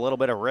found a little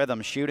bit of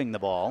rhythm shooting the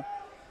ball.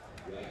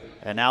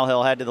 And now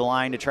he'll head to the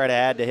line to try to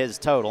add to his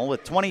total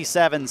with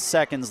 27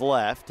 seconds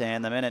left,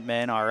 and the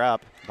Minutemen are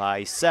up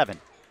by 7.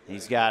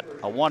 He's got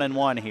a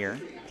 1-and-1 here.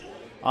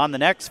 On the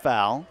next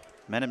foul,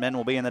 Minutemen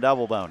will be in the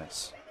double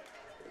bonus.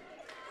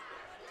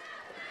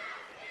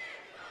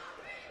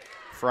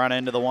 Front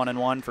end of the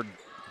 1-and-1 for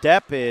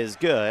Depp is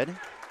good.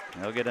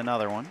 He'll get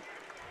another one.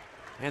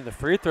 And the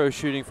free throw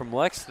shooting from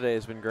Lex today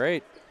has been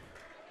great.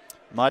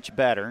 Much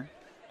better.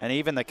 And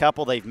even the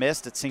couple they've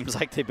missed, it seems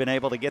like they've been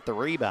able to get the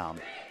rebound.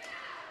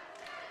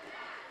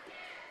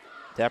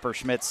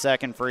 Depperschmidt's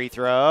second free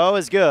throw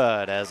is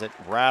good as it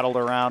rattled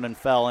around and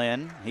fell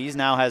in. He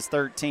now has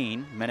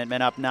 13.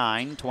 Minutemen up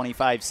 9,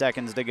 25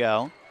 seconds to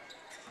go.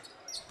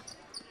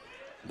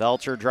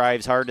 Belcher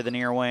drives hard to the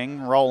near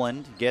wing.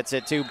 Roland gets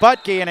it to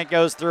Butke, and it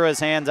goes through his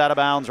hands out of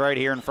bounds right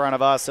here in front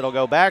of us. It'll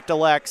go back to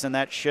Lex, and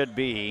that should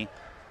be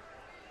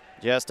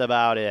just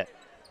about it.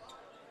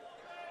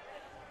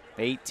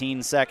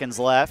 18 seconds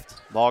left.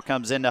 Ball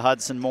comes into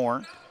Hudson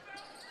Moore.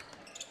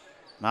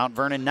 Mount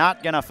Vernon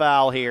not going to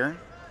foul here.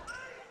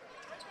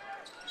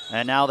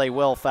 And now they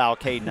will foul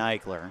Caden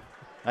Eichler.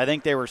 I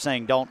think they were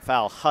saying don't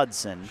foul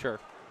Hudson. Sure.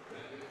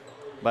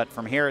 But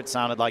from here it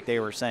sounded like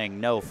they were saying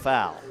no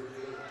foul.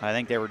 I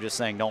think they were just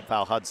saying don't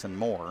foul Hudson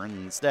Moore.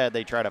 And instead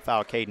they try to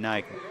foul Caden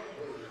Eichler.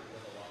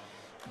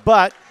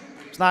 But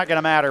it's not going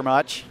to matter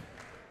much,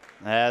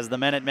 as the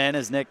Minutemen,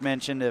 as Nick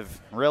mentioned,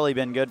 have really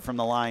been good from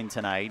the line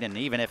tonight. And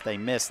even if they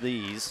miss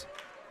these,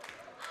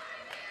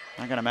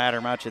 not going to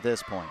matter much at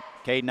this point.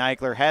 Caden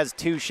Eichler has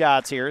 2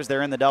 shots here as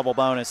they're in the double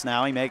bonus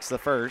now. He makes the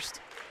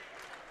first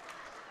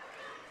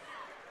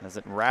as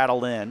it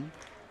rattled in.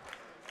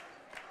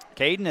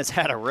 Caden has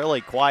had a really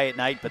quiet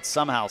night, but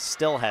somehow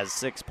still has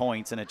 6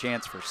 points and a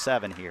chance for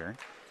 7 here.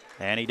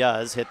 And he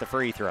does hit the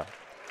free throw.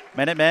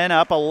 Minutemen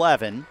up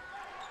 11.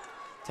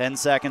 10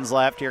 seconds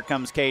left. Here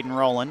comes Caden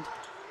Rowland.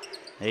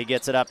 He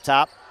gets it up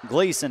top.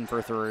 Gleason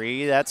for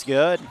 3. That's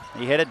good.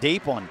 He hit a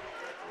deep one.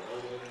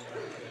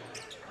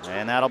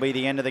 And that'll be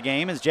the end of the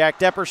game as Jack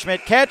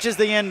Depperschmidt catches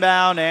the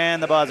inbound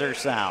and the buzzer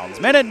sounds.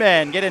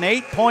 Minutemen get an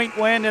 8-point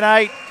win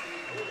tonight,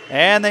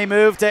 and they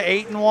move to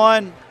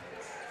 8-1.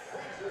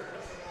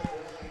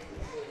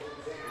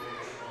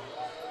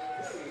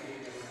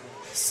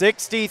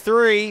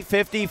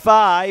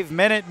 (63-55)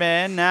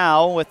 Minutemen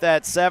now with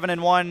that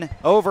 7-1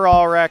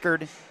 overall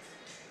record.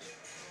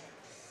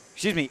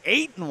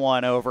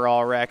 8-1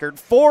 overall record,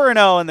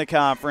 4-0 in the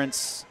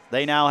conference.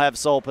 They now have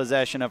sole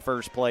possession of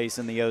first place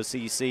in the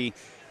OCC.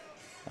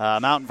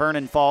 Mount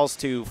Vernon falls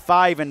to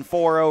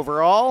 5-4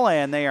 overall,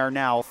 and they are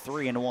now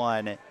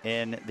 3-1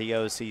 in the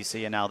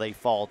OCC, and now they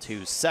fall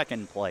to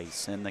second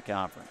place in the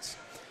conference.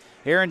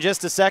 Here in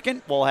just a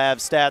second, we'll have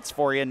stats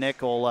for you.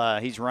 Nick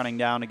he's running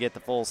down to get the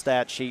full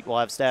stat sheet. We'll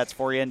have stats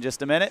for you in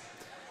just a minute,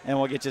 and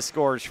we'll get you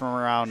scores from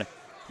around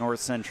North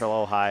Central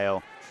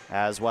Ohio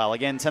as well.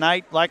 Again,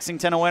 tonight,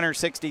 Lexington a winner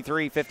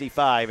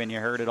 63-55, and you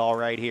heard it all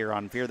right here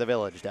on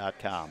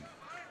fearthevillage.com.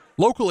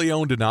 Locally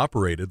owned and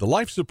operated, the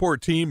Life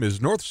Support Team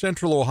is North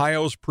Central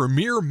Ohio's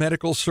premier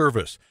medical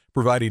service,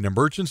 providing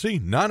emergency,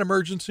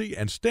 non-emergency,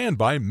 and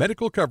standby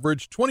medical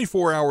coverage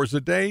 24 hours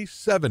a day,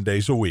 7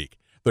 days a week.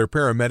 Their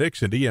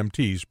paramedics and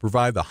EMTs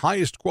provide the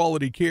highest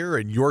quality care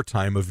in your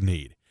time of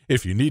need.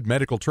 If you need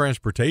medical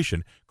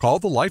transportation, call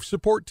the Life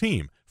Support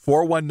Team,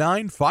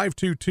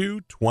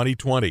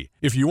 419-522-2020.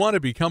 If you want to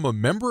become a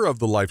member of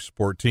the Life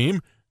Support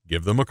Team,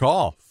 give them a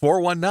call,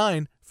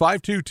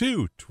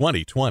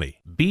 419-522-2020.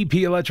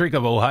 BP Electric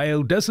of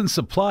Ohio doesn't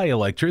supply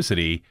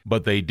electricity,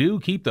 but they do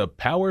keep the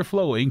power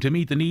flowing to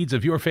meet the needs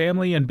of your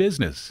family and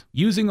business.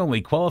 Using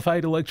only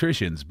qualified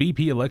electricians,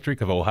 BP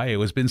Electric of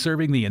Ohio has been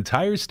serving the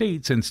entire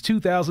state since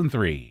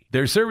 2003.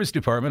 Their service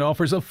department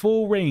offers a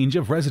full range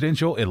of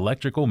residential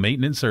electrical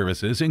maintenance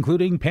services,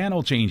 including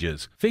panel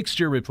changes,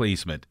 fixture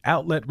replacement,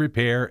 outlet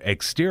repair,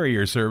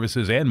 exterior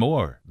services, and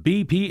more.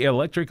 BP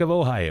Electric of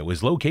Ohio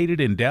is located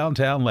in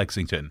downtown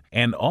Lexington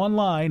and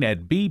online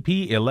at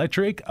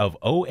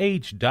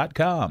bpelectricofoh.com.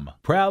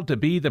 Proud to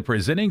be the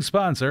presenting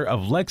sponsor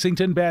of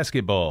Lexington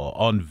basketball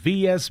on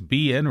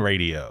VSBN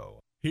Radio.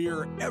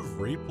 Hear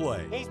every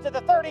play. He's to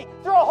the 30,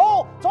 through a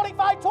hole,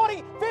 25,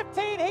 20,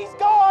 15, he's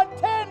gone,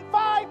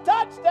 10-5,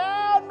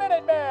 touchdown,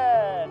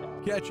 Minutemen!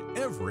 Catch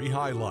every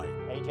highlight.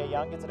 A.J.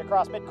 Young gets it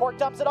across midcourt,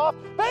 dumps it off,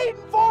 Baden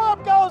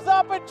Forum goes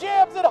up and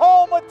jams it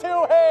home with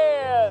two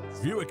hands!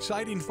 View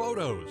exciting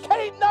photos.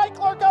 Kate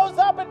Eichler goes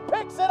up and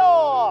picks it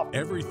off!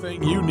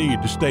 Everything you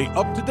need to stay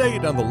up to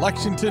date on the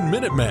Lexington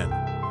Minutemen.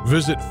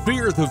 Visit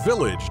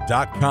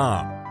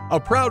fearthevillage.com, a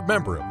proud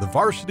member of the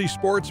Varsity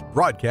Sports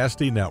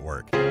Broadcasting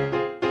Network.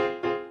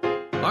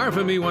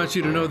 RFME wants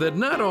you to know that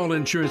not all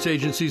insurance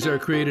agencies are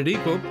created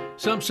equal.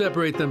 Some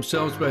separate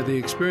themselves by the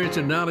experience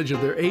and knowledge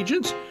of their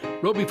agents.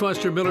 Roby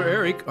Foster Miller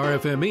Eric,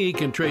 RFME,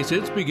 can trace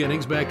its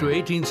beginnings back to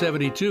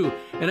 1872,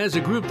 and as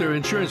a group, their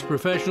insurance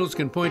professionals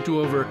can point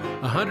to over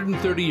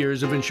 130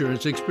 years of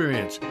insurance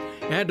experience.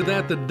 Add to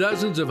that the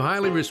dozens of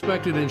highly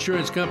respected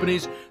insurance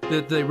companies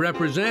that they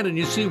represent, and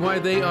you see why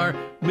they are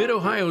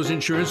Mid-Ohio's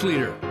insurance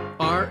leader,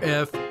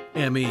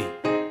 RFME.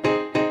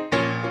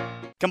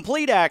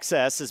 Complete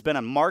Access has been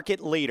a market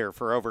leader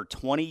for over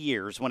 20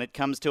 years when it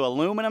comes to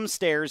aluminum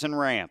stairs and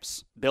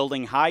ramps.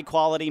 Building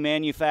high-quality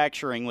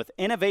manufacturing with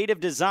innovative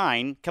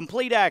design,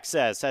 Complete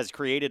Access has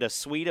created a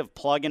suite of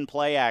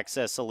plug-and-play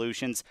access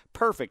solutions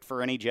perfect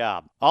for any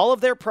job. All of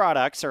their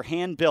products are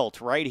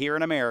hand-built right here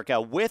in America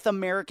with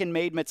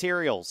American-made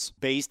materials.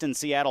 Based in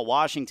Seattle,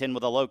 Washington,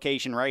 with a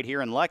location right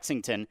here in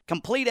Lexington,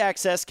 Complete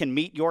Access can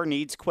meet your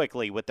needs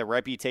quickly with the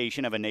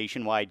reputation of a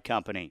nationwide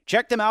company.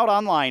 Check them out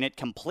online at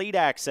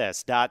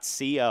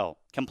CompleteAccess.co.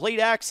 Complete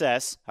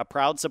Access, a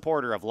proud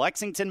supporter of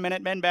Lexington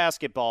Minutemen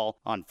basketball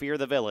on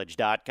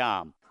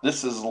fearthevillage.com.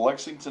 This is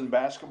Lexington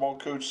basketball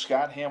coach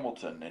Scott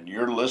Hamilton, and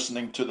you're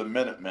listening to the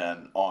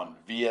Minutemen on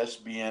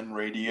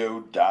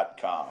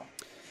VSBNradio.com.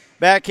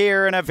 Back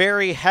here in a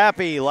very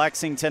happy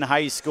Lexington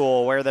High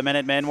School where the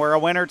Minutemen were a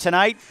winner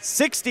tonight,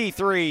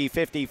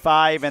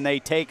 63-55, and they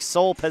take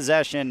sole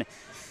possession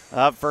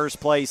of first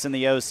place in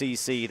the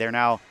OCC. They're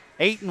now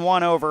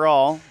 8-1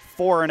 overall,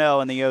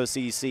 4-0 in the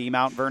OCC.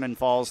 Mount Vernon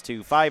falls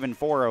to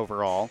 5-4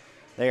 overall.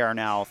 They are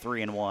now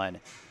 3-1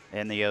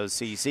 in the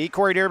OCC.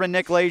 Corey Durbin,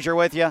 Nick Leisure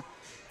with you.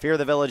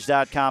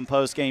 FearTheVillage.com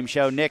postgame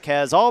show. Nick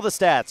has all the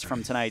stats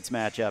from tonight's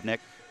matchup. Nick.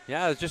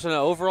 Yeah, it was just an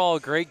overall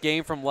great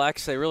game from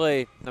Lex. They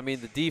really,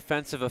 the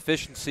defensive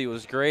efficiency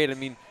was great.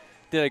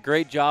 Did a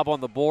great job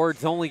on the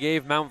boards. Only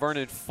gave Mount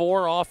Vernon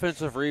 4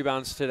 offensive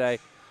rebounds today.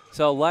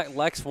 So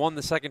Lex won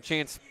the second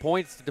chance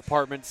points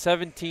department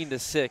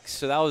 17-6.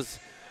 So that was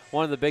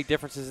one of the big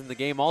differences in the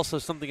game. Also,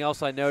 something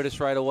else I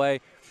noticed right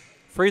away,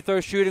 free throw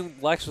shooting,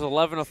 Lex was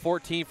 11 of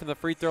 14 from the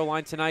free throw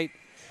line tonight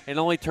and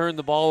only turned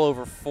the ball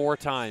over 4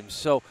 times.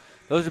 So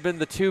those have been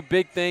the 2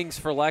 big things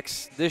for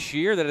Lex this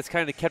year that has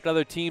kind of kept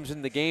other teams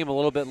in the game a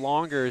little bit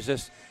longer, is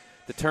just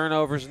the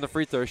turnovers and the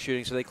free throw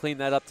shooting. So they cleaned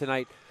that up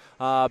tonight.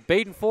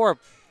 Baden Forum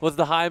was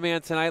the high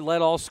man tonight,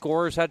 led all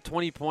scorers, had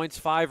 20 points,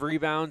 5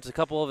 rebounds, a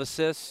couple of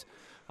assists,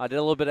 did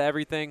a little bit of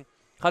everything.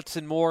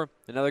 Hudson Moore,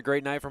 another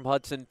great night from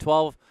Hudson,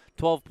 12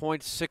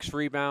 points, 6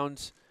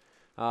 rebounds.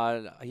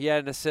 He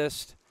had an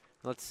assist.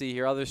 Let's see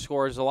here, other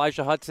scores.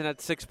 Elijah Hudson had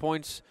 6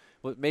 points,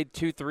 made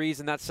 2 threes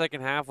in that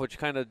second half, which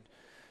kind of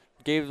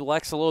gave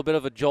Lex a little bit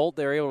of a jolt.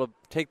 They were able to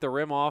take the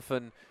rim off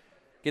and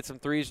get some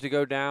threes to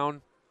go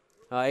down.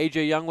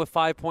 A.J. Young with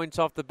 5 points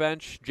off the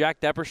bench. Jack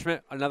Depperschmidt,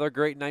 another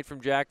great night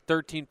from Jack,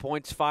 13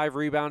 points, 5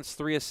 rebounds,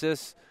 3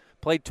 assists.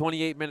 Played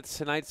 28 minutes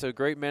tonight, so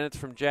great minutes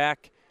from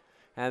Jack.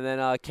 And then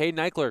Caden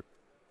Eichler,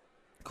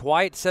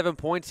 quiet 7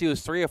 points. He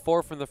was 3 of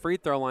 4 from the free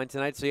throw line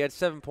tonight, so he had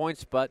 7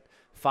 points, but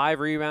 5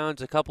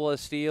 rebounds, a couple of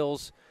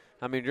steals.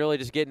 Really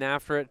just getting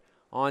after it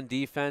on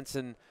defense.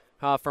 And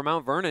for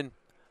Mount Vernon,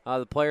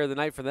 the player of the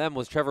night for them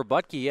was Trevor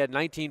Butke. He had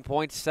 19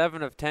 points,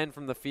 7 of 10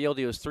 from the field.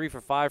 He was 3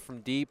 for 5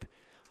 from deep.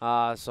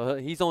 So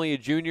he's only a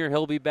junior.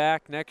 He'll be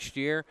back next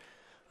year.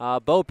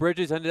 Bo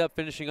Bridges ended up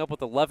finishing up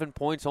with 11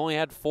 points, only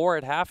had 4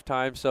 at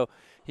halftime, so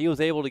he was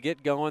able to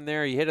get going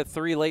there. He hit a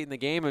 3 late in the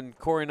game, and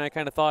Corey and I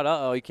kind of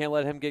thought, you can't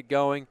let him get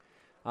going.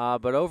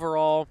 But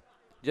overall,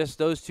 just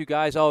those 2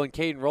 guys. And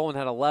Caden Rowland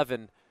had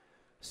 11.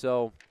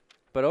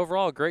 But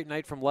overall, a great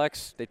night from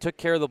Lex. They took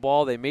care of the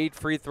ball. They made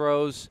free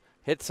throws,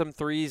 hit some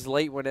threes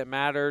late when it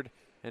mattered,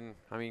 and,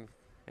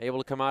 able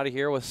to come out of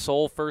here with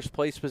sole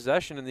first-place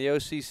possession in the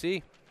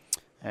OCC.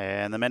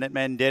 And the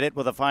Minutemen did it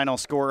with a final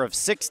score of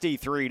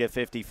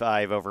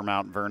 63-55 over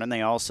Mount Vernon.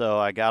 They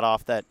also got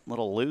off that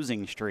little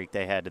losing streak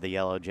they had to the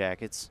Yellow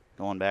Jackets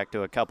going back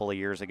to a couple of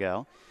years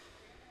ago.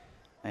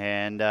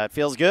 And it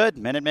feels good.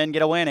 Minutemen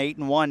get a win,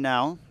 8-1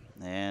 now.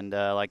 And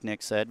like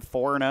Nick said,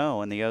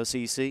 4-0 in the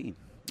OCC.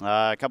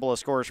 A couple of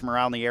scores from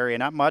around the area.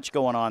 Not much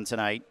going on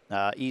tonight.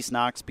 East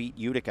Knox beat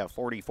Utica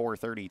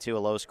 44-32, a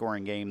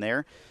low-scoring game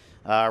there.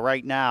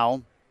 Right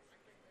now,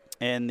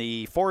 in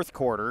the fourth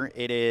quarter,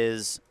 it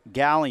is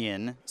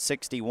Gallion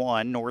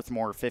 61,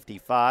 Northmore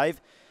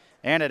 55.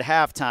 And at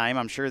halftime,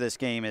 I'm sure this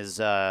game is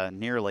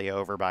nearly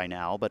over by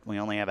now, but we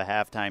only have a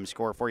halftime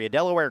score for you.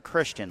 Delaware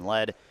Christian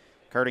led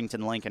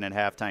Cardington Lincoln at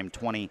halftime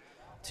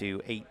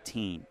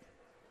 20-18.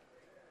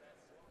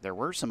 there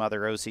were some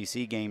other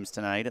OCC games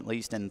tonight, at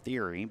least in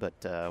theory,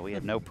 but we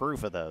have no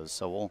proof of those.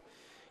 So we'll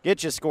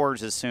get you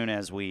scores as soon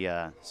as we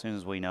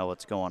know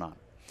what's going on.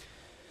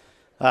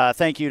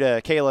 Thank you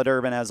to Kayla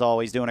Durbin, as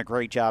always, doing a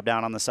great job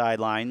down on the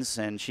sidelines.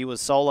 And she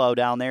was solo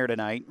down there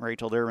tonight.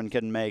 Rachel Durbin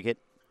couldn't make it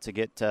to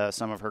get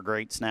some of her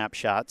great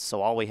snapshots.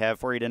 So all we have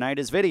for you tonight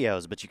is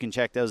videos, but you can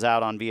check those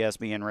out on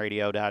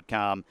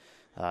VSBNradio.com,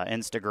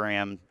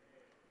 Instagram,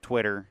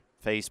 Twitter,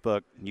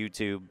 Facebook,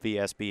 YouTube,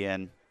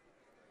 VSBN.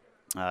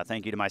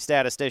 Thank you to my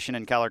statistician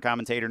and color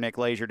commentator, Nick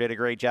Lazier, did a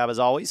great job as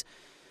always.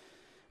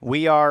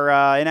 We are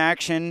in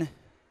action.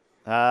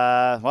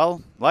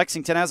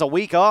 Lexington has a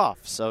week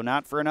off, so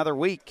not for another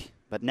week.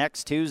 But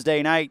next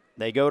Tuesday night,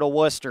 they go to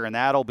Worcester, and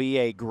that'll be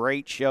a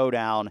great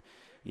showdown.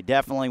 You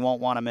definitely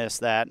won't want to miss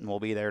that, and we'll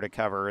be there to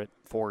cover it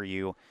for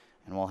you.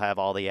 And we'll have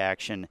all the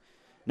action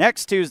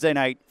next Tuesday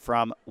night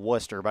from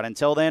Worcester. But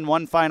until then,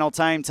 one final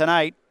time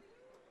tonight,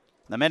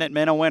 the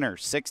Minutemen a winner,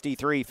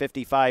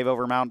 63-55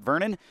 over Mount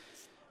Vernon.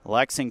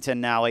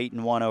 Lexington now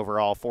 8-1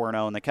 overall,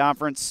 4-0 in the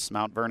conference.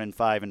 Mount Vernon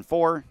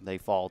 5-4. They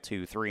fall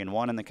to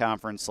 3-1 in the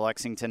conference.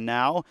 Lexington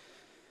now,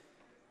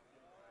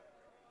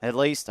 at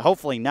least,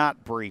 hopefully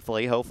not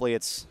briefly. Hopefully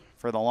it's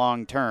for the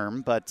long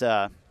term, but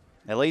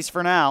at least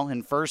for now,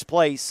 in first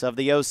place of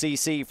the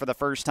OCC for the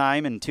first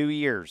time in 2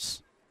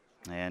 years.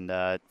 And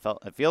it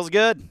feels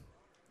good,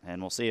 and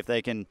we'll see if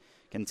they can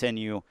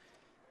continue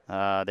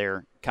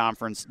their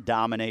conference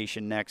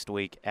domination next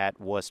week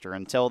at Worcester.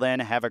 Until then,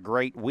 have a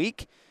great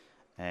week.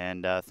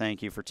 And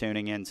thank you for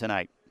tuning in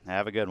tonight.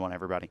 Have a good one,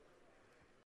 everybody.